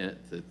admit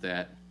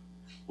that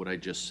what I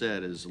just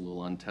said is a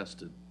little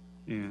untested.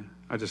 Yeah,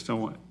 I just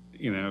don't want,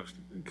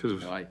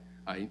 because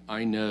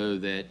I know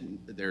that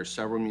there are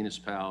several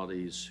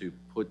municipalities who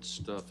put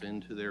stuff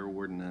into their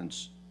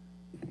ordinance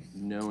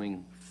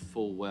knowing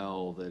full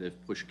well that if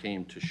push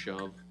came to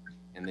shove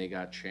and they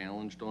got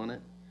challenged on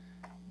it,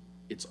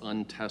 it's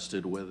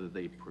untested whether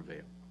they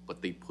prevail.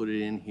 But they put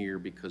it in here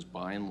because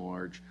by and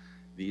large,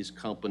 these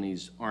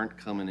companies aren't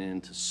coming in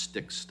to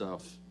stick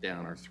stuff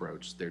down our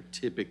throats. They're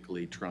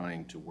typically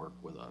trying to work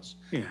with us.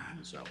 Yeah.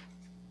 So.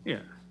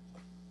 Yeah.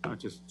 I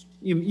just,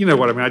 you know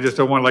what I mean? I just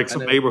don't want like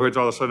some neighborhoods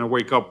all of a sudden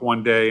wake up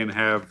one day and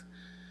have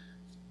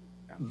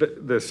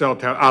the cell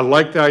tower. I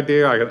like the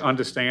idea. I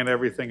understand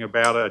everything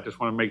about it. I just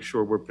want to make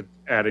sure we're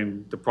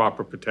adding the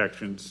proper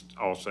protections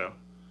also.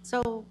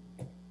 So,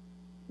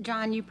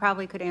 John, you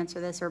probably could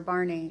answer this, or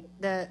Barney.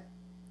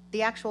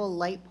 The actual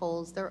light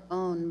poles, they're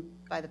owned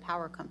by the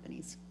power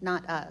companies,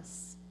 not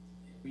us.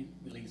 We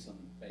lease them.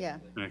 Yeah.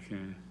 Okay.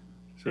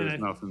 So And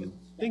there's nothing.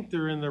 I think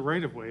they're in the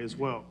right-of-way as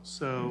well,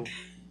 so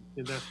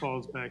that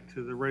falls back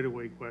to the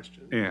right-of-way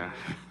question. Yeah.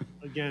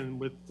 Again,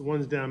 with the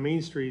ones down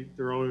Main Street,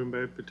 they're all owned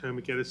by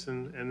Potomac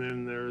Edison, and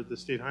then they're the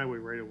state highway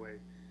right-of-way.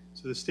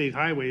 So the state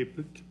highway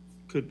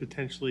could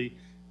potentially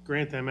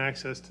grant them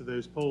access to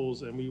those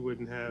poles, and we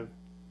wouldn't have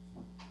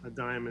a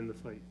dime in the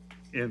fight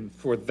And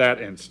for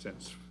that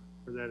instance,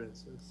 for that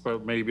instance.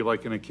 but maybe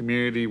like in a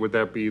community, would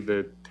that be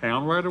the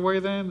town right away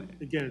then?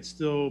 Again, it's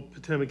still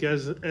Potomac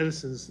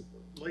Edison's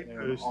light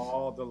They're post.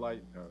 all the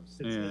light posts.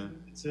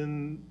 It's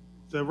in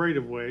the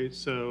right-of-way,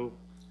 so.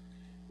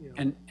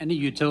 And any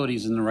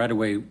utilities in the right of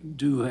way we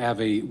do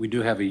have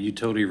a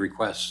utility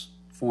request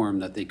form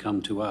that they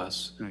come to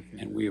us,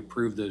 and we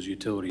approve those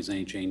utilities,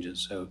 any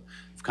changes. So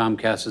if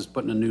Comcast is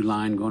putting a new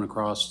line going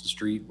across the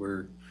street,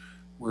 we're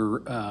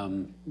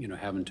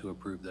having to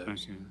approve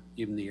those.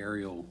 Even the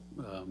aerial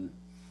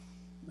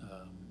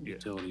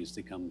utilities,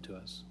 they come to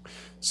us.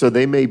 So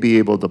they may be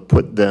able to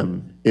put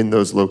them in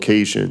those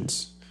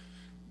locations.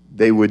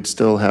 They would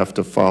still have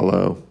to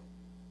follow.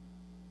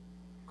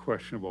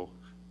 Questionable.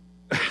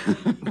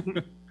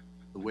 The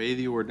way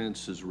the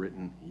ordinance is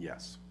written,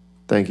 yes.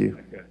 Thank you.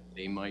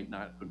 They might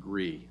not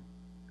agree.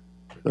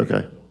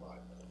 Okay.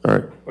 All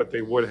right. But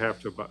they would have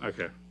to,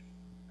 okay,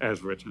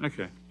 as written,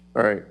 okay.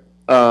 All right.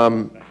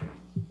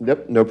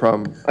 Yep, no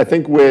problem. I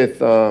think with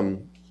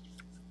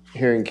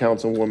hearing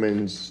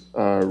Councilwoman's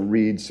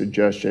Reed's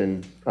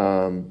suggestion,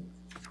 I'm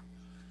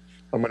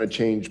going to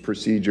change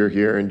procedure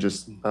here and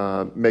just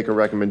make a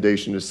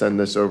recommendation to send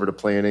this over to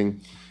planning.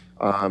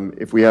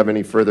 If we have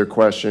any further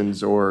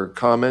questions or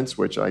comments,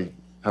 which I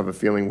have a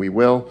feeling we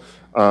will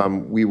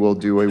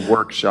do a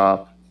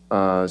workshop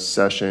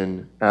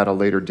session at a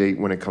later date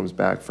when it comes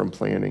back from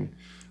planning.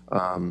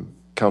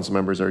 Council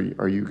members,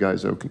 are you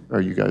guys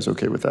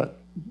okay with that?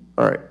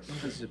 All right.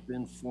 Has it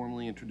been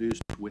formally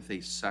introduced with a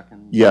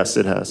second? Yes,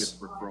 it has.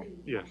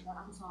 Yes.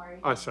 I'm sorry.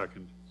 I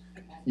second.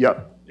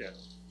 Yep.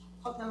 Yes.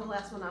 Hope I'm the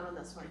last one out on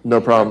this one.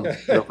 No problem.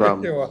 No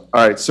problem. All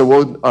right. So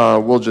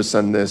we'll just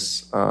send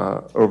this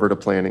over to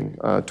planning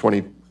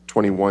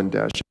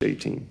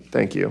 2021-18.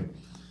 Thank you.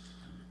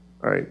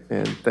 All right.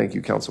 And thank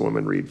you,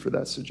 Councilwoman Reed, for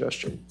that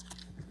suggestion.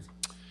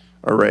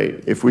 All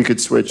right. If we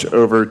could switch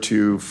over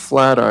to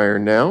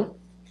Flatiron now.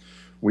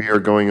 We are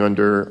going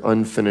under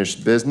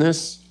unfinished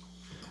business.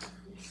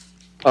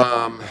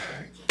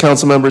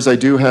 Council members, I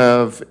do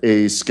have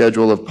a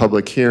schedule of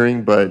public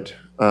hearing, but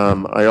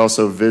I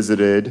also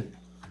visited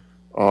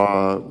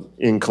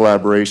in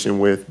collaboration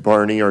with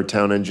Barney, our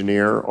town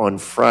engineer, on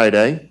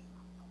Friday.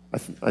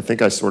 I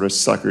think I sort of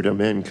suckered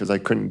him in because I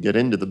couldn't get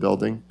into the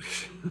building.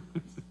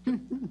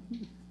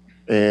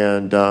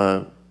 And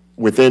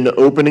within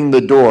opening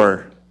the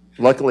door,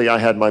 luckily I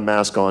had my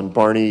mask on.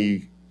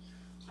 Barney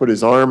put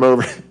his arm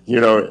over,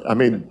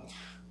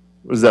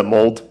 was that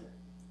mold?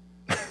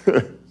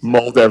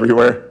 Mold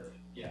everywhere.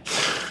 Yeah.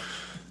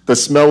 The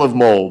smell of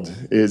mold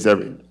is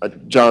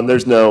John,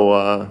 there's no,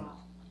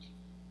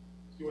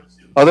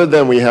 other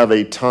than we have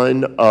a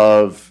ton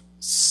of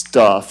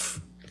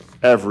stuff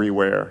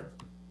everywhere.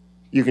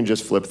 You can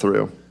just flip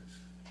through.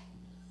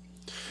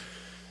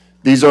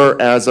 These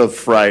are as of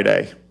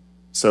Friday,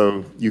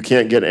 so you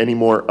can't get any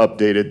more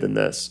updated than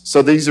this.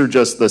 So these are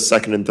just the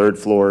second and third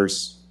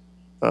floors,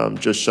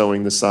 just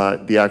showing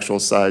the actual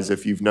size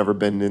if you've never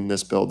been in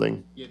this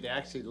building. Yeah, they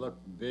actually look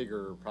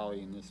bigger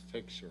probably in this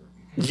picture.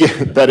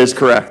 Yeah, that is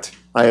correct.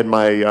 I had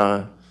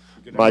my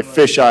my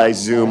fisheye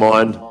zoom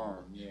on.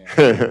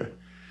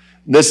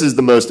 This is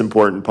the most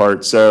important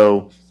part.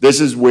 So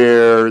this is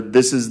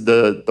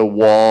the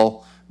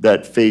wall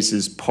that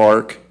faces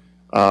Park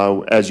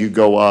as you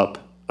go up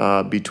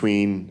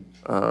between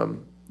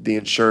the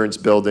insurance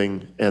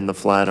building and the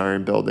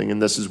Flatiron building. And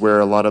this is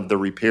where a lot of the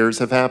repairs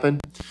have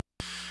happened.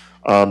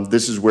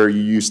 This is where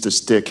you used to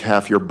stick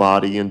half your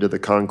body into the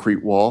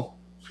concrete wall.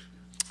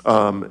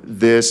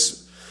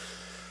 This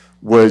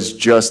was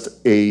just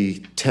a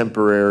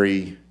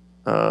temporary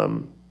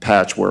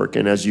patchwork,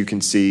 and as you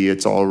can see,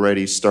 it's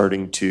already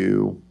starting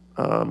to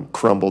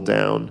crumble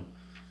down.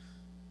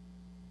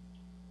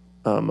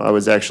 I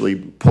was actually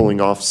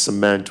pulling off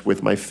cement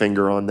with my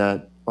finger on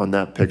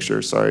that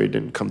picture. Sorry, it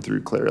didn't come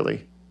through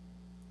clearly.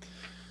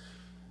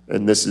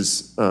 And this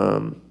is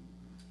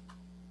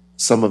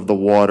some of the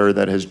water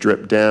that has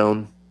dripped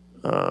down.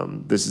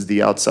 This is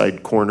the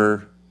outside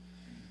corner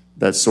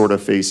that sort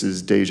of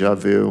faces Deja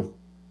Vu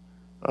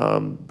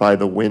by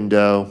the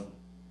window,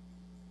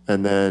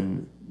 and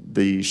then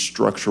the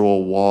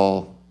structural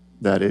wall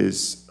that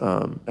is,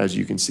 as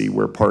you can see,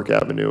 where Park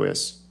Avenue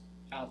is.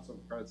 Council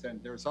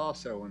President, there's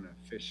also an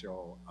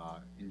official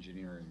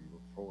engineering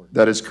report.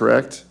 That is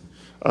correct.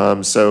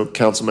 So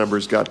council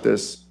members got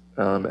this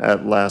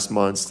at last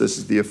month's. This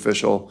is the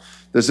official.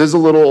 This is a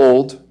little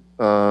old.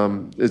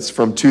 It's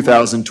from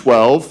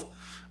 2012.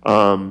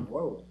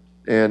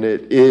 And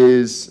it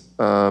is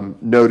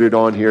noted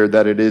on here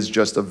that it is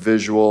just a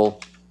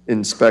visual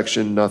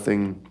inspection,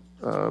 nothing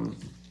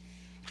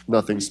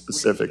nothing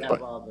specific, We but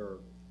have other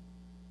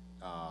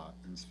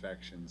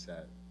inspections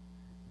that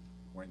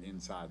went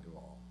inside the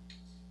wall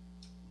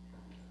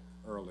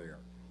earlier.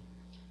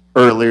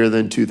 earlier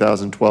than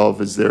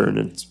 2012, is there an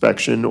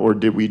inspection, or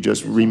did we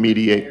just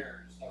remediate?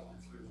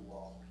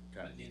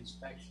 The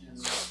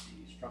inspections,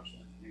 the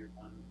structural engineer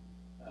done.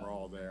 We're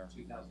all there.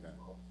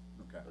 2012.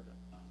 Okay.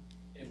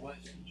 It was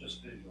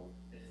just visual,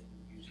 they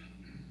didn't use any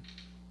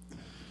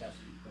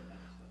testing equipment,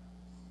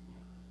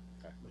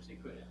 which they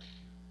could have.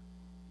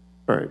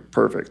 All right,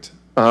 perfect.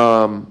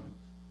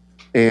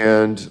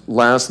 And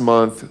last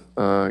month,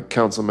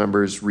 council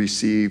members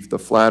received the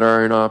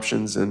Flatiron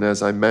options, and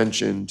as I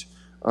mentioned,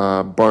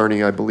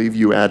 Barney, I believe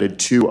you added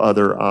 2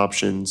 other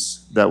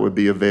options that would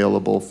be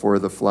available for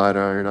the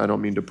Flatiron. I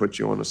don't mean to put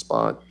you on a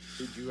spot.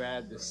 Did you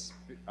add this,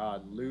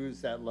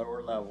 lose that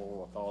lower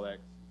level with all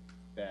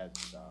that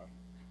stuff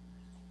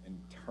and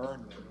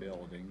turn the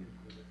building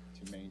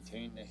to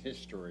maintain the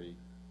history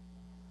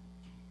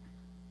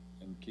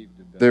and keep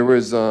the building? There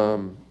was,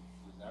 Did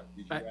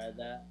you add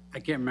that? I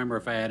can't remember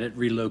if I had it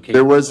relocated.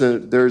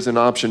 there's an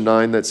option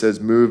 9 that says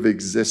move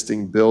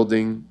existing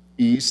building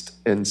east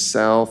and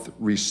south,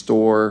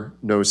 restore,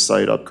 no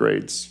site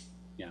upgrades.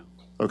 Yeah.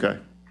 Okay.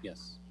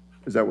 Yes.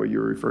 Is that what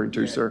you're referring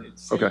to, sir? It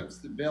Okay. saves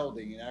the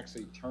building and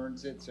actually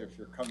turns it, so if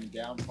you're coming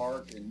down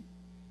Park, and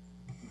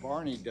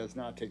Barney does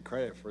not take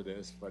credit for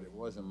this, but it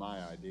wasn't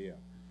my idea.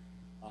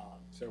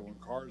 So when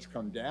cars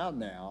come down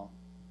now,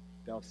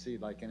 they'll see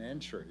like an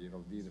entry, it'll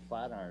be the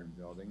Flatiron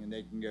building, and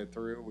they can go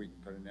through, we can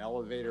put an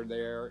elevator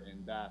there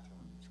and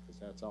bathrooms, because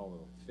that's all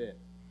it'll fit.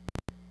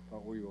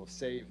 But we will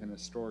save an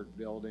historic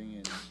building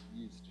and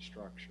use the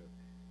structure.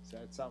 So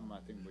that's something I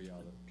think we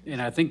ought to.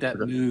 And I think that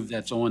move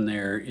that's on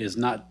there is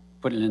not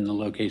putting it in the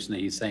location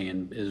that he's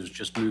saying, is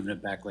just moving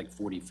it back like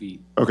 40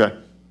 feet. Okay.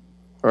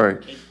 All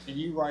right. Can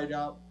you write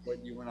up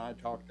what you and I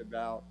talked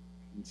about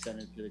and send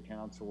it to the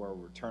council, where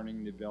we're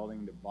turning the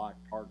building to Black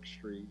Park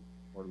Street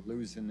or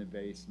losing the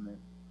basement?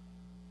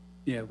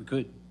 Yeah, we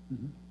could.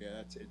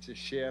 Yeah, it's a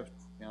shift.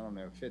 I don't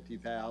know,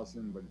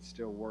 50,000, but it's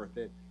still worth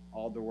it.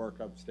 All the work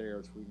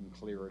upstairs, we can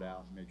clear it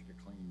out and make it a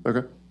clean.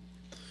 Okay.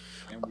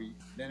 And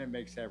then it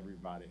makes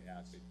everybody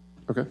happy.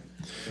 Okay.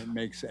 It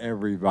makes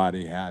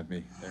everybody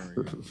happy. There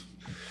we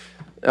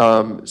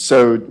go.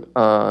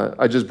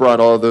 I just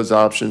brought all of those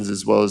options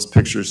as well as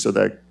pictures so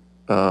that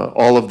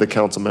all of the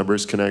council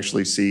members can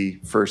actually see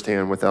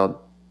firsthand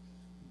without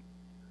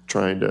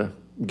trying to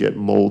get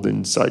mold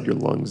inside your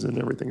lungs and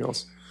everything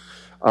else.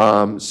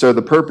 So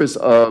the purpose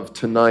of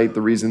tonight,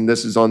 the reason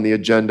this is on the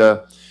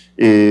agenda,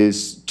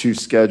 is to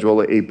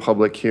schedule a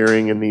public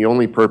hearing. And the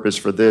only purpose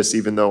for this,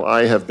 even though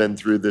I have been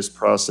through this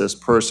process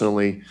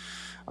personally,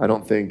 I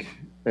don't think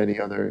any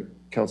other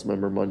council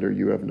member, Munder,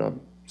 you have not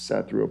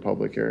sat through a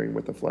public hearing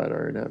with the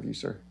Flatiron, have you,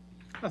 sir?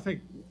 I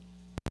think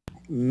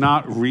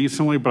not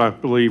recently, but I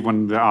believe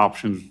when the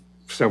options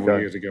several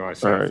Okay. years ago, I All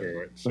sat right.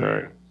 through it. So. All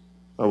right.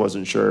 I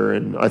wasn't sure,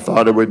 and I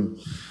thought it would,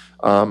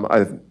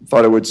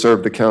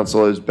 serve the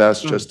council as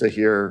best just to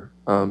hear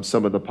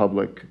some of the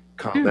public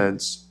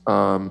comments.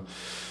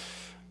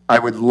 I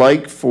would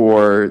like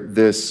for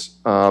this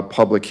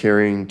public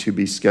hearing to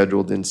be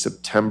scheduled in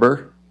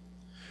September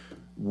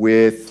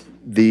with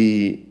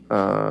the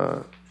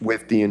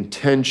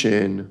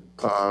intention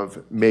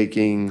of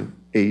making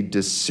a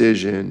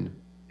decision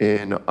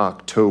in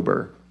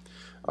October.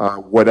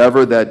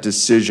 Whatever that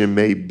decision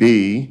may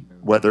be,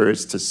 whether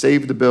it's to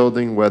save the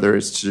building, whether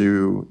it's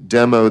to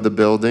demo the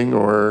building,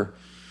 or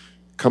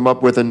come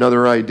up with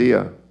another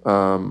idea.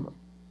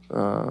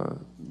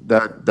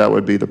 That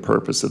would be the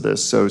purpose of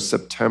this. So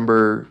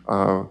September,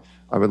 I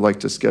would like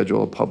to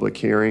schedule a public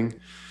hearing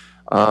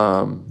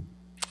and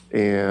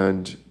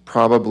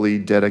probably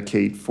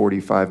dedicate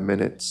 45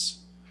 minutes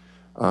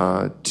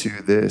to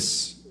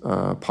this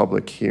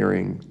public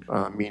hearing,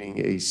 meaning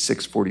a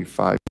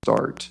 6:45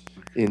 start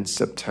in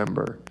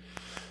September.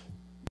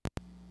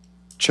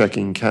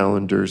 Checking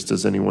calendars,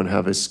 does anyone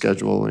have a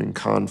schedule in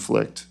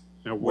conflict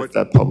Now, with what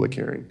that public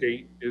hearing?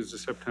 date is the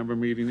September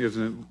meeting?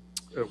 Isn't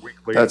it a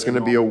week later? That's going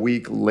to be a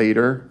week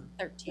later.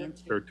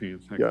 13th.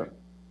 13th. Okay. Yeah.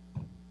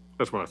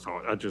 That's what I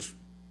thought. I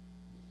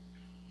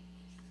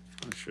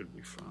should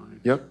be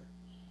fine. Yep.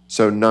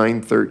 So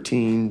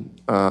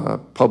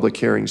 9/13, public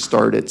hearings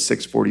start at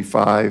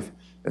 6:45,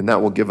 and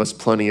that will give us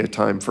plenty of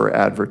time for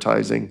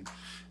advertising.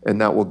 And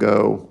that will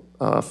go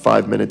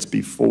 5 minutes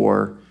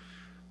before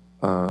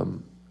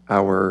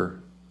our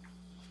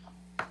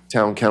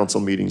town council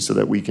meeting so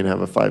that we can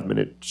have a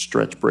 5-minute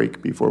stretch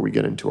break before we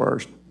get into our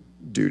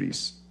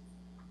duties.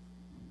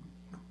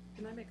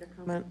 Can I make a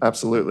comment?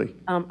 Absolutely.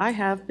 I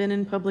have been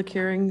in public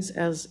hearings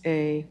as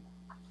a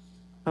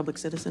public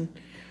citizen.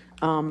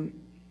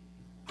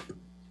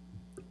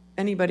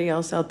 Anybody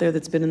else out there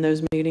that's been in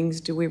those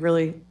meetings,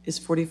 is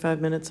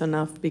 45 minutes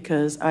enough?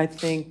 Because I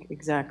think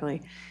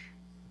exactly,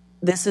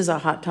 this is a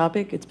hot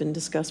topic. It's been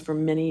discussed for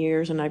many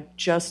years, and I'm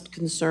just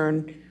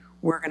concerned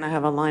we're going to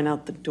have a line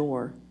out the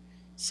door.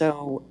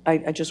 So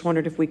I just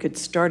wondered if we could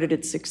start it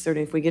at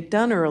 6:30. If we get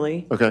done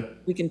early, Okay,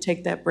 we can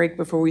take that break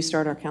before we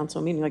start our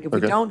council meeting. Like if we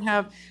Okay. don't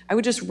have, I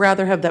would just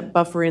rather have that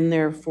buffer in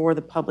there for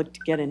the public to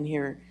get in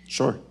here.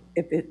 sure.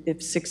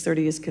 If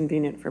 6:30 is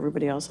convenient for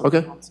everybody else on the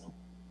Okay. council.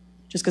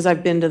 Just because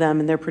I've been to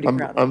them and they're pretty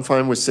crowded. I'm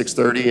fine with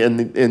 6:30,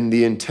 and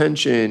the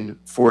intention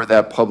for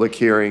that public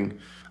hearing,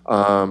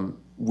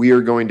 we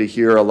are going to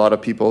hear a lot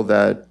of people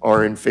that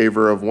are in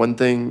favor of one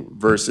thing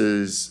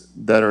versus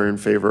that are in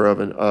favor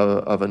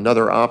of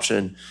another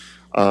option.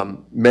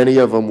 Many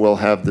of them will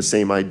have the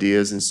same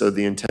ideas, and so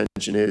the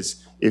intention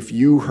is, if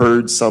you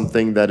heard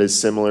something that is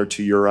similar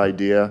to your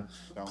idea,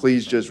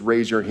 please just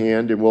raise your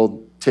hand, and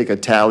we'll take a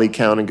tally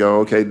count and go,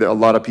 okay, a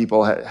lot of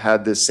people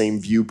had this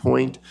same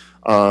viewpoint.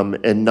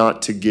 And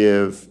not to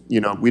give,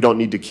 we don't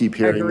need to keep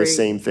hearing the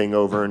same thing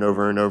over and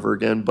over and over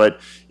again. But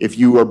if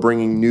you are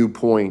bringing new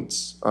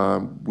points,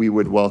 we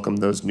would welcome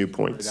those new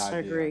points. I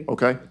agree.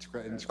 Okay? It's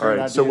great. It's a All great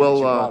right, idea so that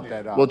you brought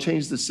that up. we'll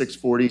change the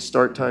 6:40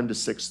 start time to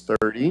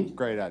 6:30.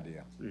 Great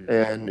idea.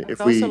 And I'd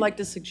if we, also like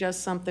to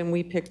suggest something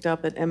we picked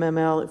up at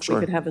MML, if we Sure.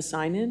 could have a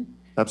sign-in.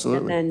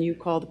 Absolutely. And then you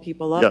call the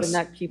people up, Yes. and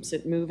that keeps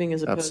it moving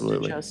as opposed to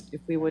Absolutely. just,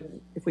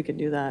 if we could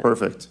do that.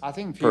 Perfect. I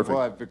think people Perfect.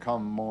 have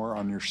become more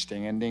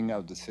understanding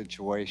of the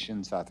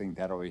situations. I think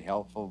that'll be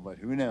helpful, but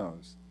who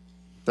knows?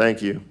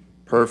 Thank you.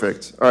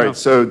 Perfect. All right,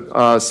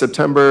 so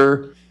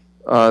September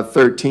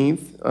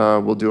 13th,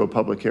 we'll do a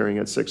public hearing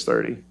at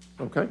 6:30.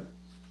 Okay?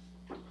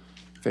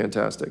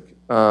 Fantastic.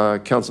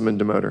 Councilman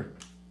Demoter.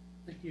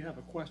 I think you have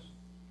a question.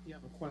 You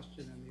have a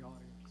question in the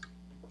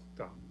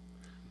audience.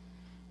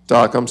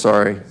 Doc, I'm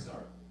sorry.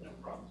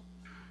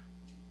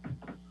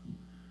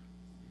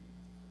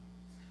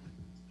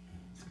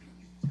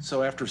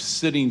 So after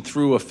sitting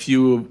through a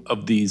few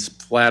of these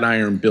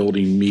Flatiron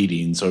Building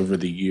meetings over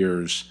the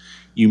years,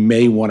 you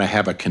may want to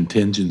have a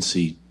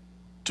contingency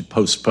to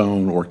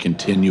postpone or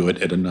continue it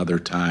at another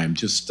time,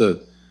 just to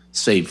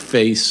save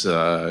face,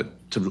 to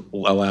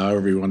allow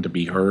everyone to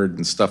be heard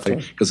and stuff,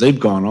 because they've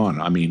gone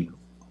on. I mean,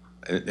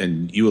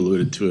 and you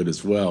alluded to it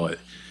as well.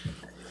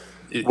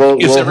 It We'll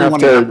gives have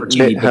everyone an to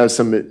opportunity, have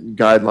some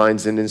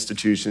guidelines in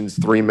institutions,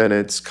 3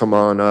 minutes, come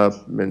on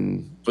up,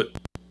 and but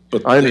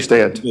I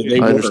understand. they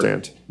I were.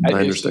 understand. I It's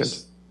understand.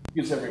 just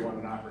gives everyone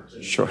an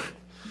opportunity. Sure.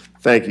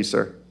 Thank you,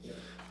 sir.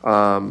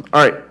 All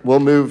right, we'll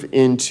move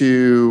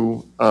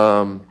into,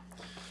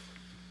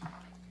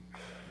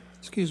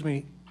 Excuse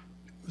me,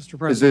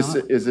 Mr. is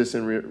President. this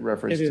in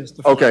reference? It is.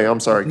 Okay, I'm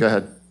sorry, go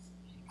ahead.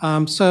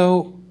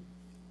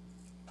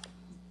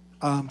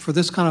 For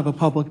this kind of a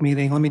public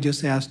meeting, let me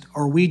just ask,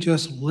 are we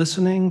just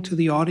listening to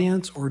the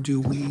audience, or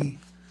do we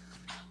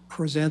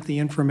present the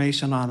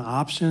information on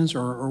options, or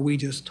are we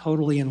just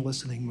totally in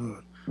listening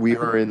mode? We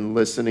are in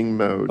listening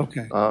mode.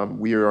 Okay.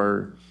 We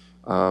are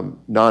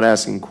not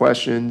asking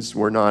questions.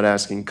 We're not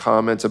asking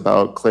comments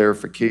about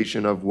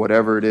clarification of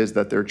whatever it is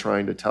that they're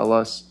trying to tell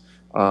us.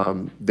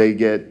 They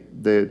get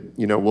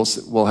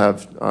we'll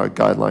have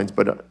guidelines,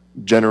 but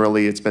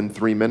generally it's been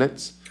 3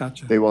 minutes.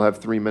 Gotcha. They will have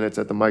 3 minutes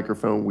at the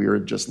microphone. We are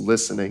just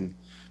listening,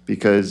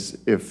 because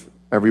if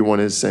everyone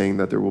is saying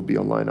that there will be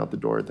a line out the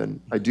door,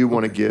 then I do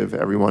want to give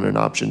everyone an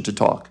option to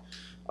talk.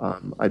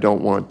 I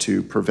don't want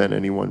to prevent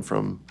anyone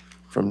from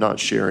not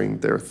sharing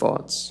their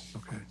thoughts.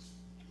 Okay.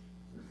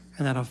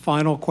 And then a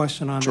final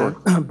question on Sure.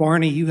 that.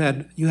 Barney, you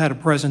had a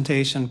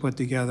presentation put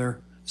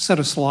together, a set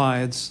of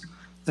slides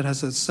that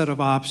has a set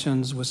of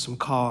options with some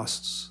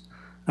costs.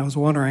 I was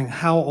wondering,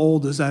 how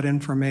old is that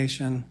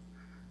information,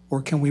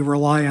 or can we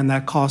rely on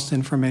that cost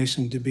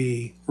information to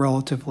be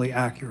relatively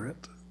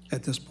accurate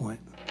at this point?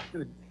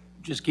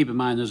 Just keep in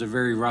mind, those are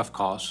very rough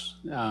costs,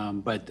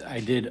 but I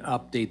did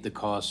update the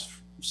costs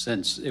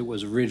since it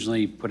was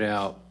originally put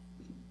out,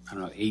 I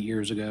don't know, 8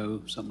 years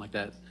ago, something like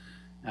that.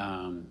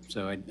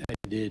 So I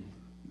did,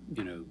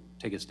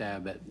 take a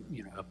stab at,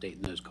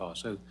 updating those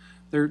costs. So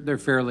they're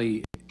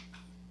fairly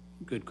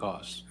good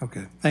costs.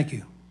 Okay, thank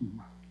you.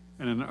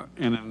 And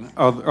in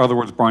other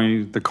words,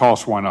 Barney, the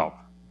cost went up.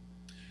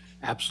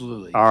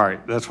 Absolutely. All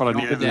right, that's what I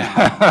Don't needed. go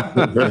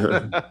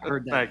down.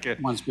 Heard Thank you.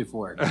 that once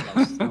before.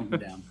 Yes, don't go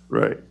down.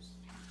 Right.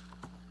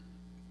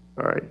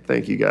 All right,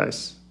 thank you,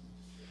 guys.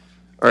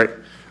 All right,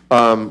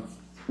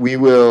 we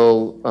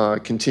will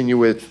continue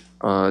with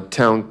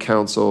town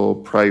council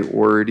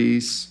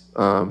priorities.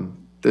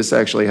 This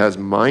actually has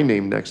my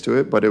name next to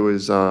it, but it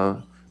was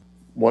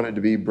wanted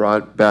to be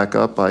brought back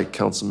up by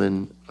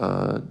Councilman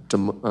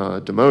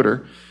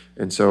Demoter,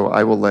 and so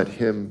I will let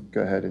him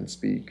go ahead and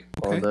speak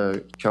on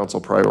the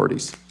council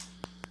priorities.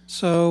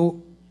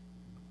 So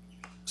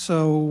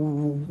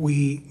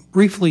we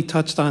briefly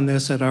touched on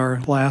this at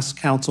our last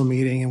council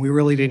meeting, and we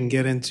really didn't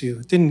give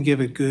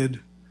it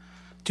good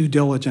due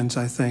diligence,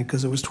 I think,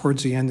 because it was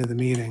towards the end of the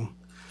meeting.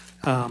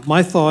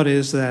 My thought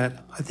is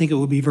that I think it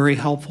would be very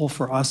helpful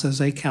for us as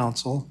a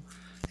council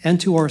and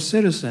to our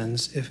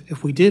citizens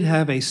if we did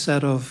have a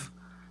set of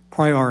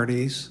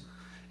priorities.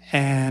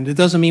 And it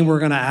doesn't mean we're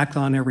going to act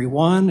on every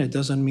one. It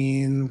doesn't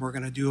mean we're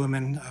going to do them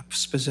in a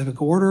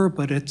specific order,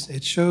 but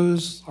it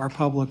shows our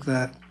public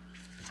that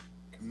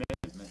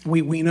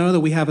we know that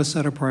we have a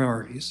set of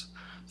priorities.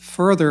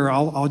 Further,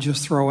 I'll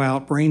just throw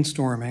out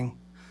brainstorming.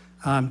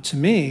 To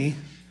me,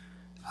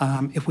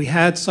 if we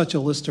had such a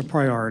list of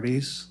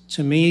priorities,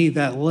 to me,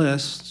 that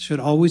list should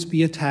always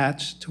be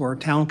attached to our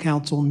town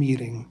council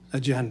meeting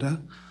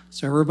agenda,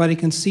 so everybody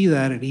can see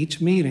that at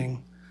each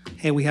meeting,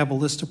 hey, we have a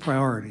list of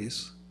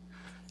priorities.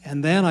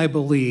 And then I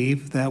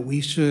believe that we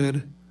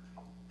should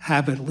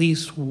have at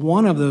least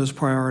one of those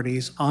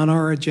priorities on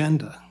our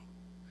agenda.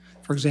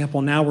 For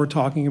example, now we're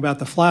talking about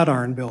the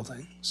Flatiron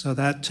Building. So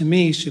that, to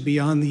me, should be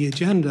on the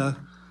agenda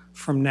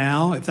from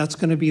now, if that's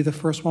going to be the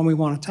first one we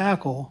want to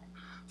tackle,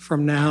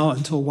 from now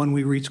until when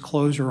we reach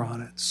closure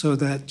on it. So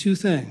that two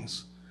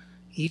things,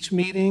 each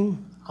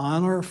meeting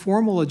on our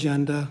formal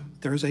agenda,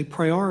 there's a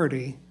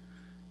priority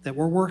that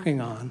we're working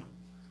on.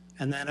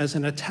 And then as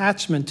an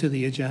attachment to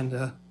the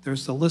agenda,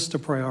 there's the list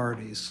of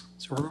priorities.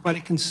 So everybody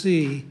can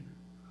see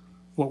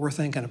what we're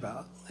thinking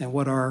about and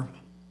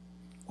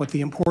what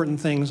the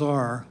important things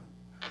are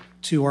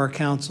to our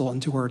council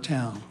and to our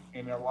town.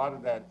 And a lot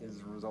of that is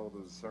a result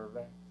of the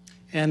survey?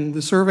 And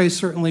the survey is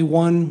certainly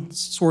one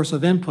source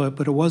of input,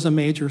 but it was a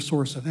major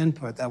source of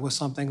input. That was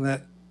something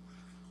that,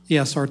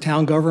 yes, our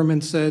town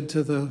government said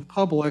to the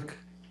public,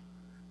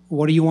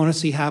 what do you want to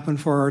see happen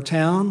for our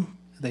town?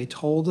 They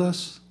told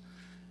us,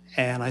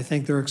 and I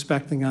think they're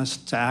expecting us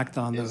to act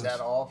on those. Is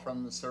that all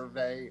from the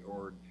survey,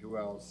 or who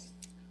else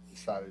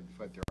decided to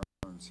put their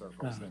own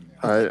circles in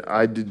there?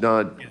 I did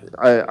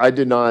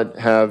not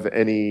have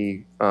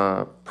any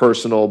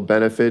personal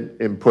benefit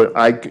input.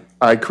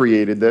 I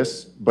created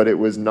this, but it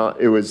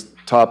was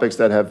topics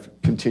that have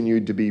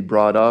continued to be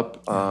brought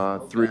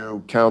up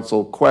through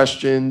council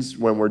questions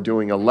when we're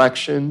doing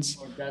elections.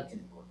 Oh, that's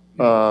important.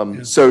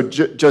 So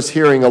just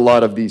hearing a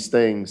lot of these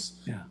things.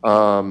 We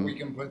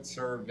can put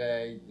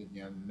survey,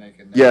 make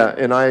a note. Yeah,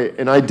 and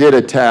I did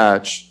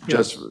attach,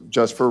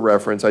 just for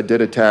reference, I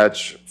did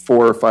attach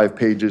 4 or 5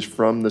 pages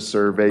from the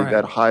survey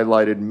that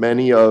highlighted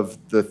many of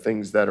the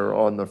things that are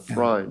on the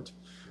front.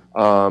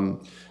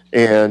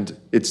 And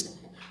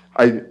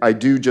I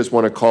do just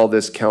want to call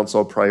this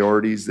council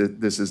priorities. That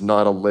this is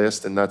not a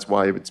list, and that's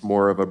why it's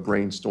more of a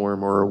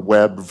brainstorm or a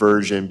web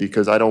version,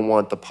 because I don't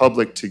want the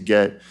public to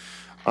get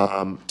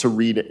to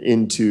read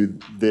into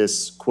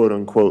this quote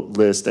unquote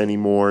list any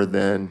more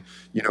than,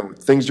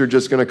 things are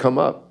just going to come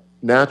up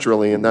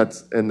naturally, and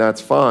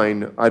that's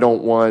fine. I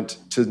don't want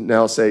to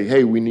now say,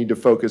 hey, we need to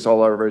focus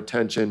all our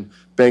attention,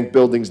 bank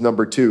building's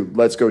number 2,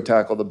 let's go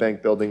tackle the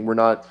bank building.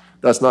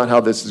 That's not how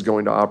this is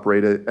going to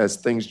operate. As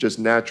things just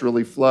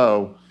naturally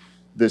flow,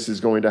 this is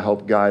going to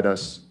help guide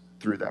us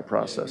through that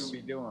process.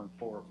 You'll be doing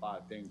 4 or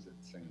 5 things at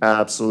the same time.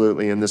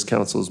 Absolutely, and this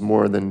council is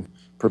more than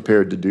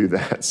prepared to do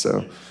that,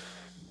 so.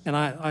 And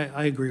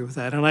I agree with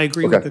that. And I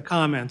agree with the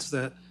comments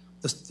that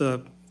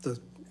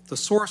the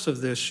source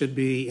of this should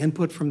be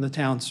input from the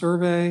town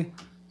survey,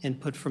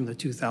 input from the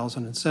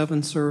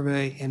 2007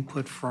 survey,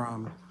 input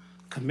from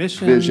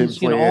commissions,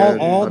 vision plan,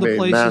 all the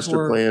places master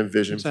where, plan,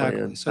 vision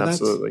plan, so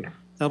absolutely.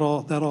 That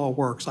all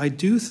works. I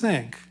do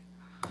think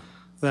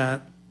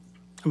that,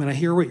 I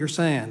hear what you're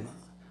saying.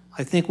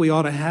 I think we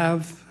ought to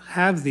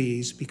have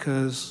these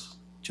because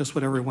just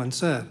what everyone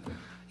said,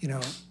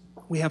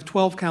 we have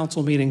 12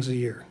 council meetings a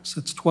year, so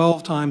it's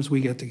 12 times we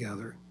get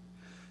together.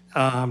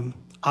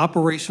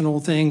 Operational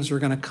things are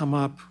going to come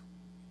up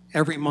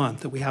every month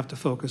that we have to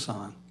focus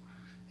on.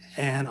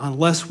 And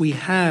unless we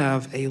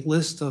have a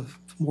list of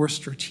more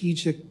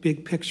strategic,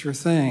 big picture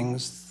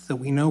things that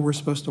we know we're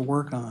supposed to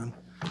work on,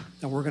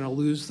 then we're going to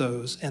lose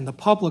those. And the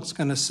public's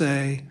going to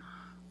say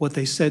what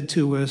they said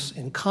to us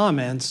in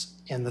comments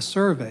in the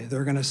survey.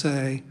 They're going to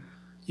say,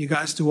 you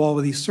guys do all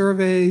of these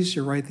surveys,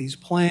 you write these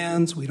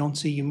plans, we don't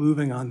see you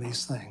moving on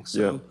these things.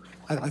 So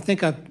I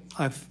think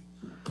I've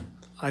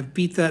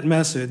beat that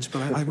message,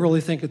 but I really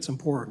think it's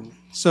important.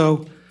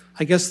 So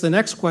I guess the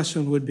next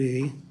question would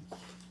be,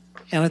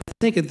 and I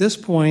think at this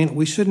point,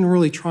 we shouldn't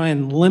really try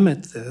and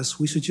limit this.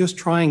 We should just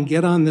try and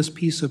get on this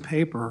piece of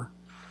paper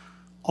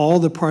all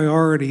the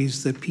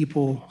priorities that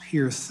people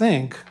here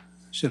think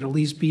should at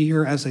least be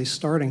here as a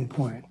starting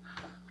point.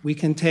 We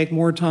can take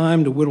more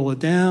time to whittle it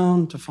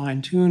down, to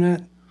fine tune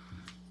it,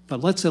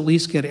 but let's at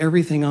least get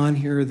everything on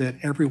here that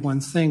everyone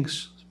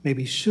thinks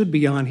maybe should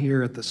be on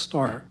here at the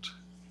start.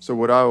 So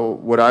what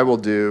I will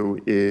do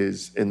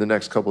is, in the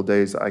next couple of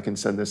days, I can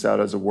send this out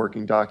as a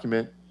working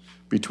document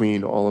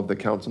between all of the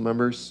council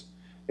members.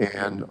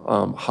 And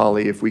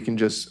Holly, if we can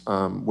just,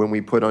 when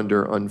we put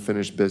under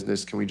unfinished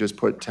business, can we just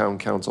put town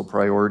council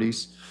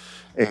priorities?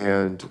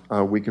 And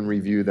we can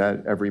review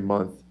that every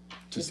month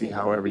to see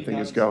how everything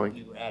is going.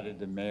 You added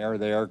the mayor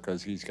there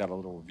because he's got a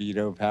little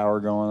veto power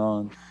going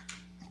on.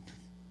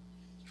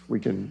 We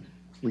can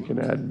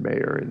add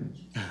mayor and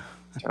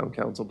town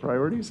council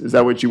priorities. Is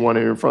that what you want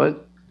in front?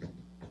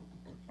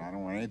 I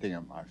don't want anything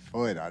on my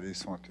foot. I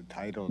just want the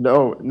title.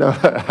 No,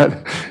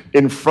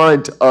 in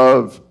front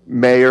of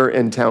mayor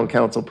and town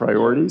council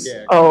priorities?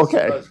 Yeah, oh,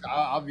 okay.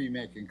 I'll be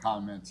making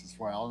comments as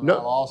well. And No,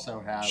 I'll also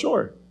have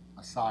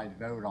a side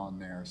vote on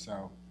there,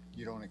 so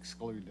you don't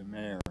exclude the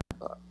mayor.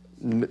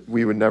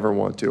 We would never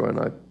want to, and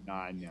No,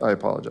 I know. I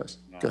apologize.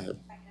 No. Go ahead.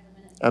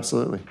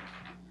 Absolutely.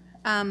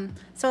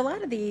 So a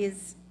lot of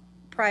these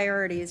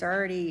priorities are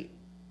already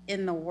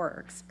in the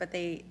works, but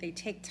they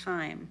take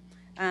time.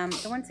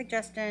 The one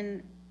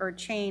suggestion or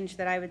change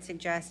that I would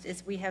suggest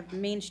is we have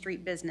Main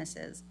Street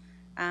businesses,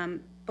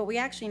 but we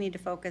actually need to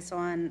focus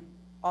on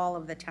all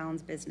of the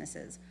town's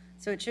businesses.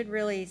 So it should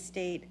really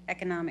state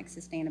economic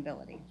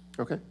sustainability.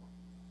 Okay.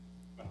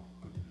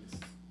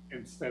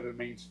 Instead of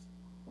Main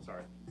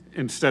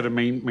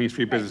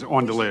Street business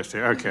on the list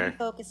here, okay.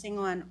 Focusing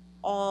on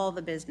all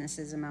the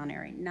businesses in Mount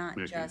Airy, not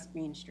Okay. just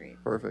Main Street.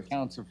 Perfect.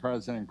 Council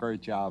President,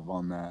 great job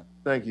on that.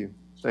 Thank you.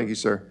 Thank you,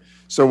 sir.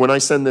 So when I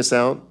send this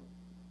out,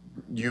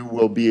 you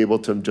will be able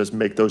to just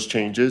make those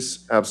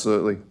changes?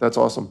 Absolutely. That's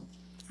awesome.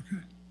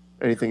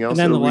 Anything else? And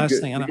then the Are we last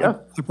good? thing, and Yeah.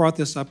 I brought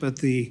this up at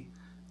the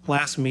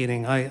last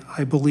meeting.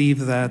 I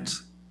believe that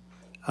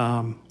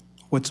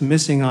what's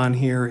missing on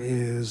here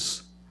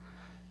is,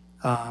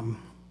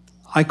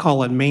 I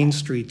call it Main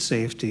Street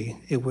safety.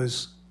 It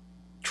was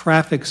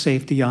traffic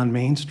safety on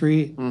Main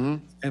Street.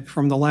 And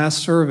from the last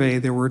survey,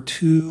 there were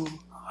 2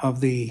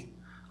 of the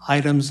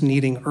items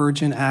needing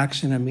urgent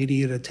action,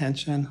 immediate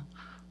attention.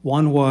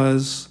 One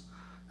was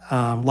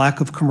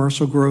lack of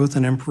commercial growth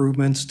and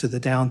improvements to the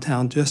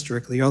downtown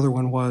district. The other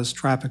one was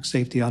traffic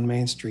safety on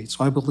Main Street.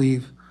 So I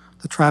believe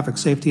the traffic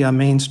safety on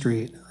Main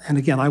Street, and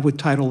again, I would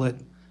title it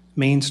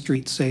Main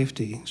Street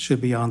Safety, should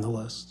be on the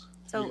list.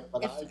 So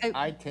But if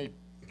I take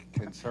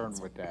concern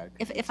with that.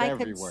 If It's I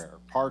could everywhere.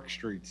 Park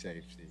Street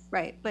safety.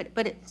 Right, but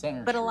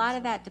Center a lot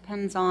of that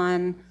depends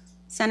on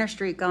Center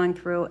Street going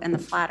through and the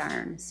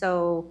Flatiron.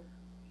 So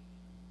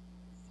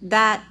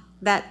that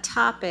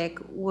topic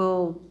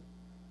will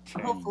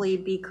hopefully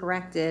be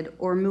corrected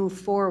or move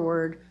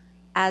forward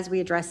as we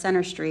address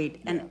Center Street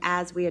and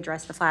as we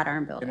address the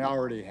Flatiron It building.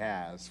 already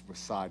has with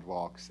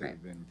sidewalks that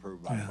have been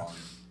improved by volume.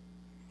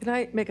 Can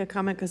I make a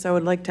comment? Because I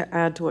would like to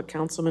add to what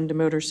Councilman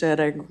DeMotor said.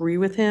 I agree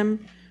with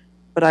him,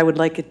 but I would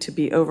like it to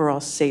be overall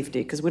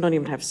safety, because we don't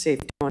even have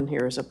safety on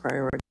here as a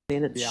priority.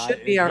 And it Yeah,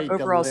 should be I our hate to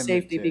overall limit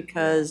safety, it,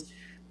 because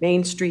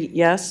Main Street,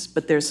 yes,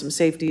 but there's some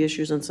safety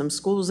issues in some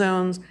school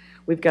zones.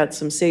 We've got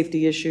some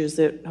safety issues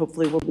that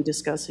hopefully we'll be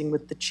discussing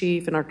with the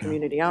chief and our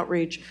community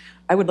outreach.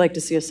 I would like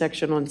to see a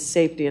section on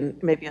safety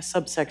and maybe a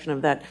subsection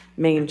of that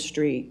Main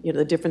Street, you know,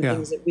 the different Yeah.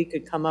 things that we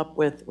could come up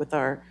with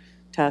our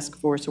task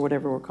force or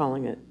whatever we're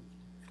calling it.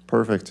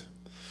 Perfect.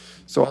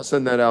 So I'll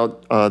send that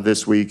out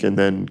this week, and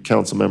then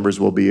council members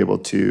will be able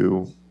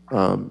to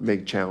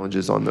make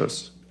challenges on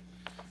those.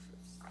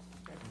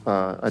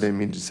 I didn't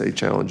mean to say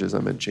challenges, I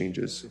meant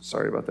changes.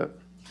 Sorry about that.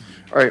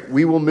 All right,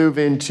 we will move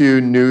into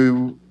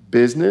new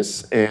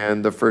business,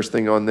 and the first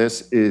thing on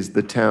this is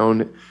the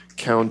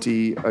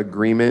town-county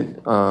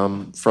agreement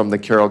from the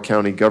Carroll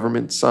County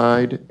government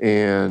side.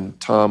 And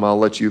Tom, I'll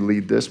let you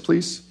lead this,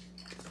 please.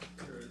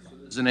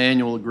 It's an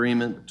annual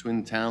agreement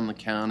between the town and the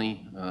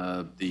county.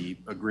 The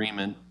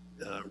agreement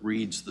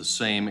reads the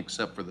same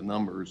except for the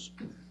numbers,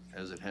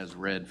 as it has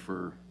read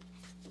for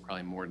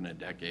probably more than a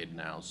decade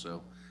now.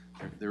 So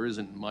there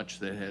isn't much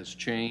that has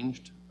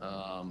changed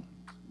in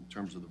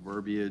terms of the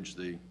verbiage,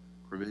 the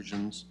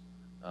provisions.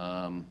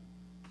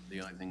 The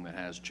only thing that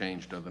has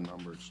changed are the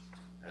numbers,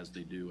 as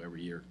they do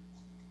every year.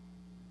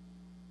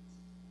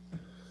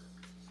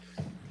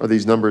 Are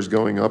these numbers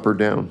going up or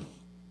down?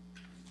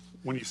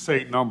 When you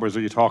say numbers,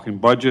 are you talking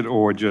budget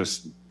or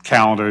just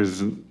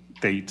calendars and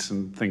dates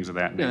and things of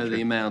that Yeah, nature?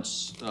 the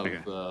amounts of, Okay.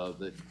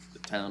 that the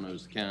town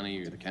owes the county,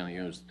 or the county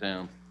owes the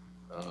town,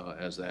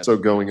 as that. So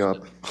going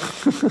up.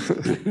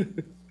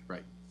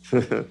 Right.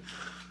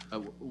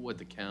 What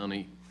the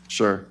county,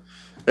 Sure.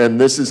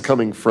 And this is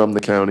coming from the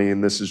county,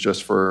 and this is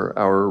just for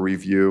our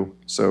review.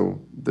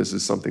 So this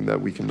is something that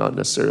we cannot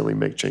necessarily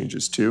make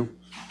changes to.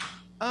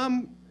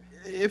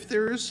 if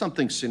there is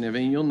something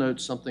significant, you'll note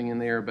something in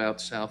there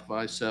about South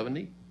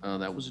I-70.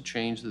 That was a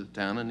change that the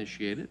town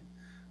initiated.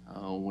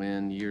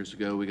 When years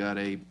ago, we got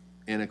a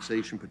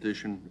annexation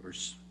petition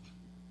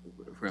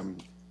from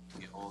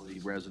all the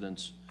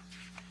residents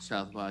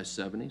south of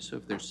I-70. So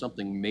if there's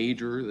something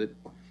major that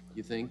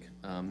you think,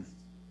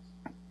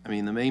 I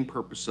mean, the main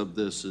purpose of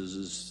this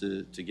is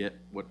to get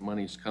what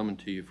money's coming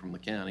to you from the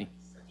county.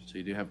 So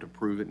you do have to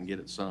prove it and get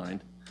it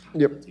signed.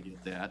 Yep. To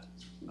get that.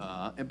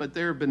 But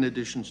there have been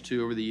additions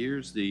too over the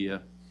years, the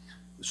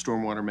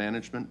stormwater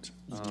management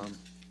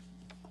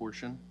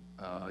portion.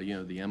 You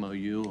know, the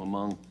MOU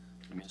among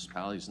the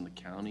municipalities in the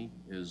county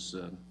is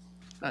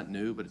not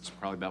new, but it's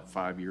probably about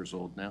 5 years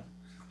old now.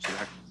 So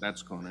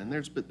that's gone in.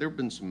 There have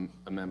been some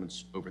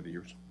amendments over the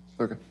years.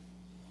 Okay.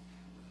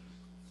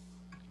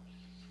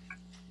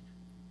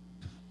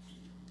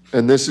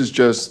 And this is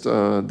just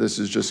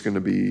going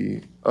to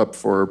be up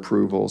for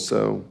approval,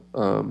 so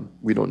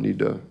we don't need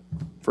to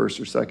first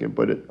or second,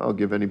 but I'll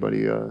give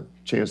anybody a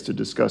chance to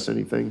discuss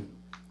anything.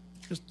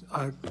 Just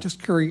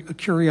a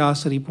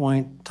curiosity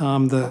point,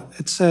 Tom.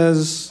 It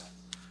says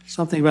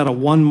something about a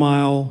 1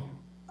 mile,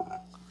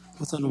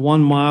 within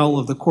 1 mile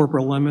of the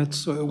corporate limits.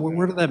 So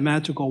where did that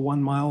magical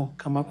 1 mile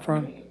come up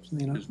from?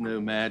 You know? There's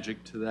no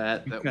magic to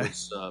that. That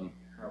was,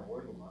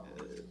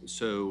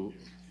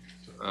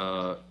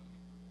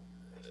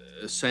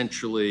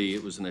 essentially,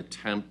 it was an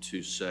attempt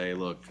to say,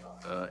 look,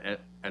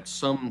 at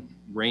some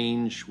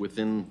range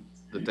within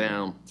the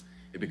town,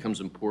 it becomes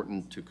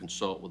important to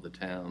consult with the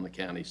town, and the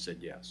county said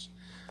yes.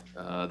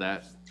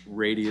 That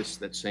radius,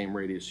 that same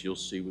radius you'll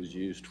see was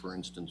used, for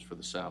instance, for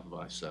the south of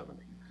I-70.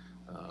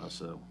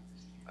 So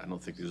I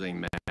don't think there's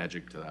any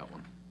magic to that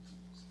one.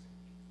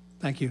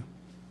 Thank you.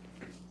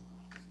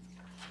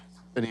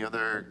 Any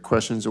other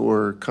questions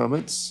or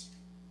comments?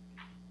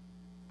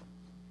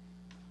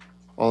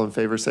 All in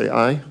favor say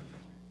aye.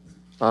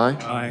 Aye.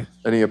 Aye.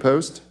 Any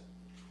opposed?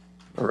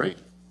 All right.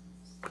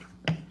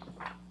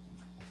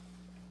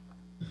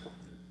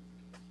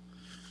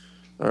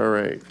 All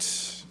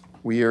right.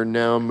 We are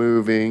now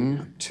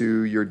moving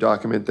to your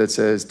document that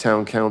says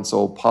Town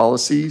Council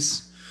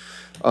Policies.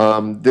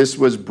 This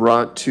was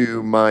brought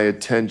to my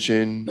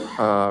attention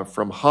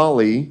from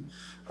Holly,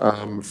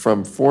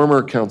 from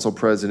former Council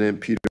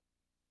President Peter,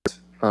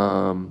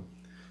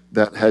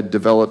 that had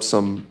developed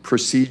some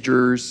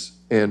procedures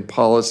and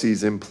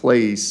policies in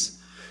place.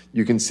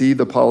 You can see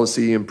the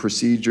policy and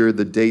procedure,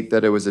 the date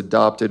that it was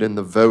adopted, and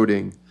the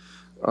voting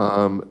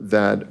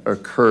that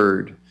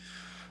occurred.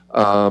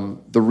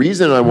 The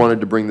reason I wanted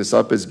to bring this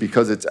up is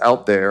because it's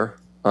out there.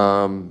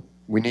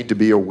 We need to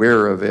be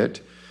aware of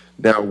it.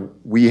 Now,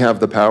 we have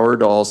the power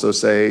to also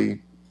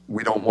say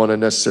we don't want to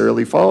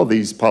necessarily follow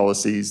these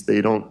policies.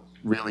 They don't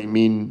really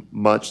mean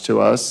much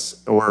to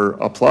us or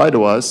apply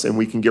to us, and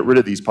we can get rid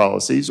of these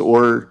policies.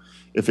 Or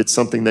if it's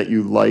something that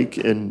you like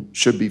and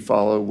should be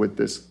followed with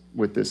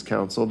this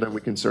council, then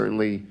we can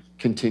certainly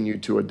continue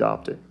to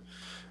adopt it.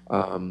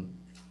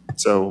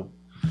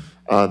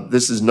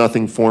 This is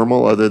nothing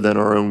formal other than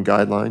our own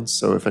guidelines.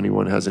 So if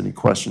anyone has any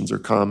questions or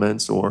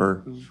comments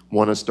or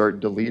want to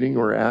start deleting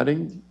or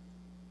adding.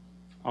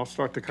 I'll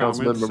start the comments.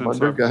 Councilmember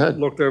Munder, go ahead.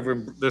 Looked over,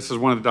 this is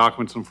one of the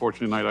documents,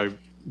 unfortunately, tonight I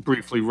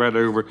briefly read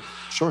over.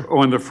 Sure.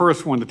 On the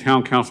first one, the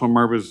town council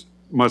members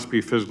must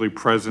be physically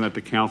present at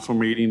the council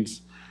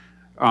meetings.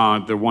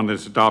 The one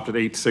that's adopted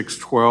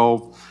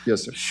 8/6/12.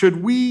 Yes, sir.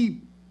 Should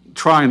we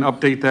try and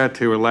update that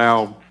to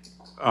allow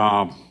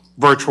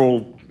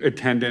virtual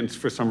attendance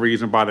for some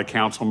reason by the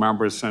council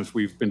members, since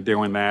we've been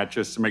doing that,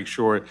 just to make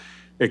sure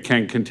it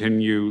can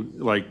continue?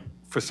 Like,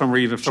 for some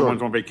reason, if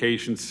someone's on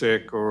vacation,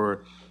 sick,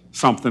 or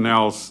something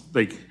else,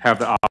 they have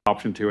the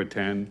option to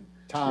attend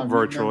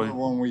virtually.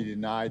 Remember when we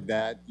denied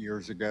that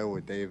years ago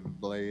with David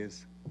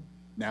Blaze?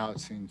 Now it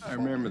seems. I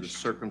remember the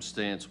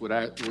circumstance. What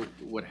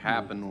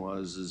happened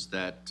was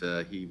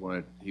that he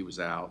was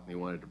out and he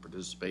wanted to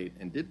participate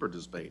and did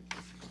participate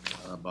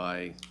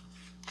by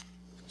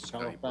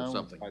Skype or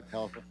something. By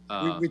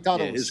telephone. We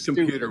thought it was his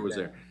computer was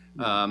there.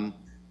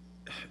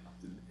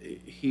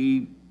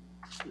 He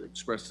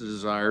expressed a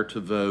desire to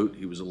vote.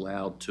 He was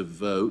allowed to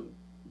vote,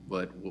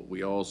 but what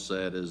we all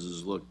said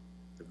is look,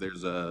 if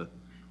there's a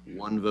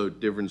one vote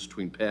difference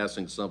between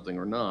passing something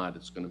or not,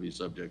 it's going to be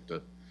subject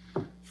to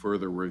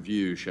further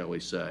review, shall we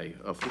say.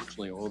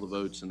 Fortunately, all the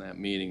votes in that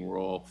meeting were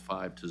all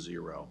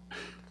 5-0.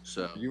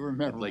 So you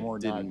remember it more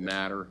didn't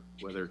matter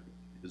whether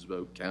his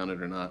vote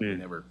counted or not. We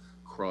never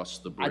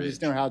crossed the bridge. I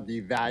just know how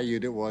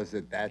devalued it was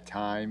at that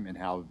time and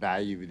how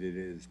valued it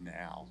is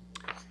now.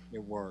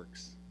 It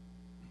works.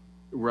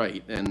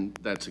 Right, and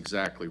that's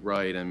exactly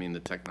right. I mean, the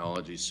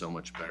technology is so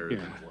much better than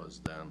it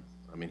was then.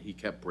 I mean, he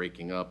kept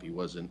breaking up. He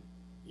wasn't.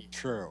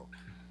 True.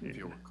 If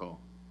you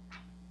recall.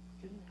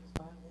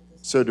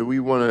 So do we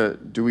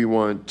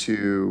want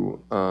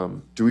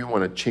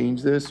to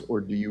change this, or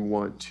do you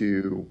want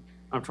to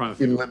I'm trying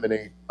to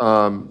eliminate?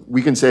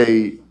 We can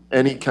say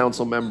any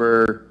council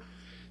member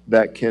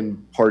that can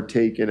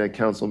partake in a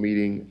council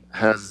meeting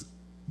has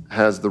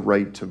the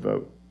right to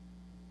vote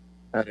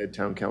at a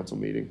town council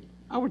meeting.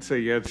 I would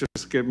say,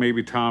 just get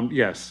maybe Tom,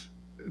 yes,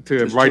 to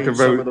Just right to change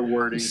vote. some of the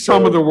wording.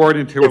 Some of the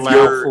wording to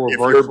allow for if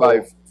virtual. you're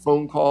by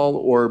phone call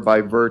or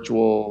by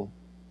virtual,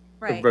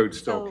 Right. vote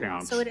still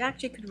counts. So it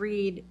actually could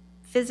read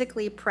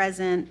physically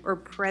present or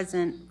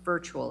present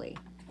virtually.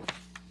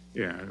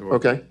 Yeah. Or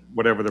Okay.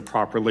 Whatever the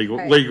proper Right.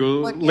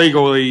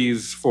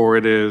 legalese for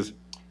it is.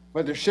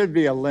 But there should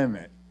be a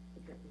limit.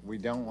 We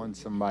don't want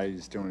somebody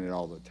who's doing it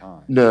all the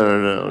time.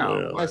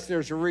 No. Unless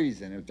there's a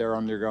reason, if they're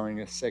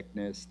undergoing a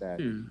sickness that.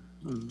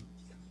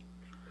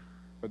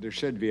 But there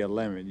should be a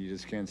limit. You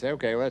just can't say,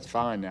 okay, well, that's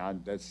fine now.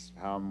 That's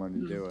how I'm going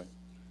to do it.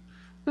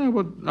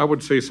 I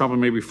would say something,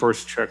 maybe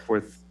first check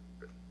with,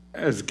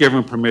 as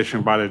given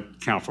permission by the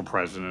council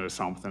president or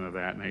something of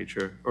that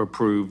nature, or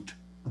approved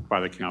by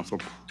the council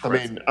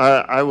president.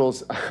 I will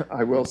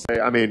say,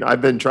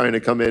 I've been trying to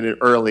come in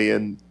early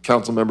and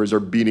council members are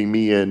beating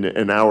me in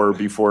an hour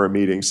before a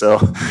meeting. So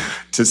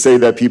to say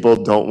that people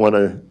don't want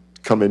to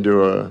come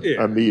into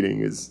a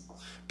meeting is,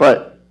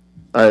 but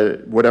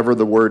whatever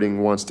the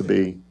wording wants to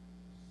be.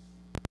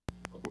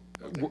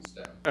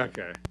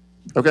 Okay.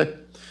 Okay.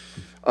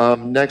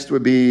 Next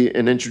would be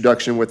an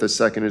introduction with a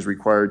second is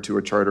required to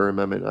a charter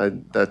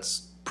amendment.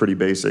 That's pretty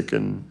basic,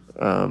 and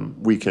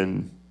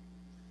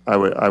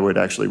I would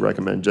actually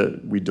recommend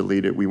we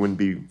delete it. We wouldn't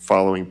be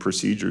following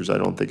procedures, I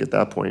don't think, at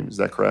that point. Is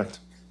that correct?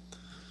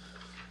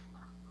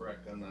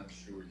 Correct. I'm not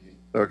sure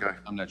Okay.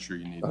 I'm not sure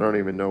you need I that. don't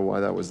even know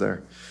why that was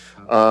there.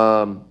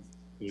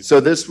 So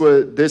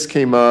this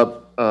came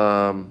up,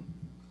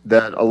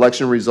 that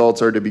election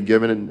results are to be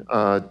given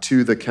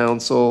to the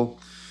council,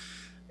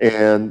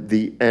 and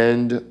the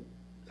end,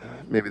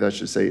 maybe that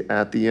should say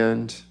at the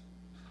end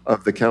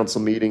of the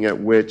council meeting at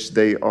which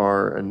they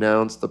are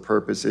announced. The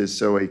purpose is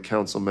so a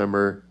council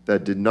member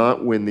that did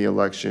not win the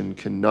election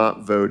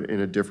cannot vote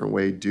in a different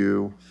way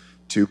due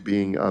to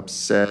being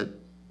upset,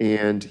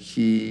 and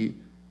he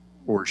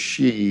or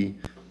she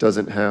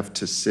doesn't have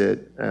to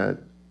sit at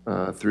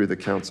through the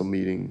council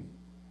meeting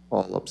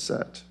all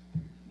upset.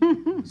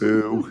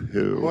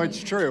 Boo-hoo. Well,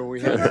 it's true.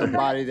 We had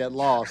somebody that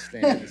lost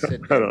and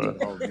said I don't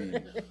know.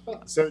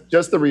 So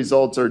just the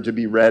results are to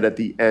be read at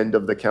the end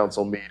of the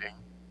council meeting.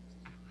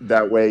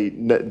 That way,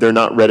 they're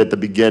not read at the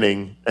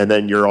beginning, and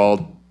then you're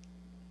all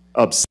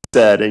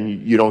upset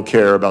and you don't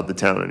care about the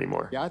town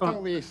anymore. Yeah, I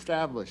thought we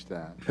established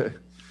that.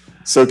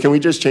 So can we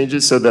just change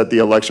it so that the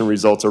election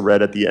results are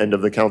read at the end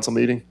of the council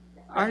meeting?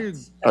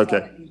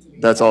 Okay,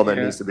 that's all that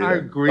needs to be I there.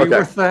 agree Okay.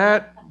 with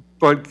that,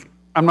 but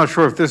I'm not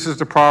sure if this is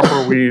the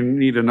proper, we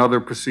need another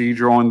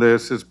procedure on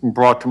this. It's been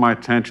brought to my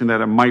attention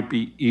that it might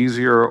be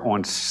easier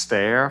on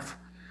staff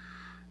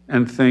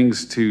and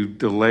things to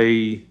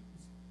delay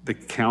the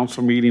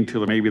council meeting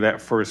till maybe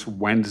that first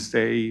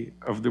Wednesday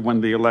of when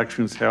the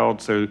election's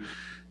held, so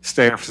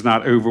staff is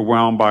not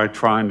overwhelmed by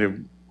trying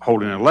to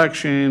hold an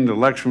election, the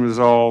election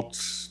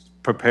results,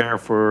 prepare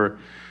for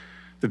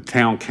the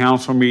town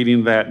council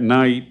meeting that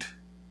night.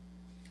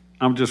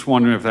 I'm just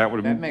wondering if that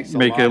would makes a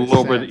make it a lot of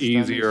little bit sense, doesn't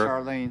it, easier.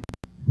 Charlene?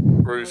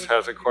 Bruce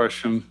has a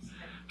question.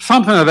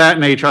 Something of that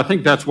nature. I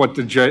think that's what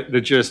the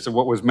gist of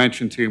what was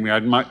mentioned to me. I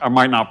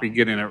might not be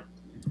getting it.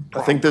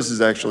 I think this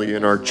is actually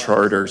in our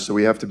charter, so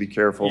we have to be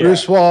careful.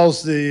 Bruce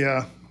Walls,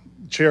 the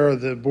chair of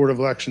the Board of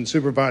Election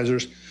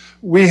Supervisors.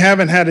 We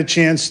haven't had a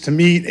chance to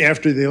meet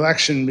after the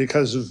election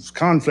because of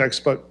conflicts,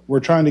 but we're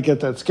trying to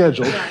get that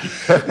scheduled.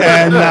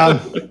 And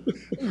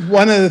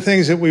one of the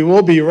things that we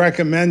will be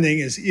recommending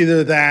is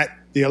either that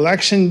the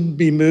election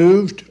be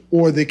moved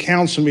or the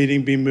council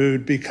meeting be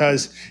moved,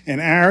 because in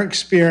our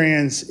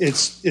experience,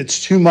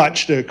 it's too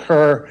much to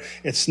occur.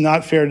 It's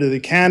not fair to the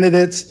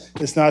candidates,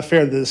 it's not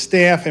fair to the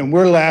staff, and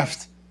we're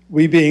left,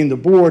 we being the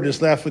board,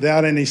 is left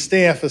without any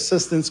staff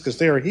assistance because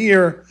they're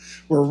here.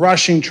 We're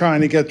rushing, trying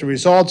to get the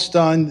results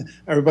done.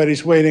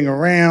 Everybody's waiting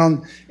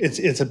around.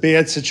 It's a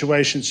bad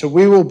situation. So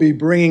we will be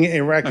bringing a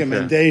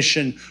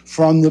recommendation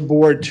from the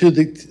board to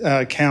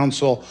the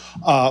council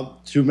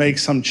to make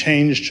some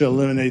change to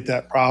eliminate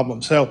that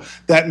problem. So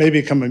that may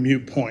become a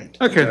moot point.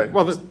 Okay.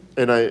 Well,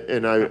 and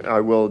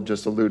I will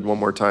just allude one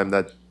more time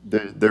that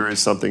there is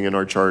something in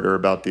our charter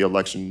about the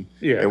election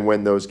and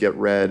when those get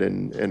read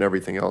and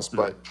everything else.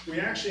 But we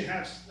actually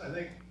have, I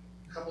think,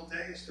 a couple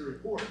days to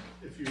report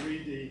if you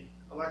read the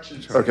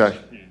election. okay,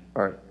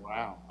 all right.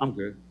 Wow, I'm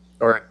good.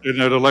 All right. And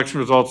the election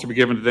results to be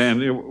given to them,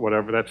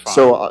 whatever, that's fine.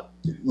 So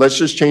let's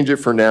just change it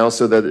for now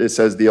so that it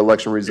says the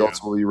election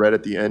results will be read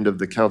at the end of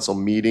the council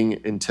meeting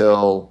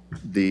until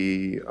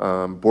the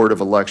Board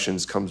of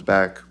Elections comes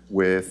back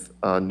with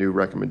a new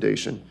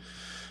recommendation.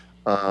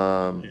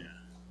 The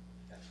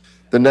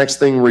next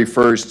thing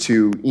refers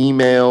to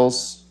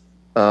emails.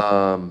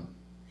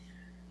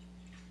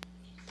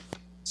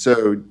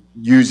 So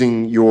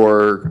using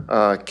your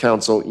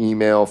council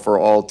email for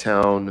all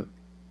town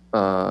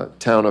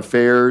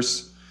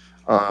affairs.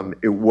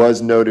 It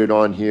was noted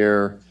on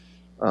here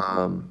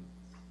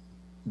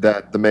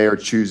that the mayor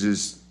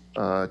chooses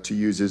to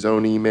use his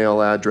own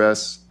email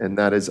address, and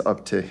that is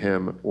up to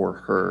him or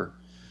her.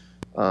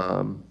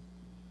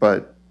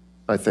 But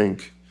I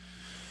think,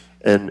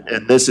 and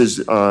this is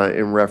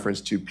in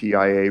reference to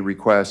PIA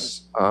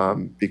requests,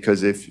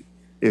 because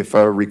if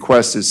a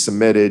request is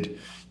submitted,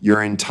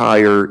 your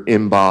entire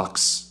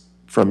inbox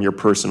from your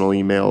personal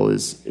email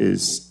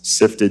is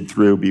sifted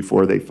through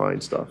before they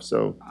find stuff.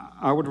 So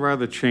I would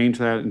rather change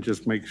that and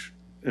just make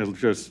it'll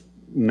just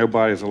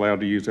nobody's allowed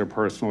to use their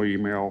personal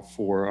email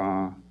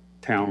for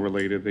town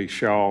related. They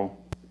shall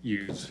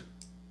use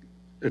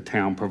a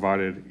town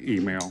provided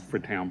email for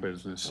town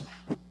business.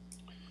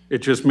 It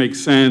just makes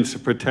sense.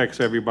 It protects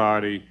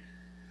everybody.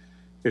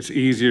 It's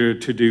easier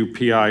to do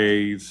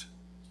PIAs.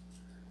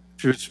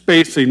 Just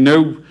basically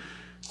no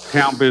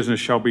town business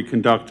shall be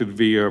conducted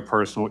via a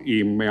personal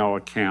email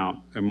account.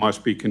 It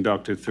must be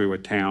conducted through a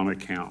town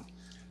account.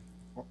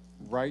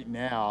 Right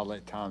now, I'll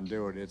let Tom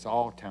do it. It's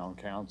all town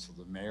council.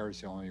 The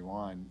mayor's the only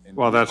one. And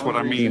Well, that's what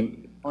I only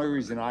mean. Only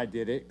reason I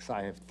did it, because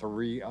I have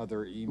 3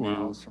 other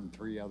emails from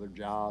 3 other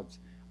jobs.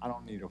 I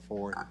don't need a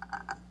 4th,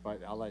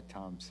 but I'll let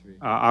Tom speak.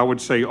 I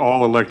would say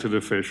all elected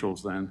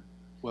officials then.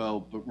 Well,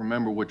 but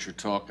remember what you're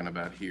talking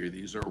about here.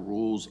 These are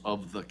rules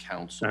of the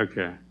council.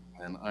 Okay.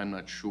 And I'm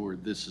not sure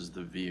this is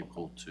the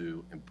vehicle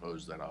to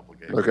impose that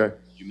obligation. Okay.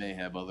 You may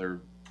have other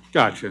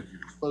Gotcha.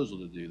 proposal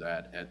to do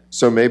that at.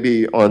 So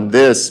maybe on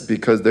this,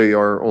 because they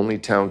are only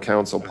town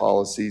council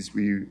policies,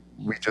 we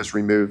just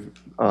remove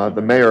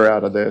the mayor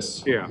out of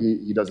this. Yeah.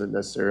 He doesn't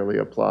necessarily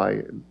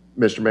apply.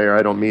 Mr. Mayor,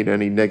 I don't mean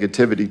any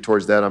negativity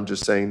towards that. I'm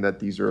just saying that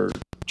these are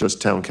just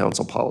town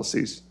council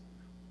policies.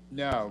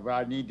 No, but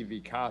I need to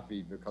be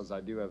copied because I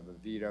do have a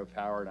veto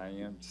power and I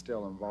am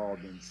still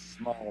involved in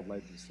small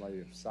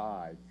legislative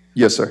side.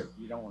 Yes, sir.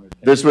 You don't want to.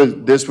 This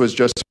was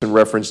just in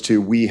reference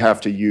to, we have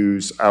to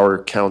use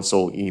our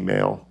council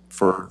email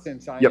for.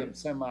 Since I Yep. am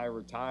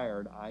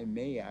semi-retired, I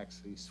may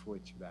actually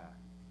switch back.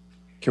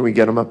 Can we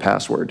get them a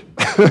password?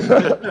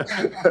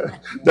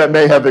 That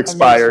may have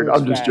expired.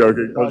 I'm just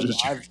joking. I'm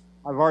just joking.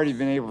 I've already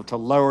been able to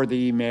lower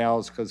the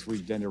emails because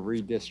we've done a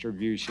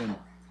redistribution.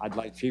 I'd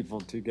like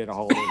people to get a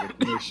hold of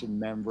the commission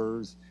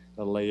members,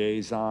 the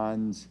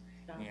liaisons,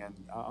 and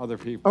other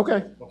people.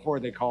 Okay. Before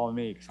they call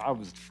me, because I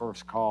was the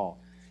first call.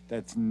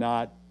 That's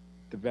not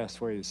the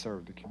best way to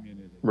serve the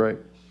community. Right.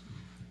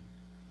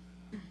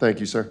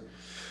 Thank you, sir.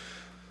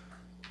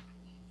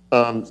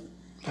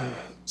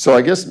 So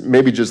I guess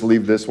maybe just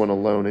leave this one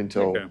alone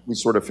until we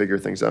sort of figure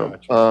things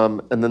out.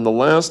 And then the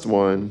last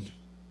one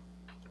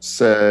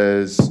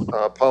says,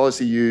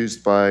 policy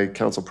used by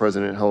council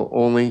president held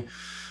only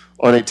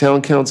on a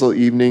town council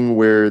evening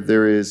where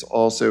there is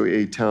also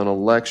a town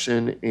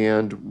election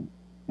and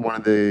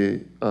one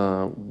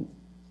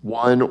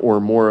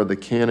or more of the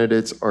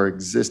candidates are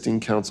existing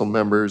council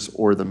members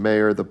or the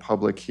mayor. The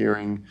public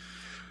hearing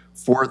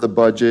for the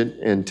budget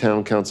and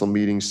town council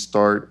meetings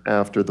start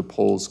after the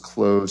polls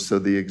close, so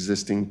the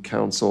existing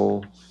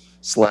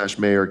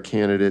council/mayor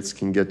candidates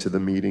can get to the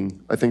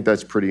meeting. I think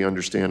that's pretty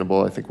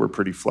understandable. I think we're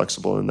pretty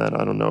flexible in that.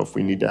 I don't know if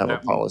we need to have a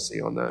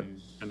policy on that.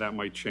 And that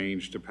might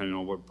change depending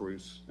on what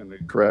Bruce and the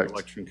Correct.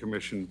 election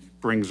commission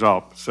brings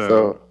up.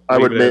 So I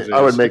would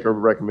make a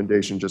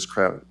recommendation, just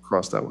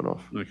cross that one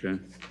off. Okay.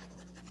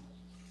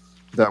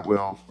 That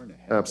will,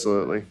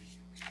 absolutely.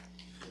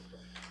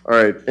 All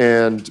right,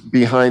 and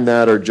behind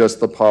that are just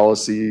the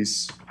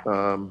policies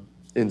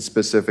in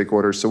specific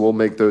order. So we'll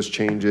make those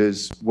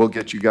changes. We'll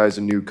get you guys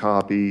a new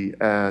copy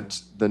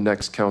at the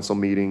next council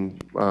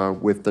meeting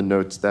with the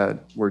notes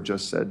that were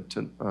just said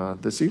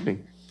this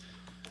evening.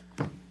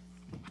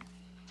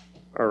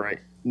 All right,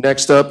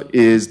 next up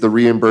is the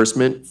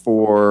reimbursement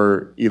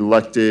for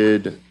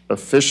elected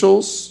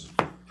officials.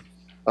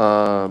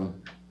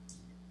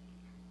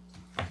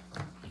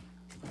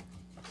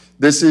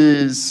 This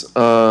is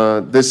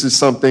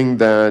something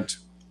that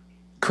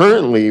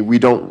currently we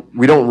don't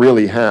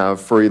really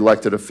have for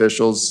elected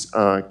officials,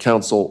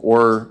 council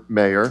or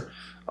mayor,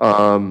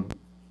 and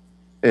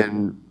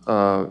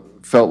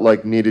felt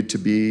like needed to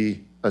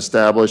be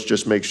established.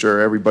 Just make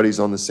sure everybody's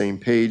on the same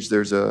page.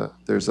 There's a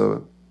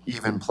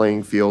even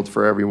playing field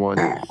for everyone.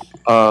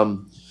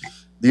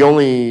 The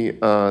only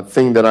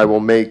thing that I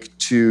will make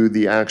to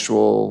the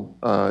actual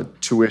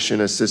tuition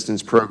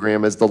assistance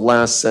program is the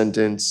last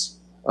sentence.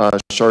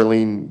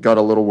 Charlene got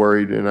a little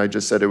worried, and I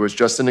just said it was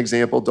just an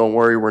example. Don't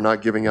worry, we're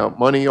not giving out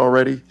money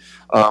already.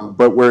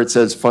 But where it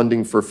says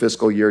funding for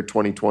fiscal year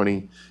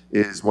 2020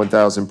 is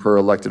 $1,000 per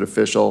elected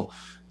official.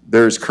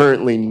 There's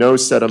currently no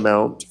set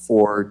amount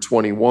for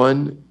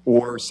 21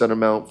 or set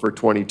amount for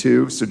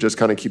 22, so just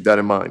kind of keep that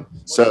in mind.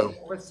 So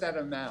what's that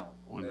amount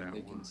that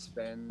they can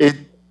spend?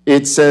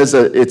 It says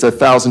it's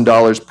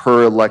 $1,000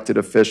 per elected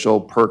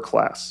official per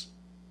class.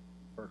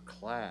 Per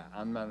class?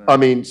 I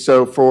mean,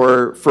 so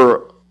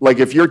for like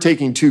if you're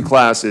taking 2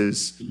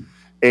 classes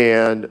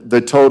and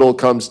the total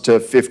comes to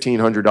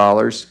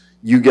 $1,500,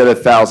 you get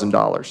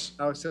 $1,000.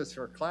 Oh, so it's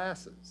for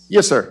classes?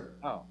 Yes, sir.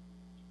 Oh,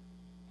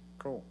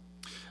 cool.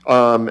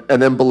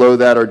 And then below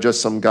that are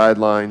just some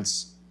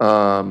guidelines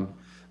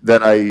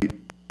that I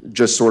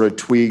just sort of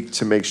tweaked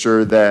to make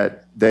sure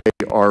that they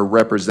are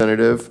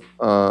representative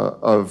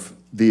of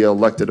the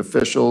elected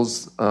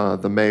officials,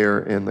 the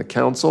mayor and the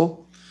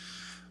council.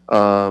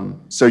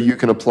 So you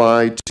can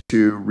apply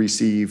to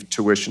receive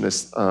tuition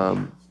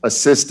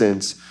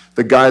assistance.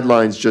 The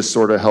guidelines just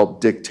sort of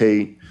help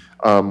dictate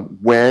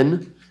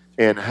when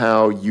and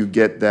how you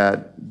get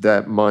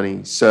that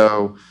money.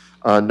 So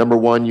number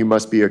 1, you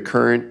must be a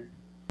current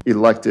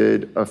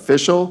elected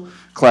official.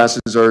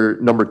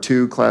 Number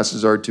 2,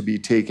 classes are to be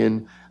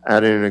taken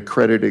at an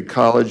accredited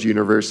college,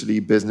 university,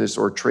 business,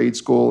 or trade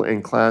school,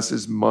 and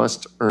classes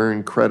must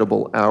earn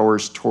credible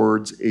hours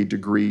towards a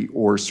degree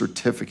or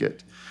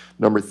certificate.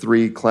 Number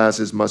 3,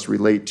 classes must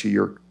relate to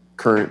your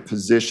current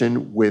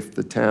position with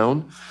the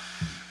town.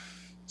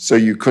 So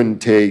you couldn't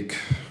take,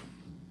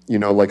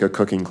 like a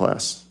cooking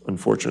class,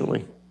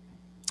 unfortunately.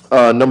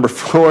 Number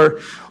 4,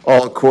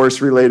 all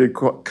course-related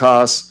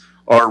costs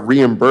are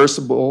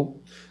reimbursable,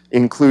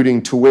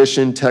 including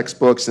tuition,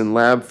 textbooks, and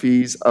lab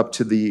fees up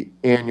to the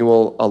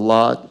annual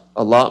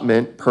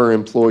allotment per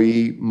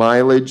employee,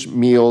 mileage,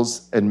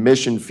 meals,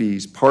 admission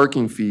fees,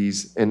 parking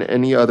fees, and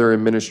any other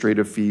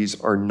administrative fees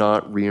are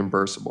not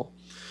reimbursable.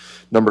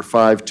 Number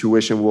 5,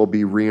 tuition will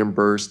be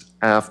reimbursed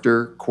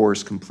after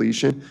course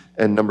completion.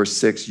 And number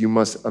 6, you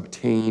must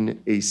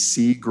obtain a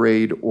C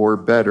grade or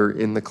better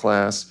in the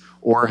class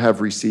or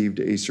have received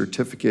a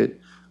certificate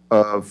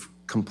of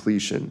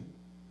completion.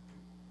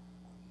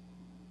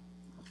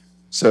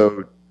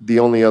 So the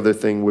only other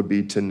thing would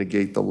be to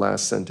negate the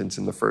last sentence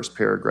in the first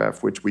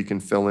paragraph, which we can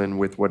fill in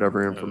with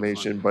whatever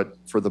information, but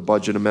for the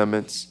budget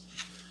amendments.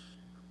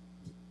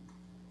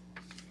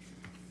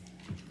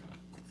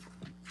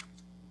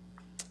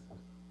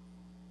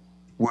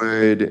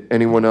 Would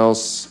anyone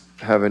else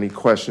have any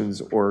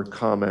questions or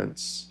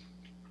comments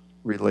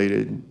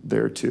related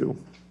thereto?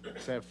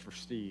 Except for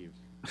Steve.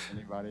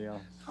 Anybody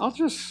else? I'll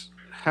just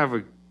have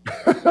a.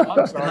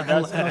 I'm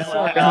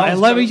sorry. And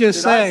let me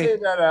just Did I say, say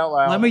that out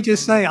loud? let me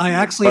just say, I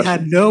actually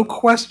had no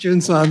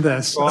questions on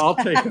this. Well, I'll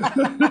take it.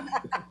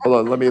 Hold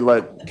on, let me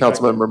let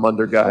Councilmember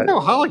Munder go ahead. No,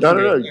 Holly No,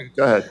 can no, do no,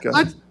 go ahead, go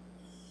ahead.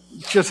 I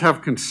just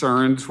have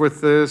concerns with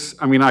this.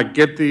 I mean, I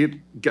get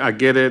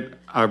it.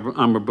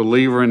 I'm a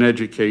believer in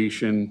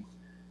education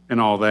and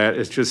all that.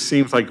 It just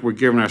seems like we're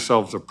giving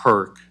ourselves a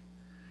perk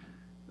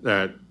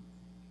that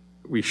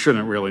we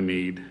shouldn't really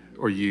need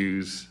or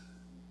use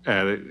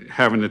at it,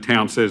 having the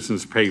town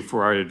citizens pay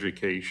for our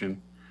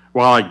education.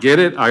 While I get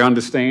it, I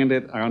understand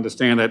it. I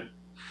understand that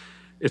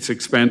it's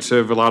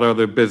expensive. A lot of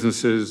other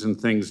businesses and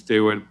things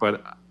do it,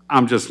 but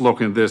I'm just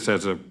looking at this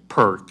as a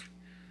perk,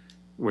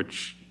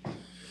 which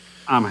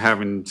I'm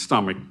having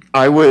stomach.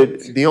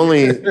 The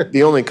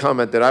only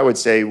comment that I would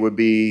say would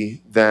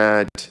be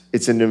that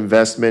it's an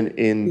investment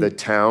in the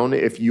town.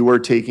 If you are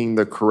taking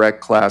the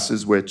correct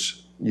classes,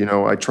 which, you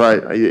know,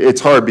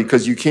 it's hard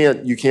because you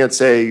can't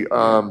say,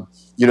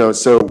 you know,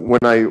 so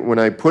when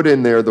I put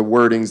in there the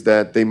wordings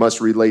that they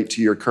must relate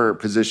to your current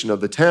position of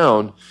the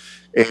town,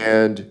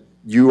 and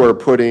you are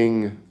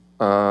putting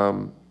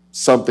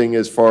something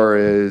as far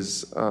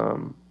as,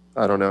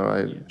 I don't know,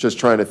 I'm just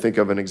trying to think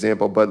of an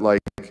example, but like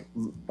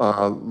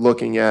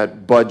looking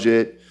at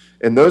budget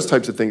and those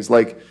types of things,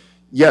 like,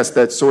 yes,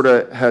 that sort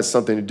of has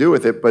something to do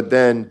with it, but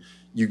then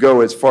you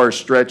go as far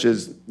stretch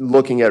as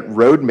looking at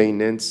road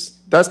maintenance,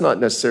 that's not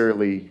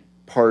necessarily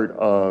part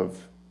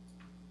of.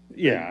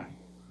 Yeah.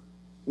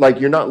 Like,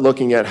 you're not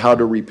looking at how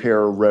to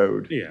repair a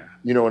road. Yeah.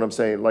 You know what I'm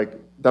saying? Like,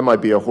 that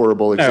might be a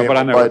horrible No, example, but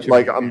I know what you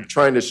like, mean. I'm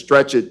trying to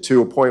stretch it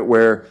to a point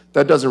where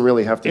that doesn't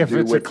really have to If do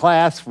it's a with.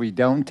 class we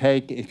don't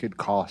take, it could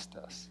cost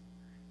us.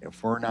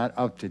 If we're not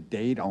up to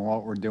date on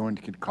what we're doing,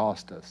 it could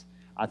cost us.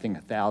 I think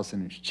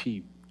 1,000 is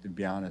cheap, to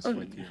be honest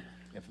with you.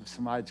 If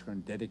somebody's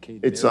going to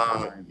dedicate their It's,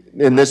 time,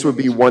 and this would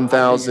be I think it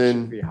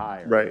 1,000. should be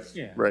higher. Right,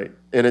 Yeah. right.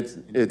 And it's,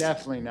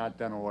 Definitely not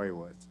done away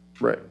with.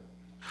 right.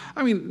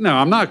 I mean, no,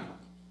 I'm not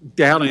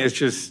doubting. It's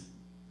just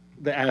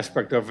the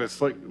aspect of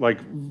it's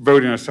like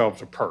voting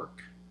ourselves a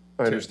perk.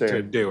 I understand.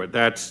 To do it.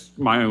 That's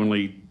my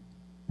only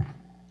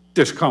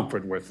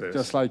discomfort with this.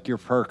 Just like your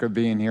perk of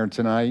being here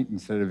tonight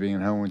instead of being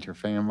home with your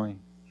family.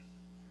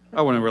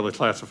 I wouldn't really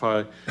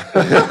classify.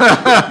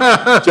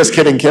 Just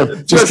kidding,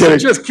 Kim. Just kidding.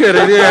 Just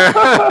kidding,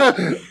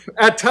 yeah.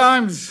 At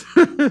times,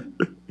 I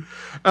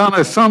don't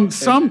know,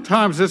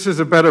 sometimes this is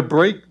a better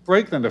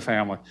break than the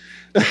family.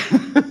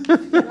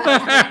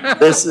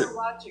 This is,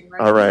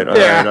 all right.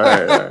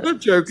 I'm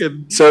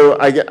joking. So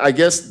I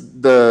guess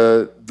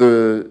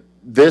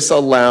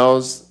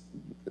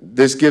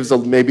this gives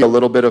maybe a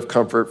little bit of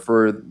comfort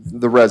for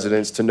the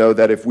residents to know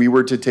that if we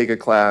were to take a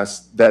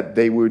class, that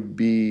they would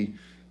be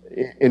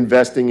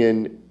investing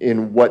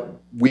in what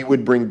we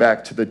would bring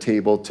back to the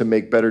table to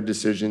make better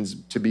decisions,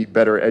 to be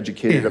better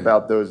educated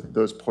about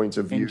those points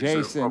of view, And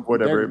Jason, or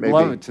whatever it may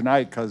love be. it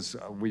tonight because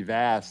we've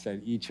asked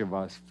that each of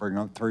us bring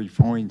up 3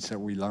 points that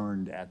we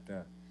learned at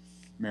the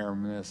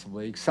Maryland Municipal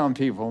League. Some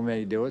people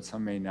may do it,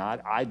 some may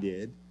not. I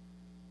did.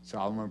 So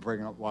I'm going to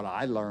bring up what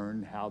I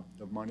learned, how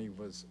the money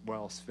was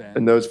well spent.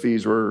 And those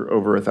fees were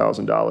over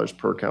 $1,000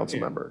 per council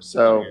member.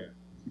 So,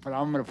 But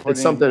I'm going to put It's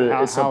in something-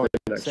 how, it's how, something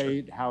it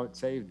extra. how it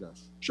saved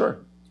us. sure.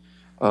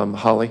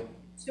 Holly?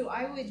 So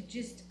I would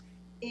just,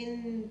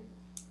 in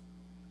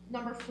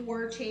number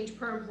 4, change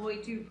per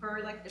employee to per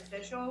elected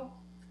official.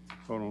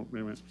 Hold on, wait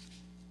a minute.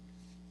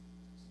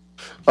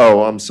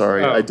 Oh, I'm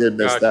sorry. Oh, I did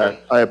miss gotcha.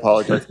 that. I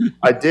apologize.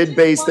 I did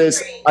base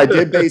this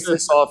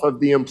off of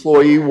the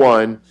employee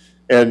one,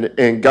 and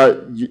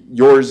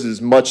yours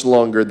is much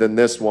longer than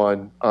this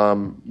one,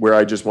 where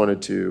I just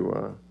wanted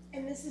to,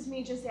 And this is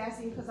me just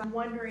asking because I'm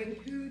wondering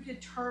who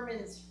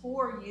determines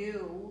for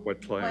you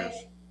What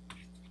class?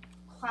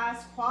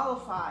 class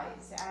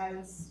qualifies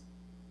as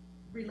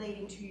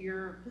relating to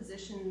your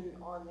position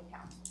on the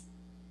council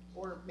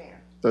or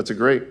mayor. that's a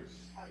great Did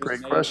they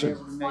question.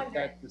 ever make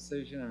that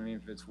decision? I mean,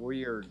 if it's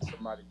weird,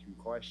 somebody can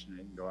question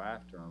it and go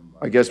after them.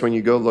 I guess when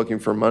you go looking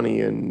for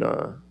money and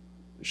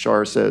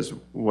Shar says,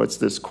 what's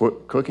this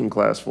cooking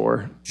class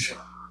for?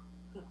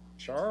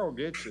 Char will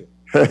get you.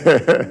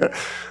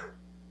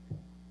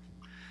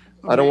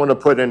 I don't want to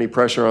put any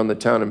pressure on the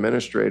town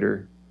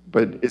administrator,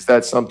 but is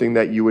that something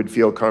that you would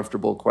feel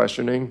comfortable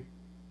questioning?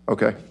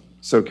 Okay,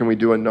 so can we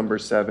do a number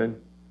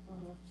 7?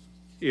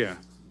 Yeah.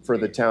 For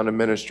the town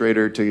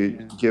administrator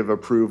to give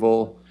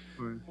approval?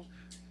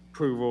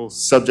 Approval.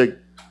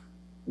 Subject,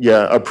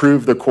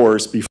 approve the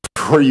course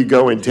before you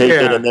go and take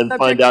it and then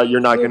find out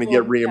you're not going to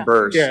get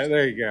reimbursed. Yeah,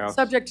 there you go.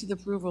 Subject to the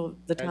approval of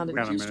the town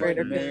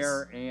administrator.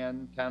 Mayor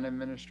and town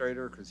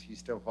administrator, because he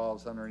still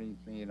falls underneath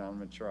me, and I'm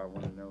not sure I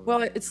want to know.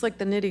 Well, it's like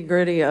the nitty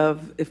gritty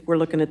of if we're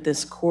looking at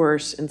this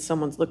course and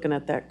someone's looking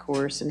at that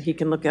course and he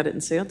can look at it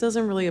and say, it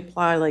doesn't really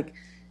apply, like,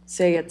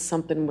 say it's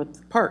something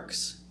with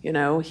parks, you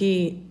know,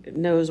 he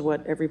knows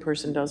what every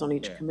person does on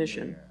each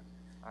commission.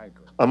 I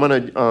agree. I'm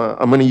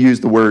gonna use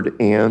the word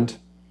 "and"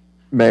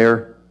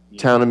 mayor,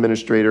 town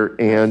administrator,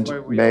 and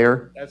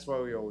mayor. That's why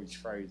we always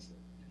phrase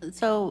it.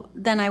 So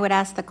then I would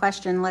ask the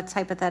question, let's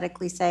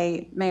hypothetically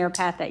say, Mayor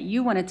Pat, that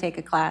you want to take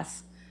a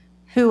class.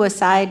 Who,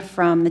 aside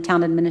from the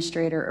town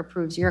administrator,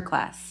 approves your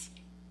class?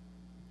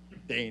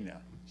 Dana,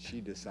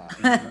 she decides.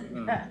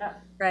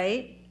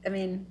 Right? I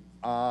mean,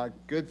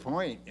 Good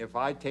point. If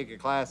I take a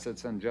class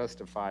that's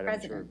unjustified, I'm sure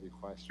President. it'd be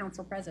questioned.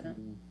 council president.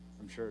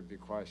 I'm sure it'd be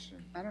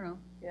questioned. I don't know.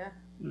 Yeah,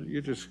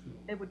 You just,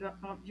 it would,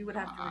 you would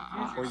have to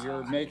recuse Well, yourself.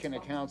 you're making a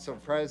council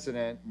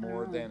president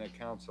more than a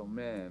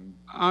councilman,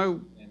 I,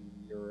 and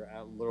you're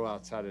a little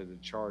outside of the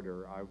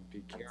charter. I would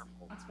be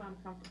careful. That's why I'm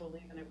comfortable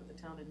leaving it with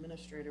the town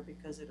administrator,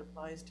 because it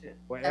applies to.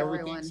 Well,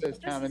 everything Everyone. says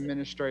town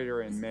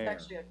administrator and This is mayor.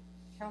 actually a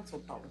council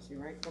policy,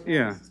 right? For Yeah.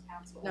 mayor, this is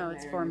council No, and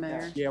it's for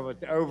mayor. Yeah, but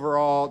the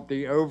overall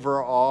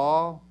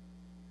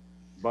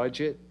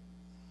budget,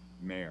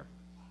 mayor.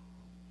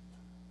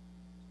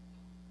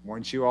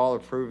 Once you all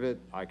approve it,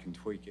 I can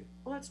tweak it.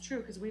 Well, that's true,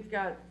 because we've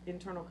got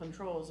internal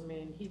controls. I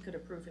mean, he could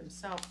approve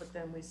himself, but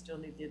then we still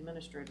need the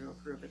administrator to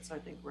approve it, so I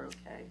think we're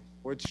okay.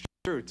 Which is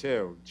true,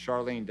 too.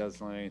 Charlene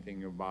doesn't let anything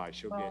go by.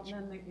 She'll Well, get you.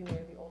 then,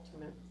 the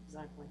ultimate,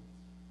 exactly.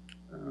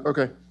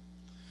 Okay.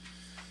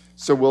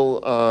 So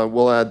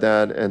we'll add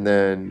that, and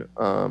then,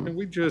 can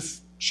we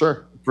just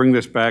sure. bring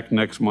this back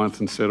next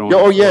month and sit on?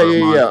 Oh, it yeah, for a yeah,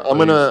 month, yeah. I'm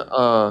please?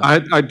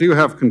 gonna, I do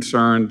have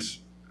concerns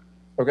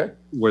okay.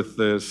 with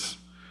this,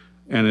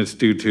 and it's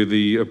due to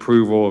the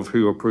approval of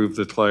who approved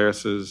the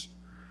classes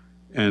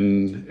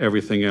and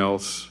everything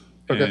else,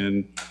 Okay.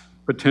 and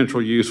potential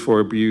use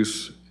for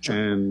abuse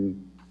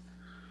and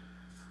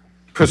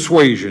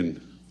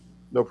persuasion.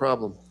 No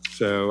problem.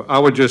 So I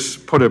would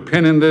just put a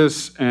pin in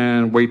this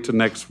and wait till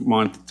next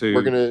month to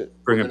We're gonna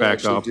bring we're it gonna back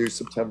actually up. do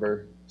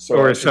September. So Or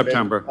I can make-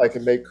 September. I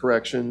can make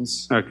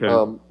corrections. Okay.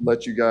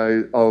 Let you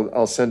guys.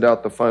 I'll send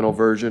out the final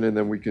version, and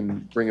then we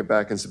can bring it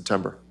back in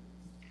September.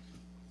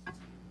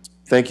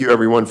 Thank you,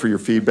 everyone, for your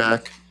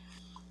feedback,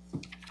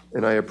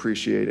 and I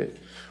appreciate it.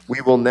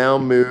 We will now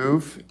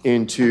move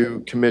into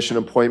commission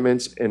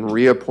appointments and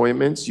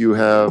reappointments. You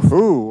have.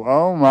 Ooh,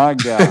 oh my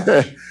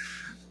gosh.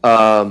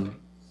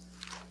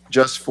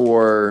 Just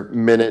for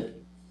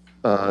minute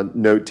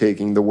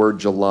note-taking, the word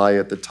July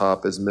at the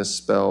top is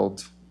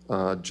misspelled.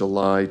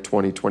 July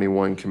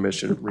 2021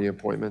 commission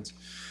reappointments.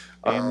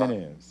 And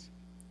it is.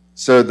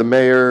 So the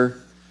mayor,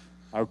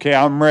 Okay,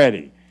 I'm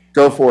ready.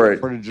 go for it.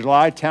 For the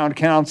July Town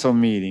Council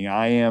meeting,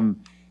 I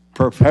am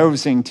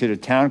proposing to the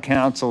Town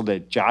Council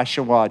that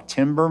Joshua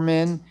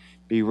Timberman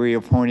be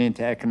reappointed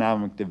to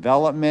Economic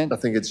Development. I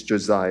think it's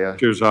Josiah.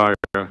 Josiah.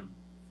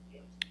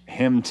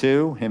 Him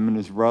too, him and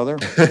his brother.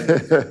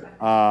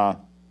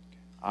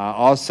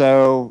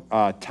 Also,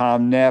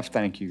 Tom Neff,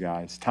 thank you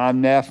guys.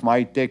 Tom Neff,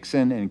 Mike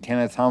Dixon, and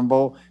Kenneth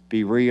Humble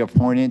be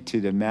reappointed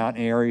to the Mount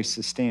Airy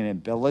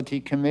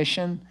Sustainability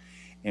Commission.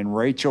 And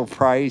Rachel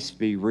Price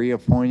be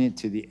reappointed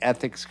to the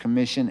Ethics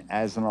Commission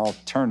as an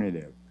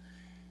alternative.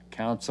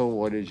 Council,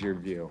 what is your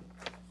view?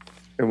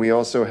 And we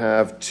also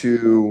have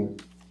two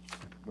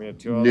We have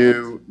two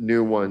others.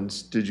 new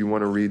ones. Did you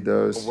want to read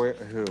those?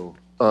 Who?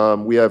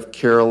 We have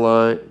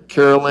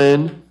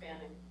Carolyn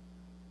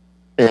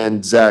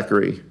and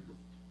Zachary.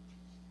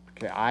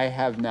 Okay, I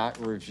have not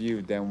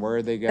reviewed them. Where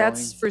are they going?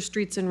 That's for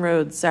Streets and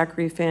Roads,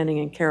 Zachary Fanning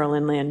and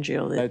Carolyn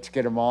Langill. Let's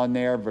get them on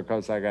there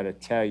because I got to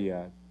tell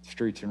you,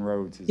 Streets and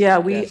Roads is Yeah,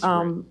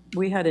 desperate.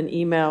 we had an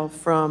email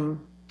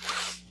from,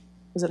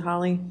 was it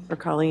Holly or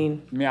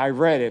Colleen? I mean, I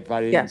read it,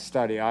 but I Yeah. didn't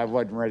study. I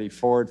wasn't ready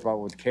for it, but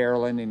with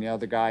Carolyn and the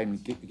other guy,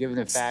 and given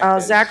the fact that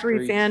it's Zachary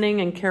streets-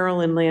 Fanning and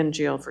Carolyn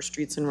Langill for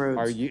Streets and Roads.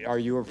 Are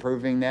you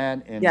approving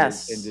that? And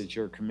Yes. And did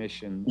your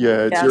commission?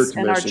 Yeah, it's your Yes,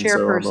 and our commission, so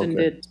I'm chairperson okay.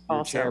 did Your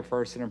also.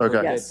 chairperson approved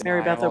Okay. it? Yes, and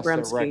Mary Beth I also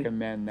Obremski.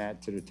 recommend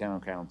that to the town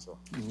council.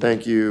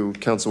 Thank you,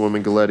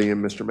 Councilwoman Galletti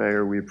and Mr.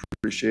 Mayor. We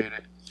appreciate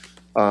it.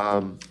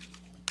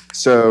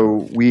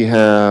 So we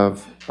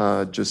have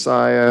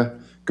Josiah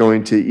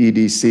going to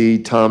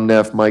EDC, Tom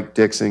Neff, Mike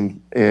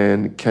Dixon,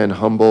 and Ken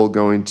Humble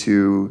going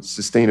to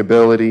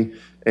Sustainability,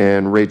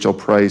 and Rachel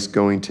Price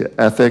going to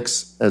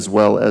Ethics, as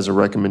well as a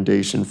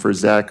recommendation for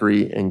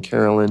Zachary and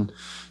Carolyn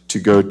to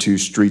go to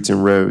Streets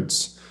and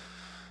Roads.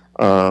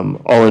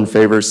 All in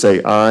favor,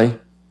 say aye.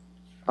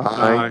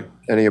 Aye.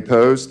 Any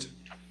opposed?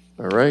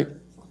 All right.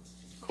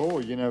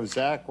 Cool, you know,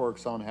 Zach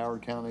works on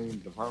Howard County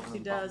Department He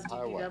of does,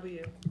 Highway. DPW.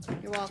 You're It's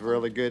welcome.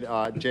 really good.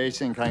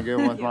 Jason, can I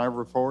go with my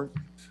report?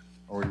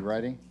 Are we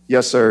ready?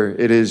 Yes, sir.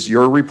 It is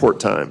your report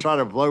time. Try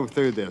to blow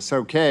through this.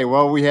 Okay,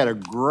 well, we had a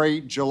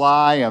great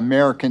July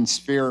American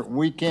Spirit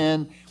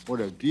Weekend. What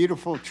a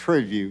beautiful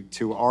tribute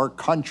to our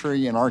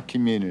country and our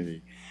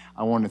community.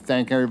 I want to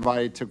thank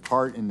everybody that took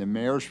part in the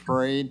Mayor's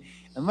Parade,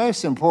 and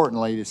most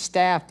importantly, the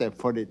staff that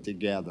put it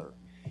together.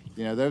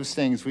 You know, those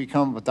things, we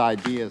come up with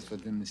ideas,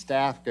 but then the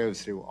staff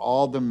goes through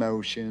all the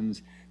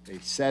motions, they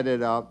set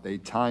it up, they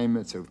time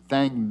it, so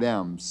thank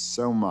them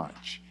so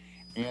much.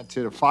 And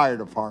to the fire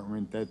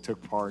department that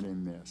took part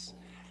in this.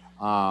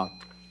 Let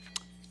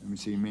me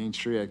see, Main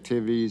Street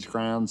activities,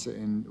 grounds,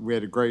 and we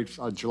had a great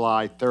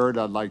July 3rd.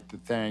 I'd like to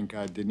thank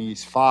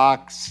Denise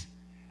Fox,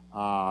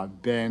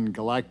 Ben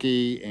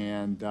Galecki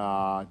and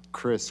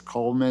Chris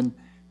Coleman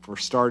for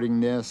starting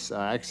this.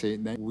 Actually,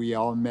 we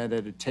all met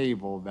at a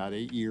table about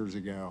 8 years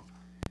ago,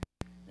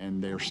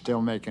 and they're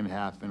still making it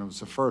happen. It was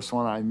the first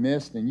one I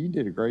missed, and you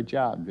did a great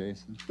job,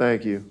 Jason.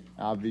 Thank you.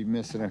 I'll be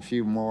missing a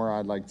few more.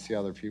 I'd like to see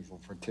other people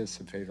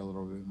participate a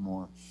little bit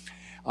more.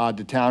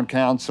 The town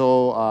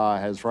council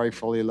has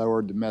rightfully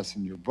lowered the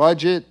messenger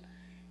budget.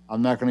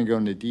 I'm not going to go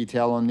into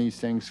detail on these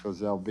things because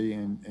they'll be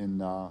in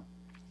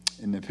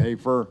the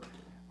paper.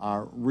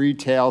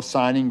 Retail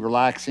signing,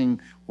 relaxing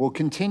will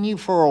continue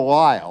for a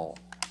while,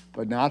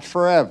 but not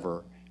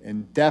forever,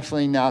 and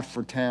definitely not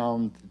for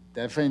town,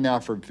 definitely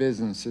not for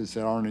businesses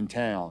that aren't in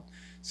town.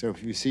 So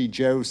if you see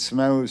Joe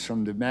Smoes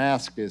from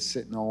Damascus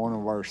sitting on one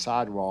of our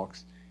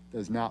sidewalks,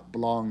 does not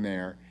belong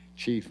there.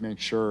 Chief, make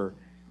sure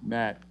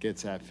Matt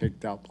gets that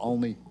picked up.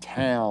 Only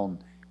town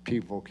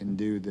people can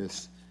do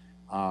this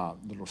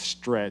little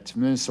stretch.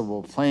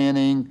 Municipal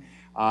planning.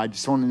 I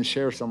just wanted to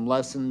share some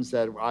lessons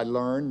that I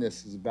learned.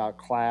 This is about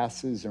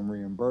classes and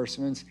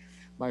reimbursements.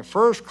 My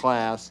first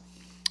class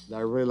that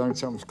I really learned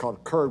something was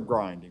called curb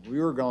grinding. We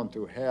were going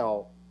through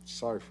hell.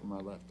 Sorry for my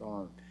left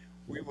arm.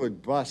 We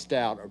would bust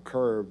out a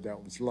curb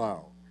that was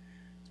low.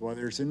 Well,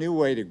 there's a new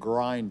way to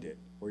grind it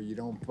where you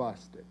don't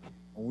bust it.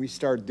 And we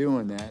started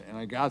doing that, and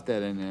I got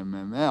that in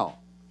MML.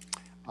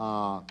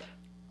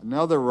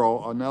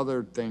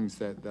 Another things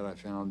that I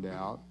found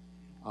out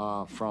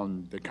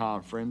from the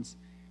conference.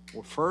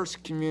 Well,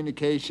 first,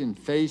 communication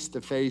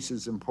face-to-face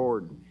is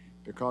important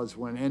because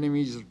when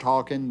enemies are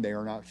talking, they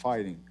are not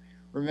fighting.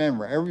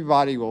 Remember,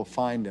 everybody will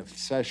find a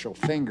special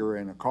finger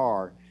in a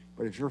car,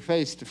 but if you're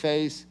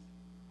face-to-face,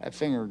 that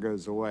finger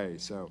goes away.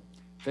 So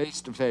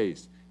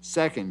face-to-face.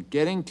 Second,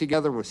 getting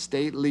together with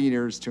state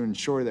leaders to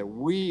ensure that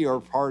we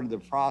are part of the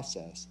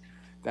process.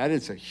 That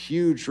is a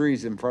huge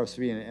reason for us to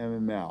be in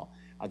MML.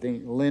 I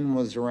think Lynn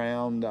was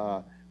around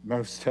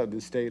most of the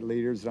state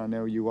leaders. I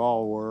know you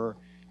all were.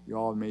 You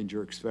all made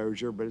your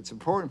exposure, but it's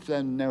important for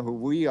them to know who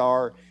we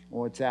are and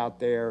what's out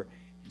there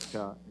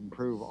to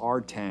improve our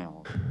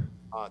town.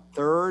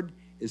 Third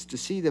is to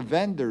see the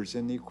vendors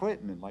and the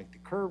equipment, like the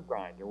curb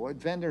grinder. What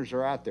vendors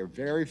are out there?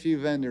 Very few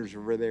vendors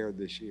were there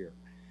this year.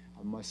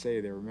 I must say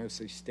they were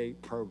mostly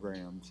state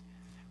programs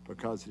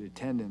because the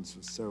attendance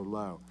was so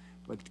low.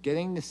 But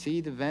getting to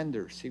see the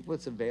vendors, see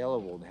what's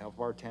available to help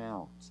our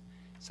towns.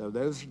 So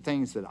those are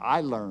things that I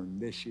learned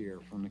this year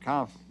from the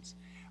conference.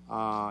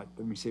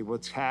 Let me see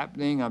what's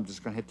happening. I'm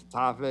just going to hit the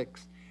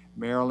topics.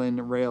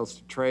 Maryland Rails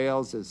to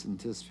Trails is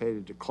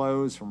anticipated to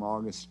close from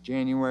August to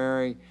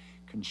January.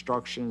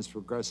 Construction is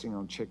progressing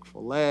on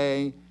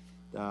Chick-fil-A.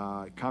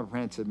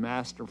 Comprehensive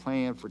master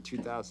plan for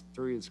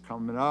 2003 is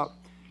coming up.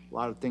 A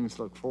lot of things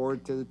to look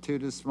forward to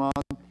this month.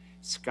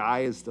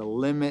 Sky is the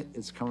Limit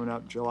is coming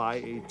up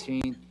July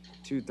 18th,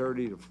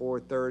 2:30 to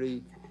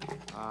 4:30.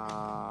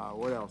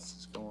 What else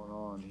is going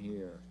on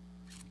here?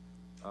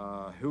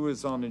 Who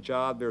is on the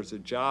job? There's a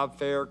job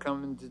fair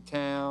coming to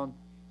town.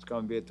 It's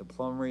going to be at the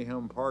Plummery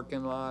Home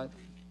parking lot.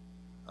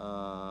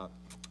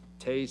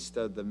 Taste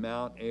of the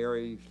Mount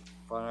Airy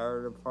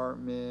Fire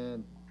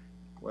Department.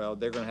 Well,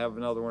 they're going to have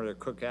another one of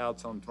their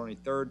cookouts on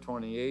 23rd,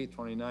 28th,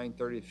 29th,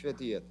 30th,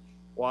 50th.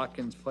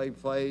 Watkins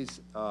Place.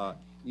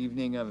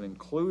 Evening of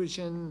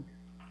Inclusion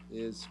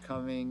is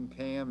coming.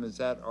 Pam, is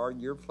that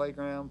your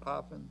playground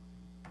popping?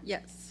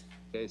 Yes.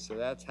 Okay, so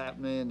that's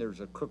happening.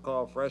 There's a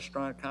cook-off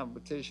restaurant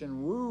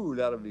competition. Woo,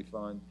 that'll be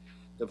fun.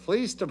 The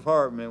police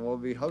department will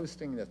be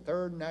hosting the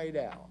third night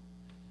out.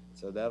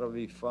 So that'll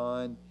be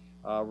fun.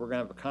 We're going to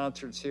have a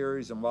concert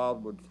series in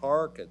Wildwood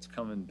Park. It's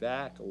coming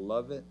back.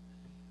 Love it.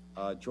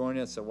 Join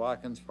us at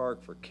Watkins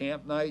Park for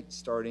camp night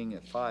starting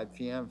at 5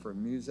 p.m. for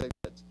music.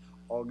 That's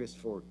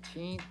August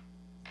 14th.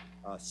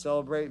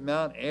 Celebrate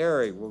Mount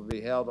Airy will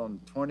be held on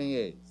the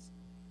 28th.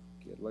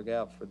 Look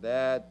out for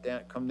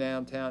that. Come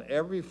downtown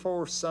every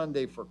fourth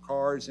Sunday for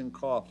Cars and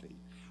Coffee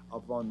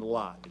up on the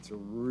lot. It's a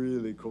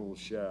really cool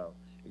show,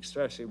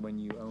 especially when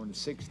you own a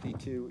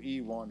 62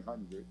 E100,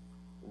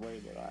 the way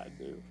that I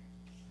do.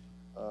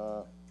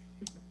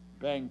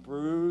 Bank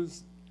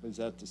Brews is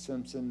at the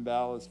Simpson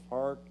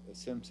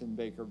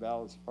Baker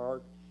Ballas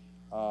Park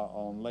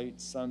on late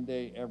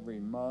Sunday every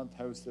month,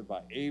 hosted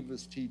by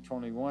Avis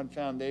T21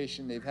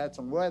 Foundation. They've had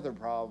some weather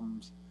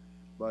problems,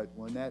 but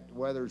when that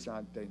weather's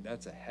not there,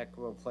 that's a heck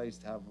of a place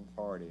to have a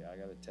party, I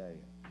got to tell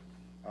you.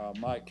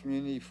 My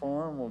community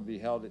forum will be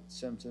held at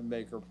Simpson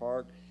Baker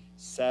Park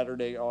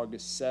Saturday,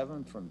 August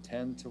 7th from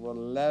 10 to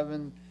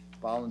 11.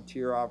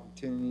 Volunteer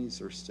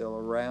opportunities are still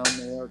around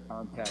there.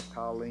 Contact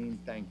Colleen.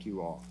 Thank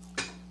you all.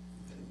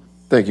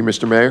 Thank you,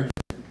 Mr. Mayor.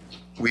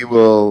 We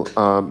will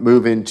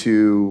move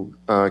into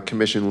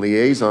Commission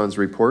Liaisons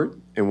report,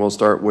 and we'll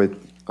start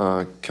with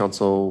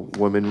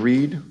Councilwoman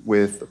Reed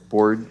with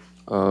Board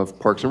of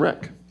Parks and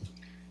Rec.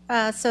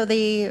 So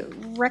the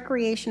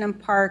Recreation and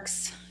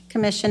Parks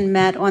Commission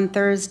met on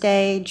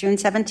Thursday, June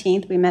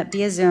 17th. We met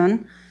via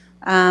Zoom.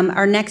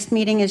 Our next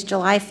meeting is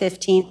July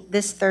 15th,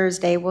 this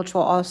Thursday, which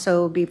will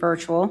also be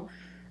virtual.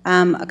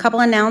 A couple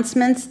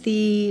announcements.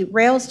 The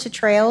Rails to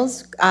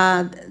Trails,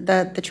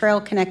 the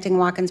trail connecting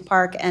Watkins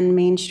Park and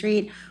Main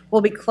Street,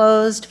 will be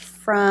closed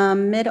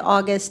from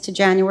mid-August to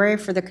January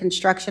for the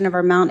construction of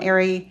our Mount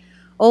Airy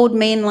Old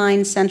Main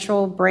Line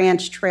Central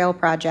Branch Trail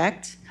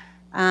project.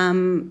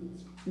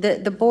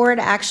 The board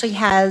actually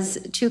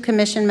has 2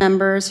 commission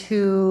members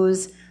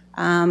whose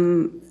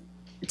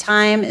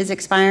time is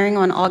expiring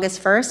on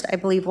August 1st. I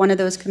believe one of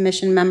those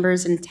commission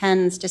members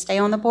intends to stay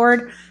on the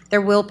board.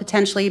 There will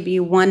potentially be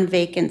 1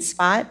 vacant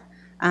spot,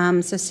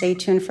 so stay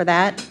tuned for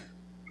that.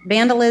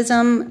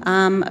 Vandalism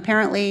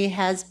apparently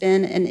has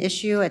been an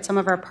issue at some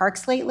of our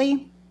parks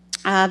lately,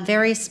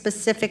 very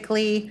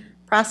specifically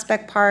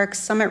Prospect Park,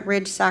 Summit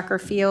Ridge Soccer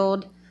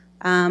Field.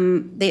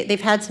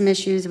 They've had some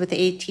issues with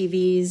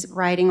ATVs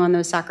riding on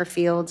those soccer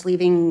fields,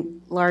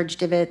 leaving large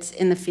divots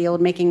in the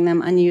field, making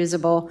them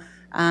unusable.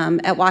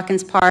 At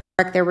Watkins Park,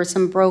 there were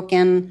some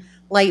broken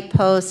light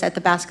posts at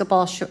the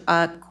basketball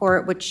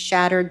court, which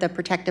shattered the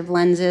protective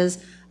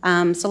lenses.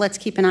 So let's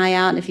keep an eye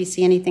out, and if you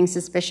see anything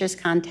suspicious,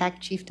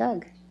 contact Chief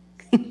Doug.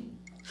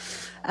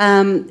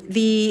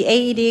 The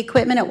AED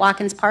equipment at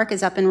Watkins Park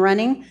is up and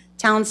running.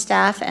 Town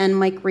staff and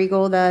Mike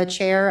Regal, the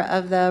chair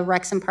of the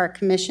Rex and Park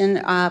Commission,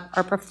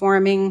 are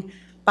performing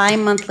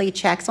bi-monthly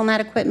checks on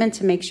that equipment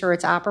to make sure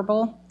it's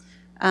operable.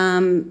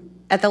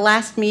 At the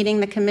last meeting,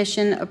 the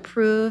commission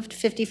approved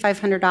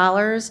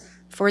 $5,500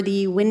 for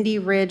the Windy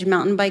Ridge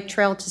Mountain Bike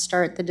Trail to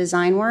start the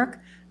design work.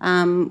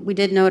 We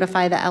did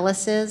notify the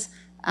Ellises,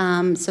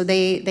 so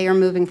they are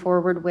moving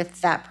forward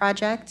with that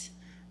project.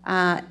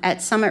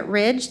 At Summit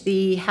Ridge,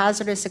 the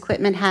hazardous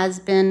equipment has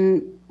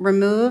been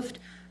removed,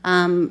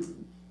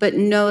 but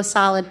no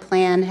solid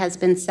plan has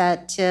been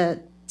set to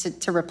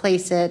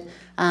replace it,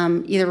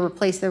 either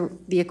replace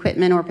the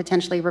equipment or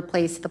potentially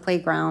replace the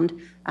playground.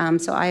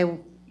 So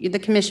the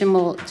commission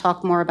will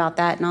talk more about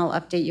that, and I'll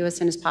update you as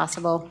soon as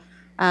possible.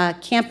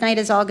 Camp night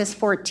is August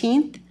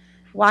 14th.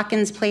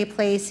 Watkins Play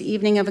Place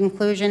Evening of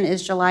Inclusion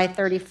is July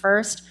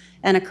 31st.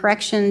 And a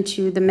correction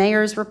to the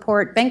mayor's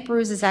report, Bank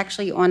Brews is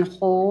actually on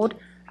hold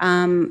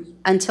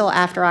until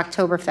after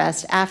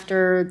Oktoberfest.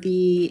 After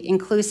the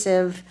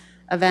inclusive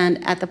event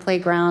at the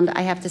playground,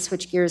 I have to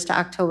switch gears to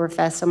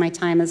Oktoberfest, so my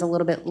time is a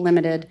little bit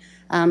limited.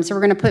 So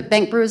we're going to put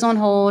Bank Brews on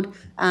hold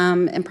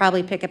and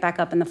probably pick it back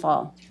up in the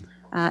fall.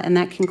 And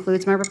that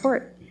concludes my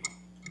report.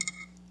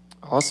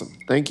 Awesome.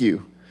 Thank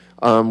you.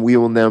 We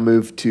will now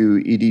move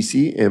to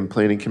EDC and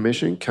Planning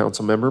Commission.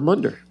 Councilmember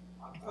Munder.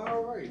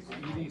 All right, the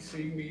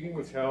EDC meeting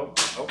was held.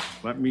 Oh,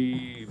 let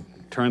me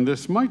turn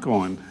this mic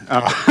on.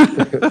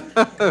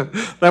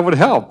 That would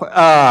help.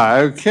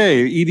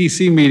 Okay,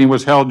 EDC meeting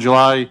was held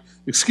June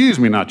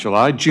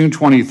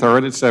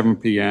 23rd at 7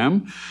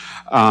 p.m.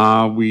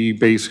 We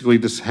basically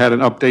just had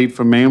an update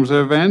from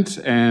MAMSA event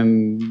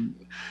and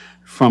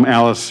from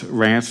Alice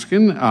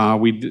Ranskin.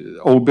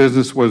 Old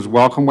business was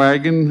Welcome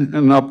Wagon,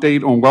 an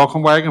update on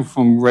Welcome Wagon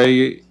from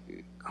Ray.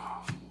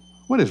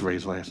 What is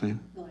Ray's last name?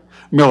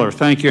 Miller,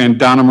 thank you, and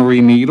Donna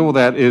Marie Needle.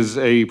 That is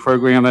a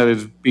program that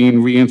is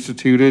being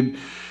reinstituted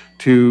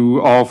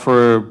to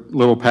offer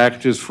little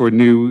packages for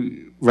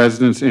new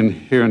residents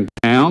here in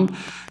town.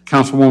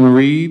 Councilwoman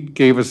Reed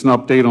gave us an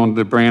update on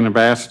the brand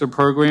ambassador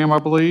program, I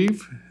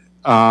believe.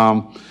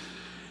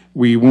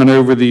 We went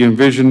over the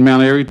Envision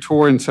Mount Airy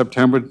tour in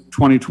September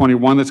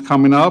 2021 that's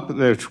coming up.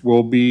 That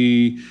will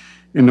be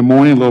in the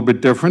morning, a little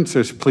bit different,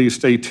 so please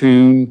stay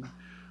tuned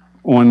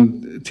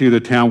to the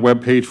town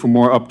webpage for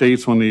more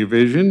updates on the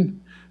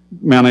Envision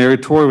Mount Airy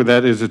tour.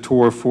 That is a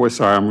tour for,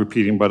 sorry, I'm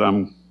repeating, but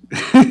I'm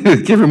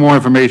giving more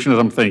information as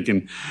I'm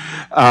thinking,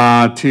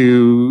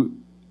 to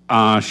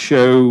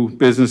show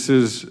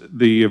businesses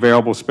the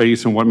available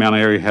space and what Mount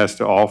Airy has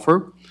to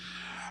offer.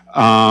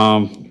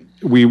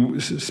 We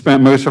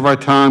spent most of our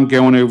time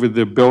going over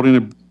the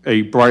Building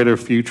a Brighter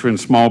Future in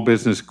Small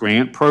Business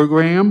Grant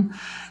Program.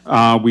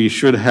 We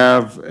should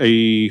have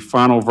a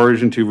final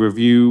version to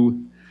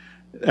review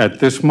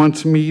at this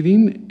month's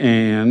meeting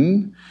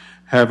and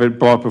have it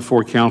brought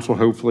before council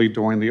hopefully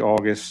during the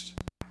August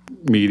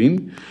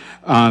meeting.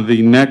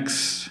 The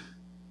next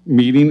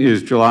meeting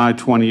is July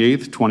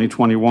 28th,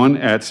 2021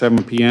 at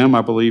 7 p.m.,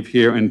 I believe,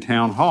 here in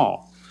Town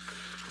Hall.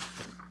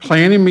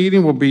 Planning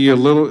meeting will be the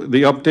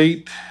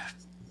update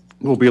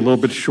will be a little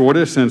bit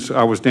shorter since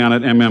I was down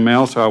at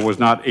MML, so I was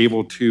not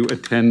able to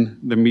attend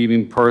the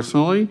meeting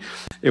personally.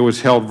 It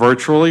was held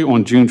virtually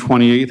on June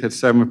 28th at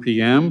 7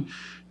 p.m.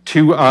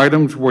 2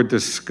 items were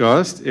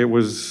discussed. It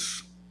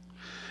was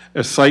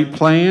a site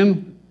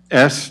plan,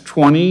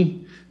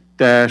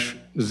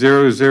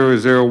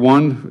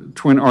 S20-0001,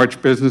 Twin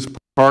Arch Business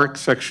Park,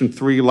 Section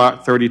 3,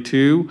 Lot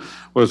 32,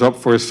 was up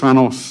for a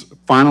final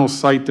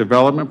site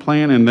development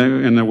plan,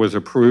 and it was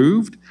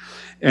approved.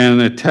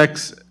 And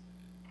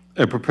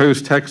a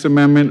proposed text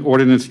amendment,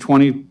 ordinance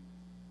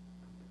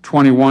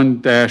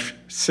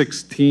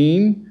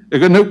 2021-16.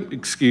 Nope,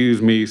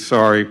 excuse me,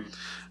 sorry.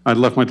 I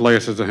left my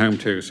glasses at home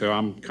too, so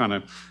I'm kind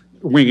of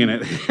winging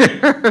it.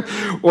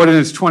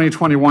 Ordinance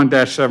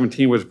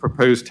 2021-17 was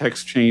proposed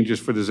text changes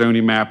for the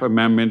zoning map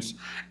amendments,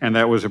 and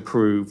that was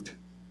approved,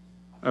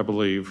 I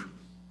believe.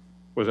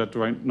 Was that the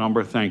right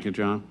number? Thank you,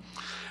 John.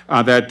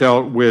 That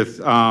dealt with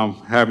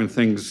having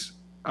things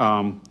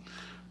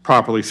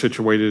properly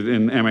situated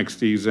in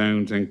MXD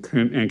zones and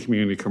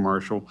community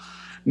commercial.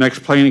 Next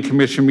Planning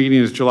Commission meeting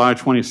is July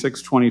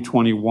 26,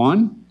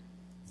 2021.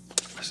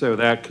 So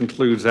that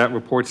concludes that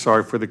report.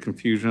 Sorry for the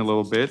confusion a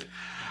little bit.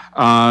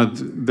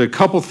 The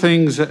couple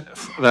things that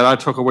I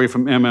took away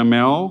from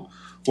MML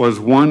was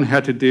one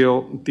had to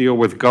deal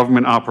with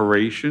government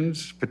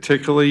operations,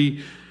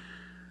 particularly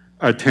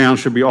a town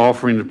should be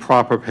offering the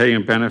proper pay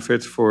and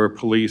benefits for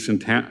police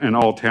and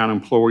all town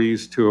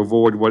employees to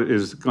avoid what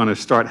is going to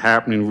start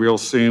happening real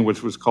soon,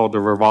 which was called the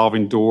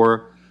revolving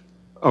door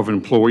of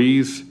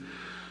employees.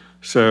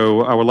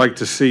 So I would like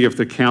to see if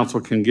the council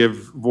can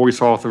give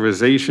voice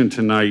authorization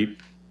tonight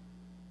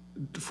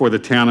for the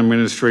town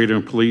administrator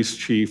and police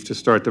chief to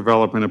start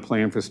developing a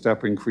plan for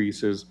step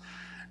increases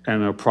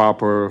and a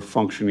proper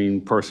functioning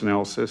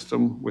personnel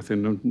system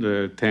within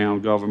the town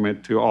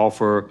government to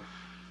offer,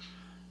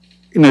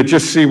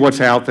 just see what's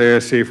out there,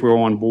 see if we're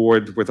on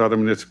board with other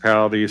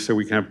municipalities so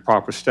we can have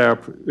proper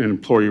step,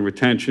 employee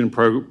retention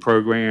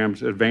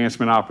programs,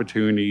 advancement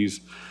opportunities,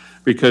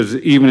 because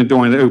even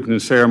during the opening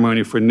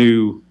ceremony for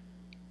new,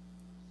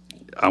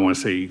 I want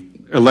to say,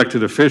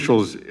 elected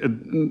officials,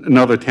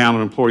 another town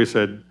employee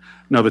said,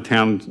 another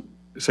town,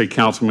 say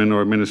councilman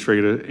or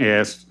administrator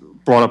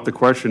brought up the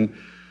question,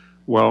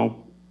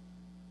 well,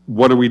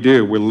 what do we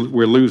do?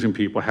 We're losing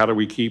people. How do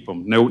we keep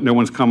them? No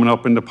one's coming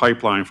up in the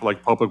pipeline for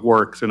like public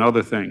works and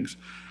other things.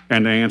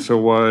 And the answer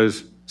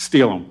was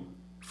steal them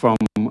from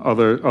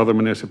other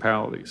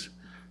municipalities.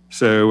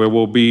 So it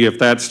will be, if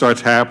that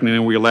starts happening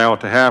and we allow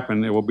it to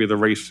happen, it will be the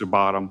race to the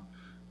bottom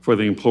for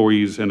the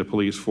employees and the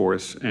police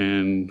force.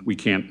 And we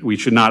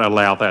should not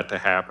allow that to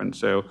happen.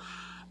 So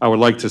I would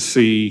like to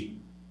see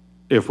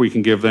if we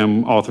can give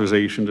them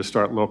authorization to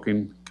start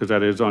looking, because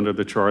that is under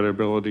the charter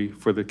ability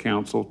for the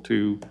council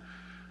to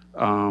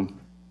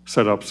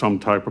set up some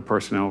type of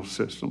personnel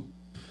system,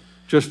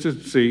 just to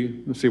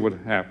see what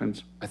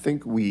happens. I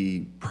think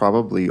we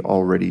probably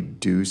already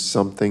do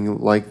something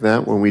like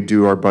that when we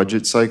do our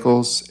budget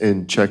cycles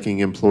and checking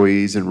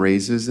employees and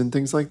raises and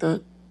things like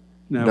that.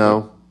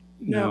 No.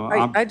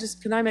 I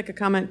just, can I make a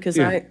comment? Because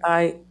Yeah.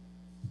 I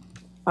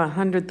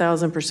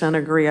 100,000%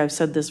 agree. I've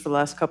said this for the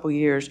last couple of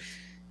years.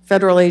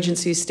 Federal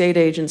agencies, state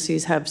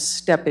agencies have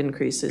step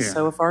increases. Yeah.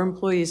 So if our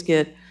employees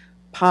get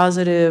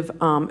positive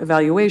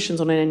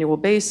evaluations on an annual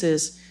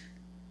basis,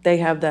 they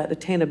have that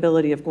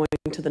attainability of going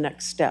to the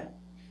next step.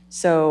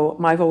 So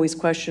I've always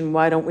questioned,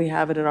 why don't we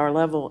have it at our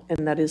level?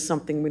 And that is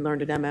something we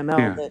learned at MML,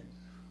 Yeah. that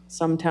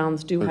some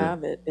towns do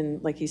have it.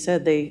 And like he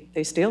said, they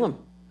steal them.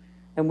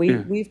 And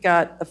we've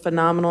got a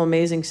phenomenal,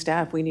 amazing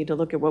staff. We need to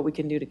look at what we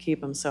can do to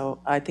keep them. So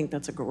I think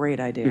that's a great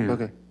idea. Yeah.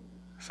 Okay.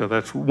 So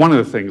that's one of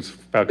the things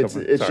about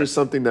government. It's just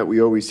something that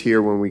we always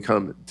hear when we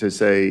come to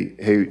say,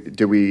 hey,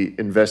 do we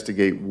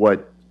investigate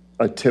what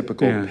a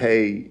typical Yeah.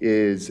 pay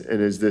is,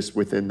 and is this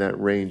within that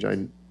range? I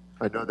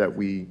know that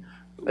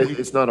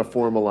it's not a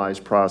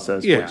formalized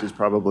process, Yeah. which is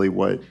probably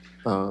what.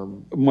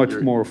 Much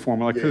more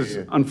formal, because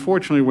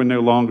unfortunately, we're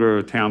no longer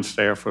a town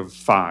staff of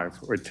 5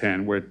 or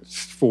 10, we're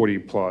 40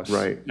 plus.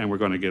 Right. And we're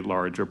going to get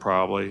larger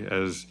probably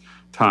as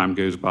time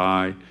goes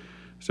by.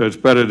 So it's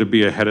better to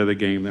be ahead of the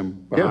game than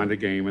behind the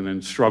game, and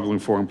then struggling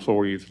for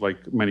employees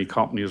like many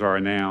companies are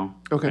now.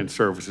 Okay. And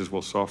services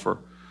will suffer.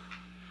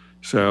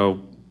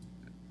 So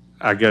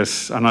I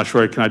guess, I'm not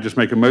sure, can I just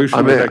make a motion?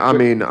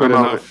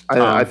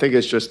 I think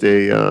it's just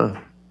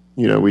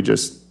we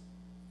just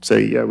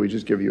say, yeah, we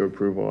just give you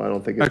approval. I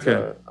don't think it's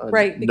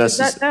Right, because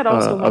that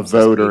also a helps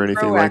us vote be or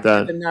anything like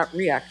that. proactive and not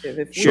reactive.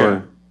 If we-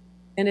 Sure.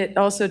 And it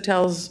also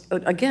tells,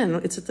 again,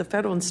 it's at the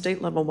federal and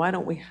state level, why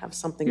don't we have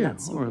something Yeah,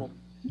 that simple?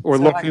 Or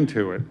So look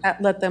into it.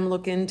 Let them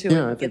look into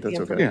Yeah, I it, think get the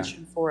that's okay.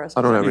 information for us.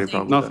 I don't have because any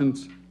think- problem with that.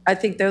 Nothing's, I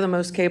think they're the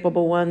most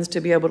capable ones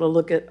to be able to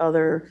look at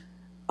other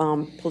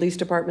police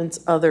departments,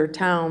 other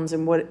towns,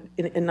 and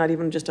and not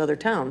even just other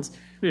towns.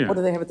 Yeah. What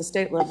do they have at the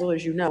state level,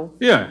 as you know?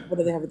 Yeah. What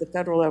do they have at the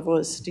federal level,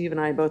 as Steve and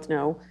I both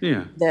know?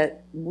 Yeah.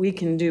 That we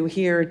can do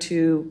here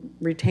to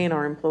retain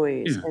our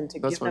employees Yeah, and to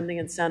that's give them fine. the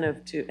incentive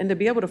and to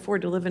be able to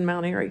afford to live in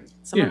Mount Airy.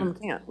 Some of Yeah. them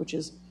can't, which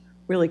is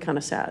really kind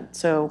of sad.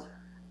 So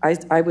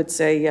I would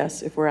say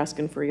yes, if we're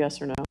asking for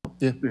yes or no.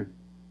 Yeah.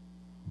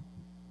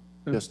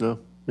 Yes, no,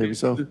 maybe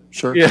so.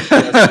 Sure. yeah.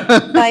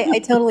 I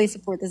totally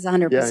support this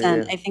 100%.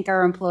 Yeah. I think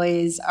our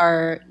employees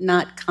are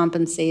not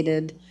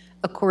compensated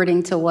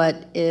according to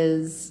what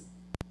is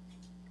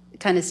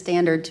kind of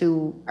standard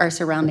to our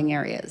surrounding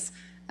areas.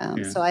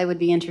 Yeah. So I would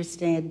be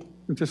interested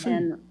Interesting.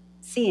 in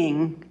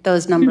seeing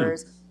those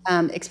numbers,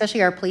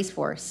 especially our police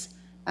force.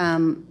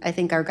 I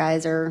think our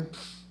guys are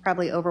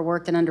probably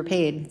overworked and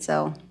underpaid,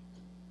 so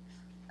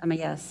I'm a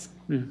yes.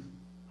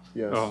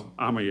 Yes. Oh,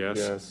 I'm a yes.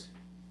 Yes.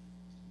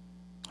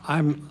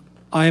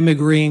 I'm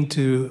agreeing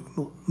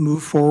to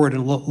move forward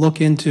and look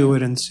into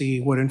it and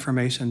see what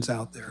information's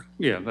out there.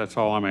 Yeah, that's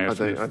all I'm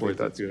asking I for think to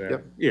that's- do that.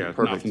 yep, Yeah,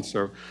 perfect. nothing,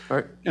 sir. All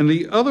right. And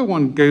the other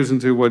one goes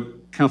into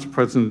what Council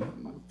President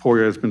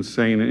Poirier has been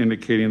saying and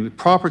indicating, the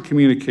proper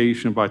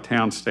communication by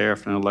town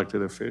staff and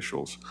elected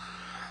officials.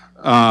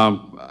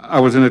 I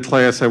was in a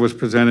class that was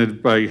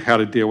presented by how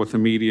to deal with the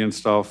media and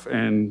stuff,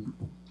 and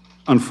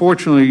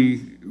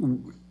unfortunately,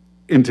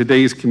 in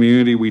today's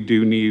community, we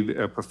do need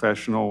a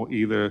professional,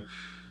 either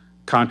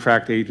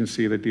contract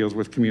agency that deals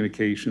with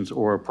communications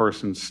or a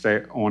person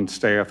on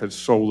staff that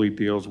solely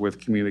deals with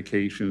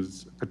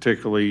communications,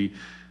 particularly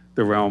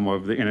the realm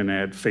of the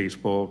internet,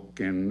 Facebook,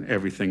 and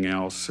everything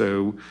else.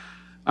 So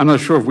I'm not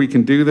sure if we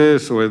can do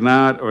this or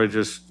not, or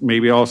just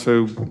maybe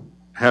also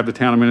have the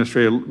town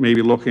administrator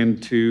maybe look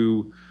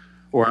into,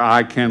 or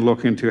I can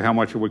look into how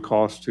much it would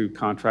cost to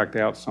contract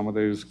out some of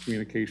those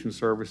communication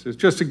services,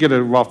 just to get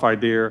a rough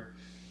idea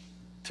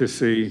to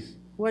see.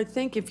 Well, I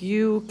think if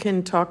you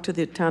can talk to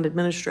the town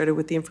administrator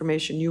with the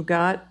information you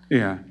got,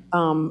 Yeah.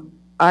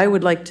 I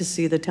would like to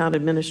see the town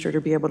administrator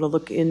be able to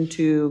look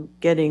into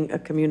getting a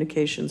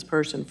communications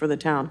person for the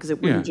town, because it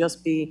wouldn't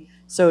just be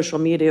social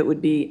media, it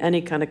would be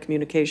any kind of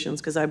communications,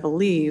 because I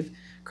believe,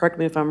 correct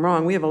me if I'm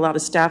wrong, we have a lot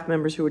of staff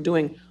members who are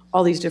doing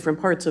all these different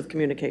parts of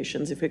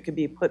communications. If it could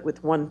be put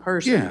with one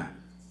person. Yeah.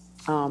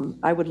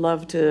 I would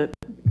love to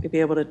be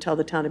able to tell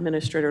the town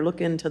administrator,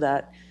 look into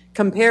that,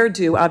 compared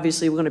to,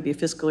 obviously, we're going to be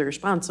fiscally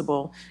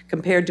responsible,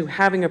 compared to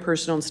having a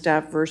person on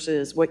staff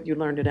versus what you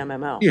learned at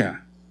MML. Yeah.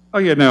 Oh,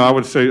 yeah, no, I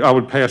would say, I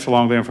would pass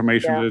along the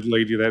information to the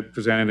lady that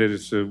presented it.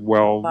 It's a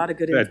lot of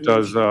good that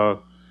does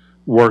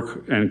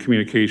work and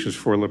communications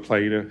for La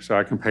Plata. So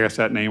I can pass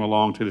that name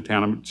along to the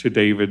town, to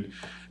David,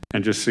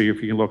 and just see if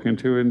he can look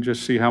into it and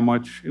just see how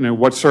much,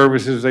 what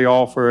services they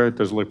offer.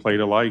 Does La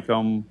Plata like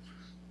them?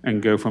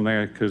 And go from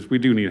there, because we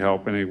do need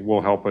help, and it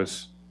will help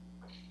us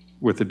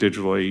with the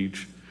digital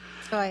age.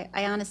 So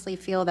I honestly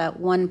feel that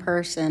one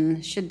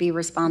person should be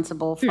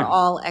responsible for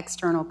all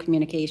external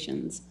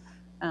communications.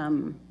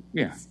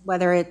 Yeah.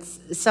 Whether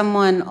it's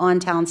someone on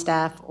town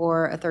staff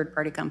or a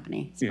third-party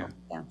company. So,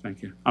 yeah,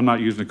 thank you. I'm not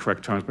using the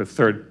correct terms, but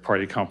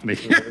third-party company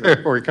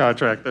or a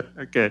contractor.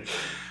 Okay.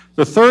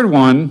 The third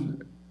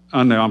one,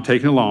 oh no, I'm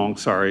taking it long,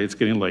 sorry, it's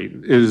getting late,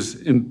 is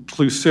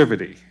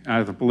inclusivity.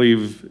 I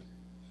believe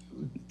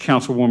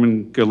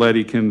Councilwoman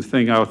Galletti can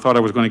think I thought I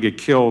was going to get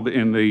killed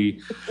in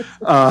the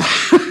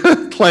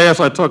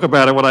class I took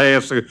about it when I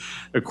asked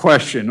a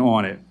question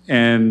on it.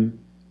 And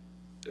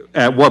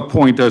at what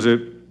point does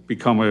it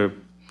become a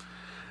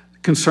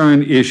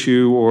concern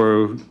issue,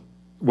 or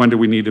when do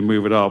we need to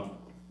move it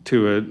up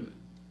to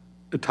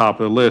the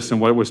top of the list?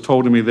 And what was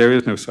told to me, there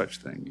is no such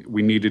thing.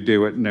 We need to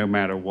do it no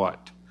matter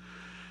what.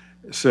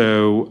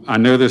 So I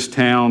know this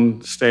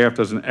town staff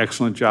does an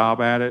excellent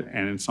job at it,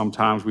 and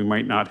sometimes we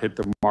might not hit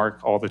the mark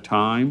all the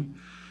time.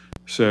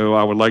 So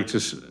I would like to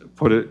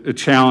put a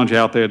challenge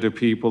out there to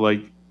people,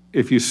 like,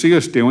 if you see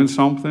us doing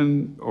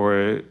something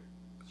or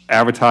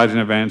advertising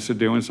events or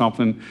doing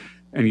something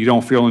and you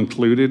don't feel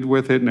included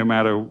with it, no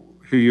matter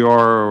who you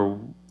are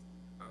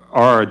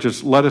or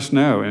just let us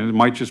know. And it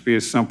might just be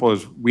as simple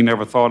as we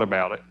never thought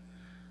about it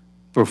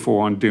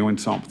before on doing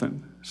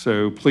something.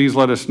 So please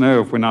let us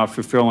know if we're not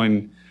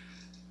fulfilling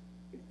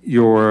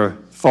your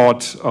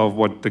thoughts of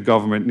what the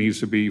government needs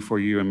to be for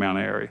you in Mount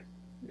Airy,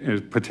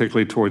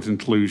 particularly towards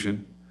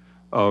inclusion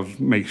of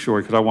make sure,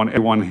 because I want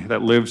everyone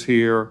that lives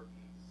here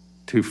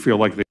to feel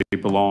like they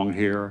belong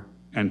here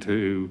and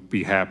to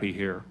be happy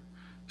here.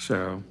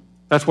 So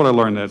that's what I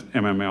learned at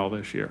MML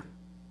this year.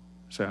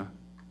 So.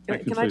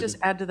 Can I just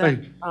add to that,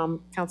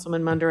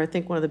 Councilman Munder? I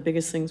think one of the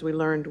biggest things we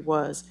learned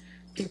was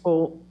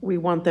people, we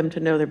want them to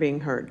know they're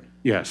being heard.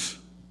 Yes.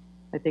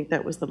 I think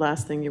that was the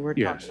last thing you were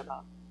talking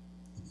about.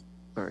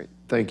 All right,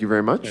 thank you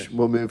very much.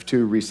 We'll move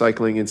to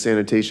Recycling and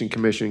Sanitation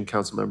Commission,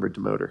 Councilmember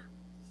Demoter.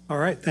 All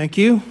right, thank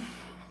you.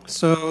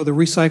 So the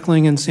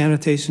Recycling and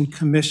Sanitation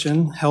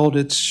Commission held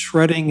its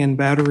shredding and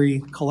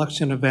battery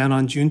collection event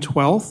on June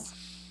 12th.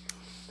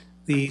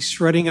 The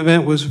shredding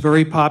event was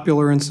very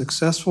popular and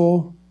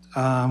successful.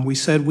 We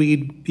said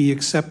we'd be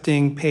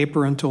accepting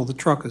paper until the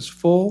truck is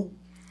full,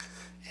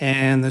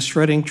 and the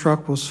shredding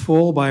truck was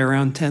full by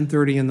around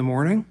 10:30 in the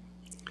morning.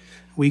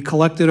 We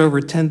collected over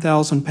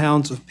 10,000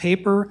 pounds of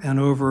paper and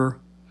over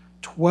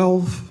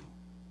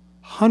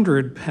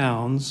 1,200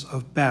 pounds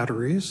of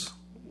batteries.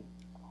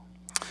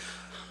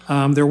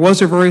 There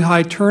was a very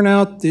high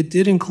turnout. It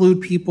did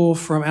include people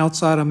from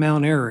outside of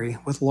Mount Airy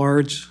with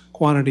large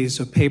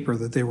quantities of paper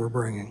that they were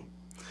bringing.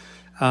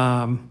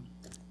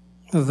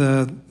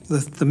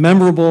 The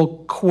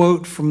memorable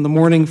quote from the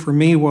morning for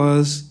me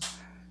was,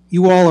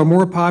 "You all are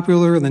more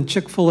popular than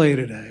Chick-fil-A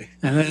today."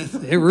 And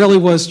it really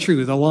was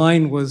true. The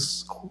line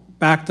was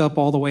backed up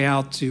all the way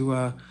out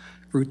to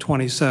Route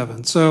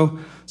 27. So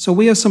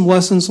we have some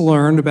lessons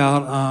learned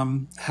about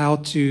how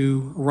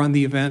to run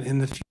the event in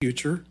the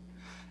future,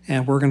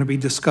 and we're going to be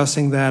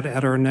discussing that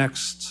at our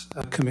next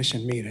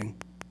commission meeting.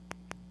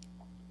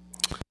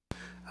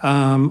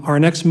 Our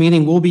next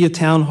meeting will be at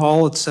Town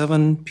Hall at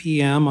 7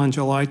 p.m. on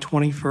July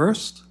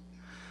 21st.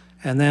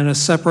 And then a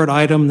separate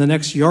item, the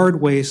next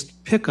yard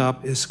waste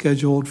pickup is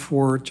scheduled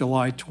for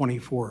July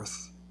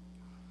 24th.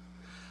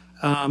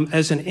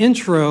 As an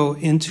intro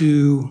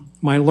into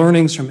my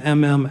learnings from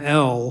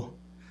MML,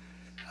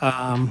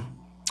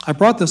 I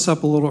brought this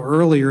up a little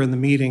earlier in the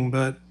meeting,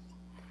 but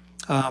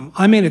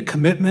I made a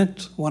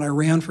commitment when I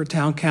ran for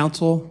town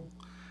council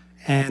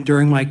and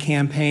during my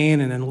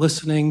campaign and in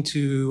listening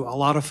to a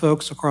lot of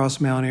folks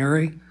across Mount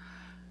Airy.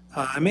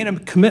 I made a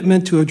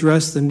commitment to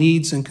address the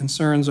needs and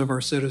concerns of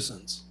our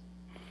citizens.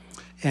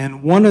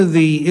 And one of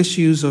the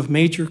issues of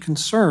major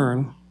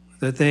concern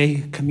that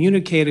they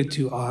communicated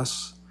to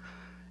us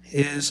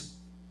is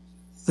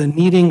the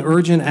needing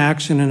urgent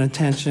action and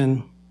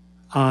attention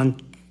on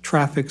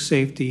traffic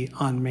safety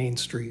on Main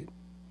Street.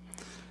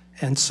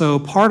 And so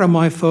part of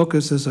my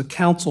focus as a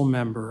council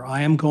member,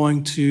 I am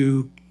going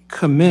to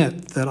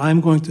commit that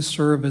I'm going to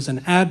serve as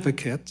an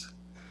advocate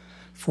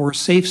for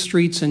safe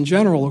streets in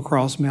general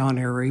across Mount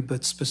Airy,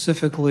 but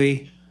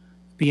specifically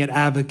be an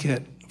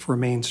advocate for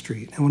Main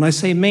Street. And when I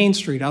say Main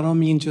Street, I don't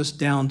mean just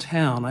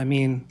downtown. I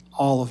mean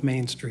all of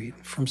Main Street,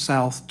 from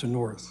south to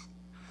north.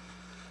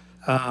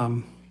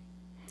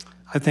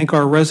 I think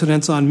our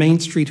residents on Main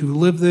Street who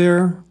live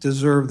there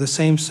deserve the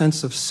same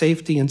sense of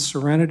safety and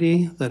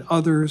serenity that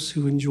others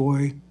who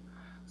enjoy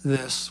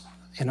this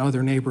in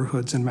other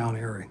neighborhoods in Mount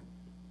Airy.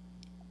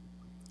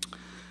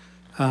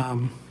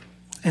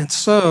 And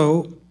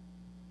so,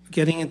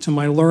 getting into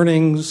my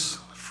learnings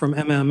from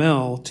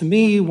MML, to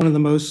me, one of the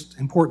most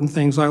important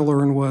things I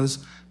learned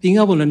was being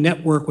able to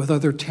network with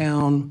other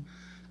town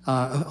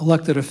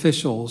elected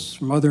officials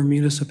from other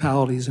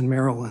municipalities in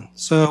Maryland.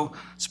 So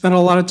spent a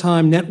lot of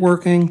time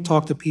networking,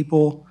 talked to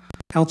people,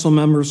 council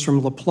members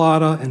from La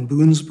Plata and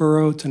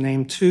Boonesboro, to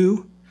name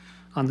two,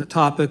 on the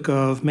topic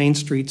of Main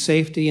Street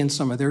safety and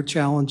some of their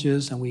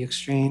challenges, and we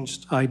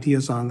exchanged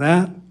ideas on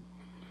that.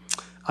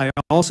 I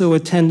also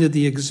attended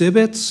the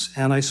exhibits,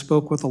 and I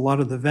spoke with a lot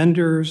of the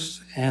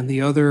vendors, and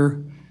the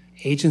other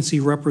agency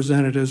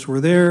representatives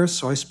were there,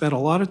 so I spent a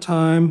lot of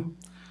time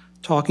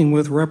talking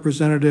with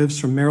representatives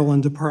from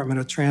Maryland Department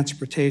of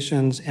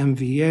Transportation's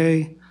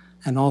MVA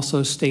and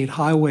also State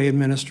Highway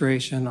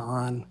Administration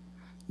on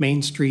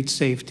Main Street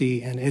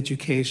safety and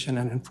education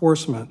and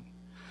enforcement.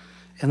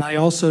 And I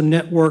also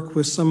networked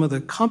with some of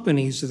the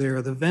companies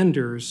there, the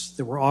vendors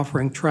that were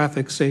offering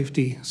traffic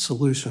safety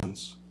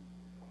solutions.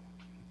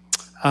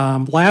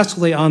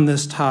 Lastly, on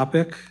this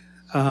topic,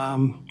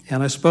 and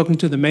I've spoken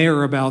to the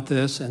mayor about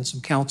this and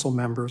some council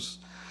members,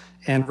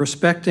 and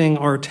respecting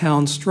our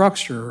town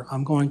structure,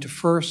 I'm going to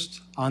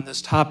first, on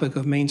this topic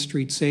of Main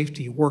Street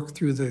safety, work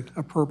through the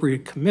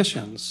appropriate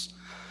commissions.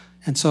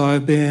 And so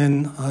I've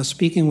been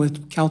speaking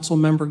with Council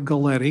Member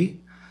Galletti,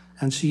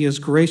 and she has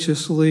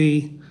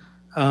graciously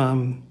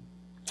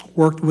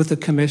worked with the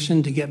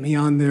commission to get me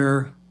on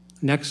their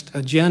next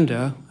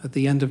agenda at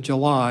the end of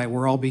July,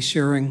 where I'll be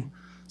sharing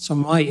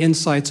some of my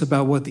insights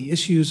about what the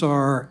issues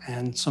are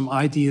and some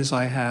ideas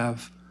I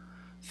have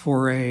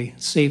for a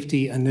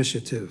safety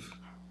initiative.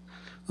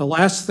 The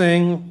last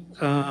thing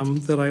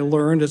that I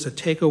learned as a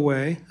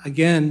takeaway,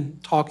 again,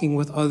 talking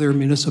with other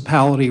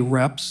municipality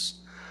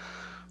reps,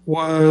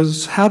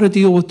 was how to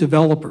deal with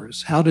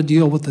developers, how to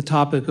deal with the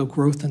topic of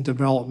growth and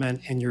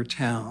development in your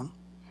town.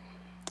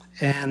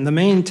 And the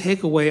main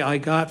takeaway I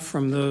got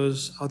from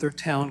those other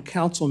town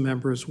council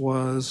members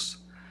was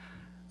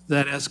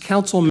that as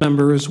council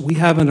members, we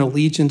have an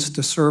allegiance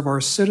to serve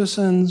our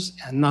citizens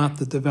and not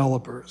the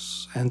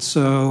developers. And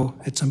so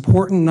it's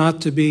important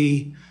not to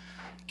be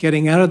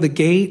getting out of the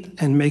gate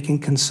and making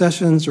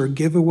concessions or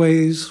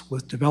giveaways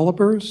with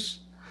developers.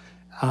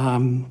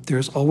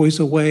 There's always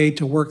a way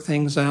to work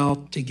things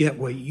out to get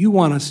what you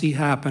want to see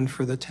happen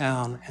for the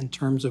town in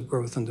terms of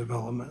growth and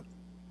development.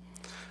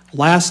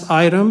 Last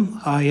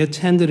item, I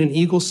attended an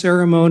Eagle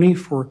ceremony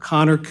for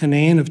Connor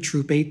Kinane of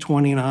Troop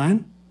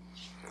 829.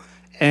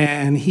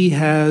 And he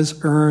has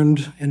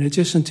earned, in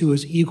addition to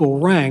his Eagle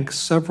rank,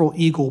 several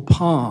Eagle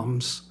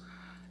palms.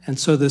 And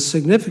so the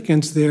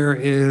significance there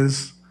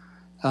is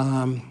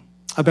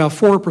about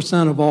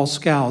 4% of all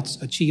scouts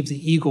achieve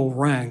the Eagle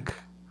rank.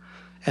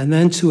 And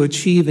then to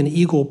achieve an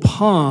Eagle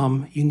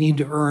palm, you need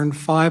to earn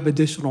 5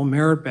 additional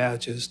merit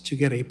badges to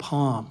get a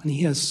palm. And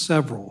he has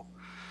several.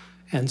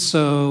 And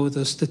so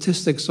the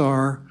statistics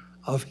are,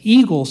 of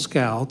Eagle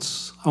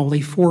Scouts,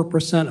 only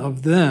 4%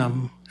 of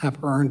them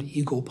have earned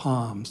Eagle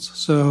palms.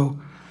 So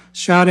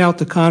shout out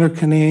to Connor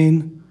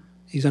Kinane.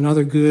 He's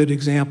another good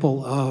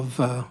example of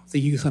the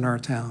youth in our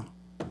town.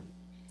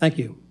 Thank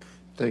you.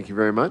 Thank you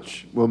very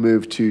much. We'll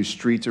move to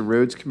Streets and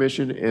Roads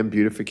Commission and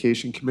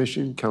Beautification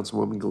Commission.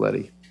 Councilwoman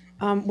Galletti.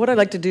 What I'd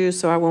like to do,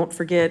 so I won't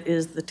forget,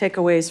 is the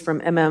takeaways from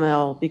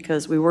MML,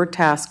 because we were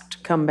tasked to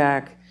come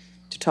back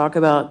to talk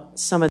about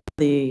some of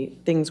the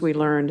things we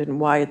learned and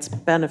why it's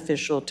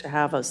beneficial to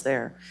have us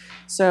there.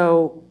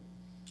 So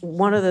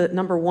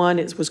number one,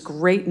 it was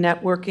great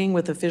networking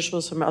with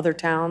officials from other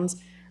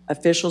towns,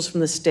 officials from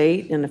the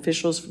state, and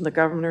officials from the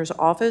governor's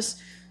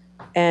office.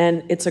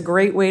 And it's a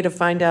great way to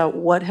find out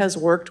what has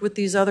worked with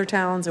these other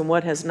towns and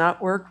what has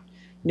not worked.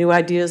 New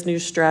ideas, new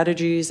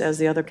strategies, as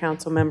the other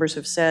council members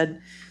have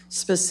said.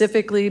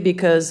 Specifically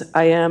because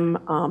I am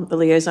the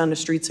liaison to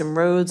Streets and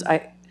Roads,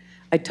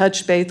 I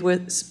touched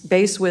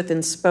base with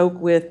and spoke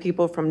with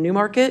people from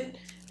Newmarket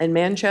and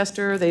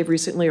Manchester. They've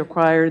recently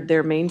acquired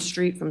their Main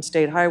Street from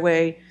State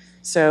Highway.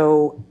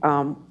 So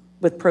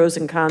with pros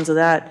and cons of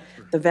that,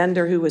 the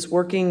vendor who was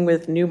working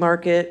with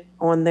Newmarket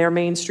on their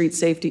Main Street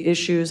safety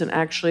issues, and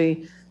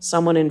actually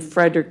someone in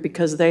Frederick,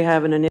 because they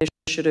have an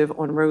initiative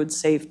on road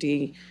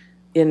safety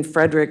in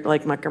Frederick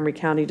like Montgomery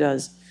County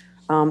does.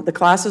 The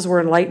classes were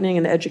enlightening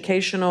and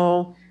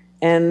educational,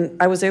 and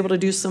I was able to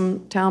do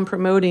some town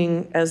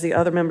promoting. As the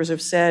other members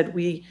have said,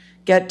 we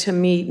get to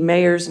meet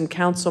mayors and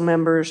council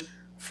members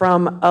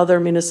from other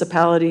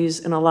municipalities,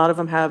 and a lot of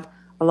them have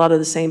a lot of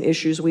the same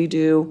issues we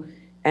do.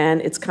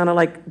 And it's kind of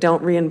like,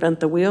 don't reinvent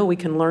the wheel. We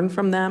can learn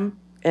from them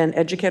and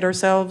educate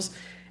ourselves.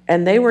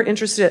 And they were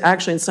interested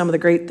actually in some of the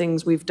great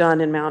things we've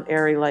done in Mount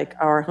Airy, like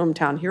our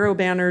Hometown Hero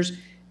banners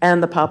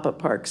and the pop-up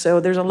park. So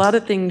there's a lot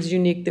of things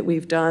unique that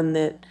we've done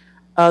that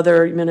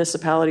other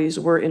municipalities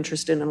were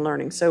interested in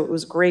learning. So it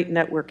was great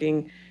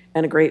networking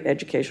and a great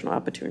educational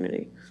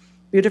opportunity.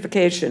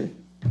 Beautification.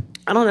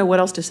 I don't know what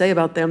else to say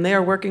about them. They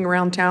are working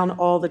around town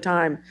all the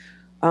time.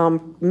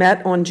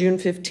 Met on June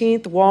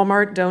 15th.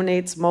 Walmart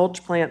donates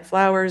mulch, plant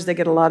flowers. They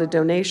get a lot of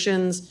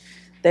donations.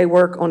 They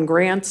work on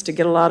grants to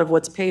get a lot of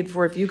what's paid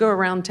for. If you go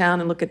around town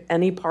and look at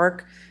any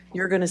park,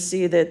 you're going to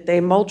see that they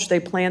mulch,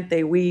 they plant,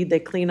 they weed, they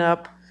clean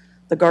up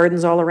the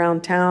gardens all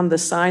around town. The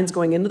signs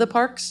going into the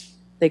parks,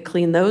 they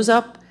clean those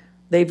up.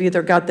 They've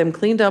either got them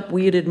cleaned up,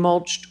 weeded,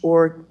 mulched,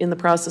 or in the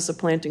process of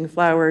planting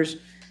flowers.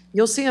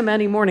 You'll see them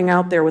any morning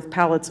out there with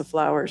pallets of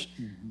flowers.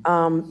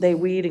 They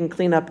weed and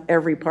clean up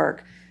every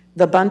park.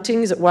 The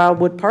buntings at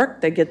Wildwood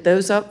Park, they get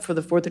those up for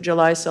the 4th of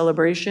July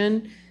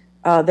celebration.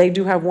 They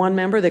do have one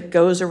member that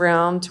goes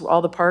around to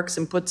all the parks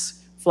and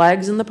puts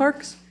flags in the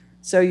parks.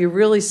 So you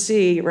really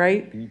see,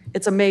 right?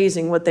 It's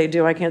amazing what they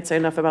do. I can't say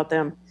enough about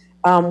them.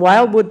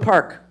 Wildwood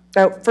Park.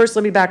 Oh, first,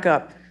 let me back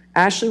up.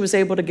 Ashley was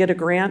able to get a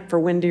grant for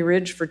Windy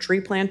Ridge for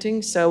tree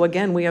planting. So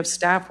again, we have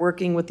staff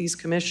working with these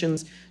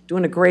commissions,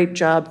 doing a great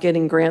job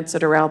getting grants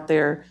that are out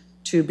there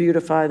to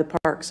beautify the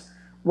parks.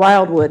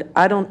 Wildwood,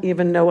 I don't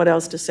even know what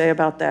else to say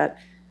about that.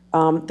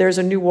 There's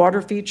a new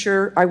water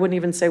feature. I wouldn't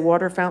even say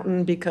water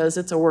fountain because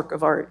it's a work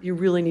of art. You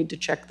really need to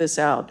check this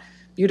out.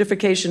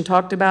 Beautification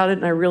talked about it,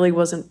 and I really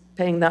wasn't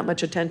paying that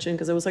much attention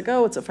because I was like,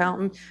 oh, it's a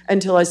fountain,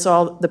 until I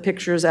saw the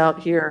pictures out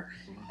here.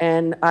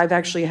 And I've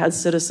actually had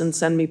citizens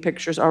send me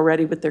pictures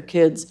already with their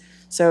kids.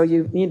 So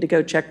you need to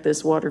go check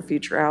this water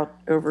feature out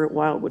over at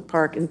Wildwood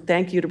Park. And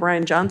thank you to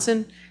Brian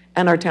Johnson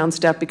and our town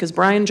staff, because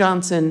Brian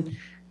Johnson,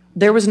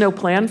 there was no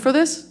plan for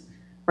this.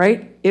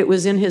 Right? It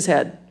was in his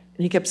head.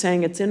 And he kept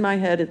saying, it's in my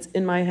head, it's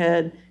in my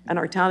head. And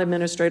our town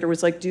administrator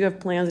was like, do you have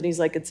plans? And he's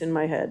like, it's in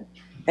my head.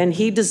 And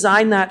he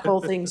designed that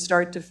whole thing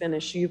start to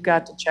finish. You've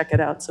got to check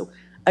it out. So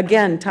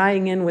again,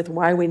 tying in with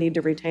why we need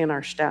to retain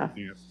our staff.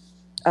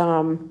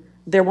 Yeah.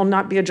 There will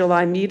not be a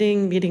July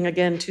meeting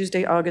again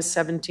Tuesday, August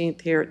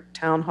 17th here at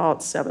Town Hall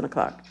at 7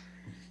 o'clock.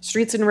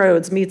 Streets and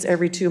Roads meets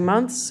every 2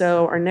 months.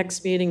 So our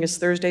next meeting is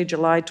Thursday,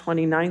 July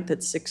 29th at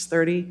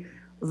 6:30.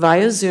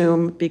 Via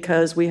Zoom,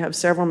 because we have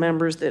several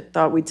members that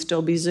thought we'd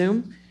still be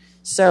Zoom.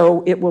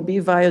 So it will be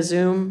via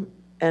Zoom,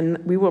 and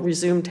we will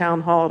resume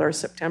Town Hall at our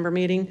September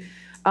meeting.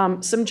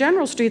 Some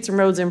general streets and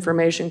roads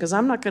information, because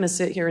I'm not going to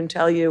sit here and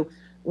tell you,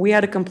 we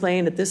had a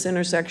complaint at this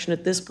intersection,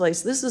 at this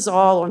place. This is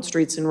all on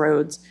Streets and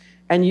Roads,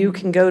 and you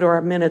can go to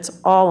our minutes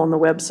all on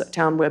the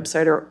town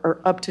website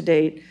or up to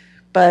date.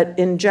 But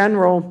in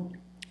general,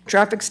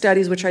 traffic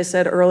studies, which I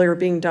said earlier, are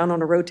being done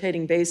on a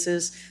rotating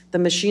basis. The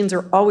machines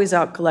are always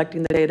out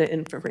collecting the data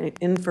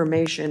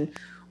information.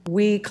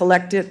 We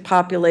collect it,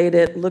 populate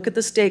it, look at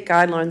the state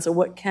guidelines of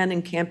what can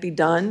and can't be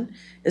done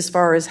as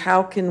far as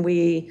how can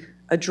we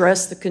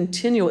address the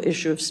continual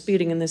issue of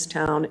speeding in this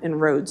town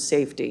and road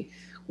safety.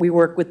 We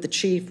work with the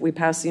chief. We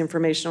pass the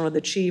information on to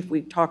the chief.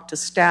 We talk to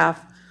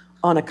staff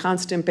on a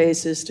constant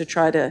basis to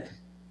try to,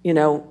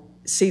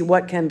 see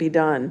what can be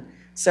done.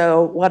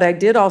 So what I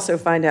did also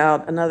find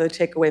out, another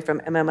takeaway from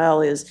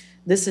MML, is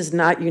this is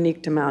not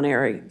unique to Mount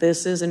Airy.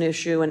 This is an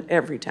issue in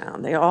every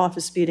town. They all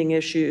have speeding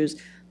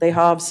issues. They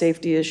all have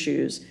safety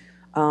issues.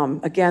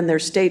 Again,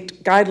 there's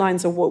state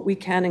guidelines of what we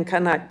can and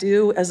cannot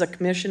do. As a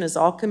commission, as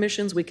all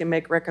commissions, we can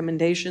make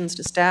recommendations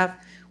to staff.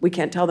 We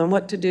can't tell them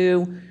what to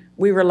do.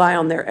 We rely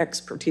on their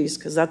expertise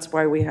because that's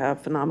why we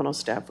have phenomenal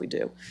staff we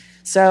do.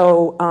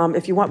 So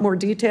if you want more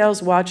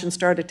details, watch and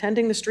start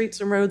attending the Streets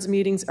and Roads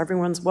meetings.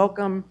 Everyone's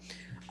welcome.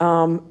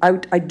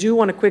 I do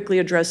want to quickly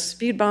address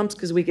speed bumps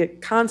because we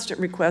get constant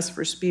requests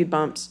for speed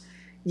bumps.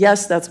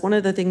 Yes, that's one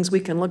of the things we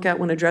can look at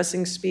when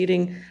addressing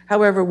speeding.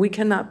 However, we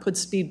cannot put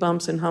speed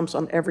bumps and humps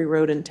on every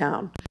road in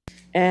town.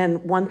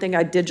 And one thing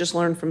I did just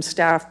learn from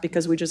staff,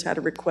 because we just had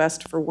a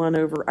request for one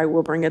over, I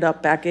will bring it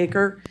up,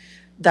 Backacre.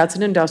 That's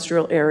an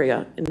industrial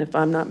area. And if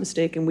I'm not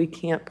mistaken, we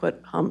can't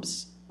put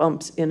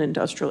bumps in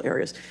industrial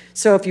areas.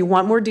 So if you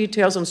want more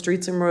details on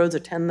Streets and Roads,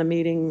 attend the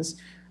meetings,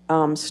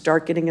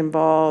 start getting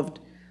involved.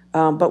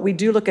 But we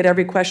do look at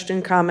every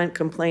question, comment,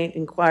 complaint,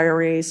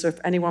 inquiry. So if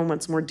anyone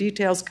wants more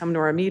details, come to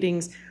our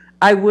meetings.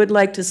 I would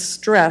like to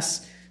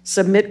stress,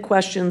 submit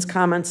questions,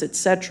 comments,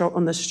 etc.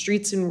 on the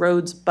Streets and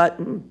Roads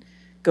button.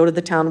 Go to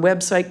the town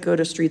website, go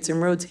to Streets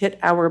and Roads, hit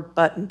our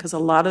button, because a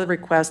lot of the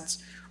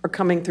requests are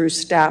coming through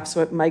staff,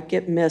 so it might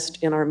get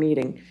missed in our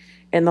meeting.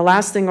 And the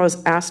last thing I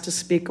was asked to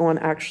speak on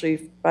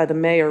actually by the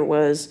mayor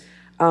was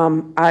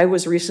I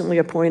was recently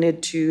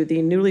appointed to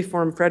the newly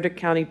formed Frederick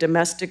County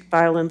Domestic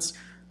Violence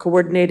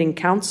Coordinating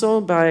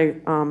Council by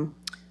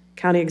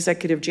County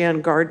Executive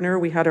Jan Gardner.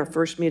 We had our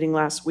first meeting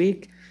last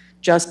week.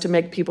 Just to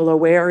make people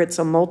aware, it's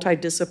a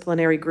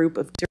multidisciplinary group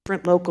of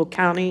different local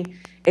county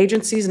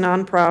agencies,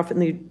 nonprofit,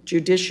 and the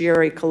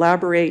judiciary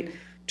collaborate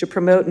to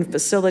promote and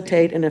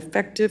facilitate an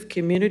effective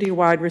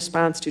community-wide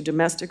response to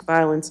domestic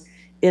violence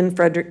in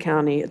Frederick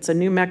County. It's a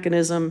new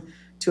mechanism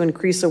to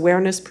increase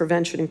awareness,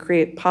 prevention, and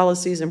create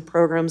policies and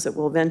programs that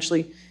will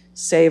eventually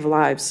save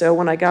lives. So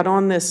when I got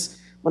on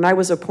this, when I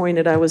was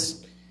appointed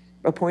as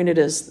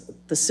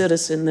the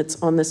citizen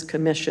that's on this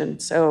commission.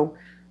 So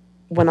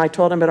when I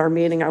told them at our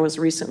meeting I was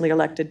recently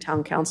elected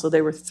town council,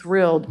 they were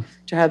thrilled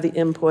to have the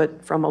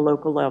input from a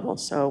local level.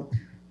 So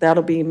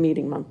that'll be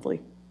meeting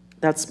monthly.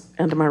 That's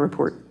end of my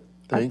report.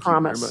 Thank I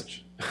promise. you very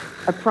much.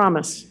 I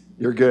promise.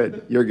 You're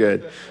good. You're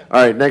good.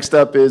 All right. Next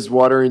up is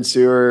Water and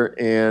Sewer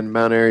and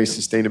Mount Airy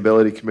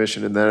Sustainability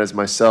Commission, and that is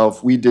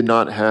myself. We did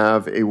not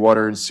have a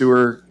Water and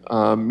Sewer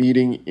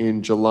meeting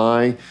in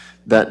July.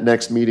 That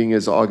next meeting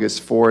is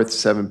August 4th,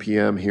 7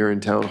 p.m. here in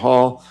Town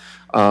Hall.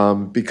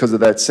 Because of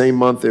that same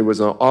month, it was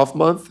an off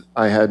month.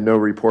 I had no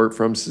report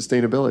from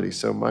sustainability,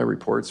 so my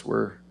reports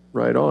were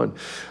right on.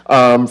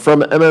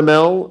 From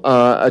MML,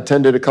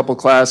 attended a couple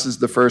classes.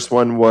 The first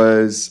one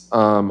was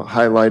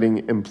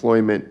highlighting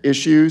employment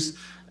issues,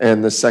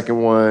 and the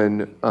second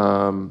one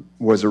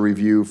was a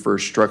review for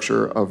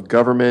structure of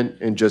government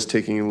and just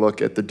taking a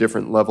look at the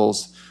different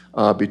levels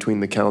between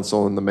the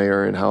council and the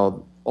mayor and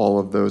how all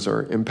of those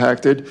are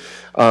impacted.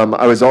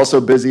 I was also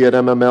busy at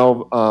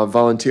MML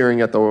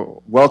volunteering at the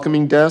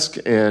welcoming desk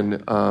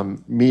and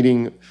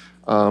meeting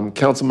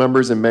council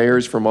members and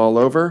mayors from all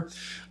over.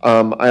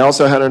 I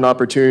also had an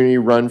opportunity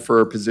to run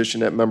for a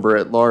position at member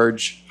at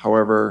large.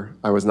 However,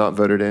 I was not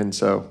voted in,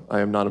 so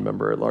I am not a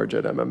member at large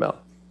at MML.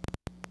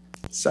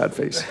 Sad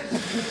face.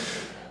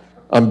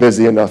 I'm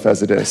busy enough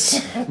as it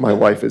is. My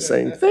wife is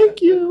saying,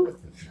 thank you.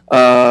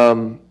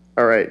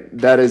 All right,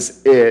 that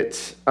is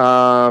it.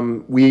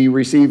 We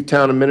received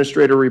town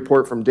administrator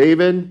report from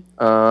David,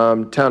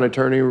 town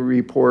attorney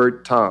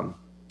report, Tom.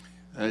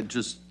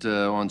 Just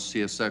on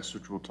CSX,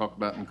 which we'll talk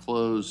about in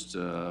closed,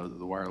 the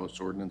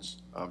wireless ordinance,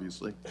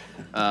 obviously,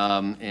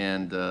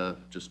 and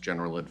just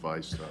general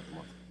advice.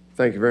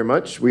 Thank you very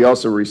much. We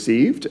also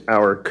received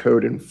our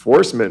code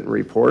enforcement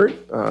report.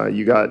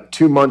 You got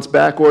 2 months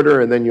back order,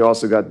 and then you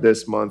also got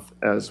this month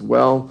as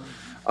well.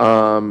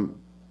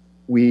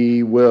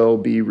 We will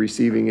be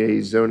receiving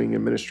a zoning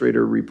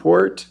administrator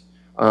report.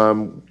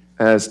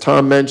 As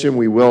Tom mentioned,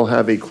 we will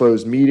have a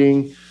closed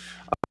meeting.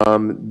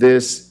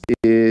 This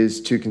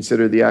is to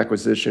consider the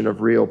acquisition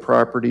of real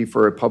property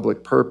for a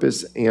public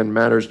purpose and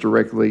matters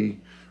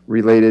directly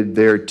related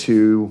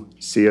thereto,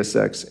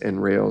 CSX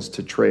and rails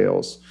to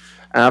trails.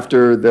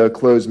 After the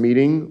closed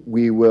meeting,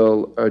 we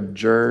will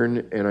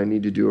adjourn, and I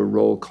need to do a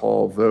roll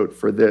call vote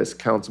for this.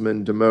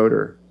 Councilman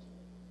Demoter.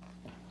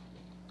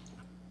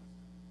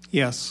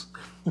 Yes.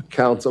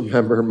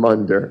 Councilmember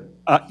Munder.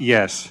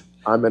 Yes.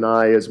 I'm an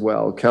aye as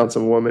well.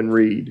 Councilwoman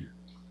Reed.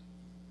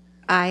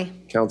 Aye.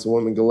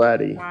 Councilwoman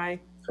Galati. Aye.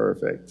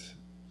 Perfect.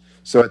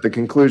 So at the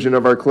conclusion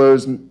of our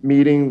closed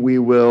meeting, we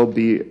will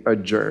be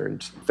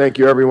adjourned. Thank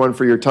you, everyone,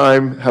 for your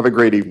time. Have a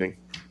great evening.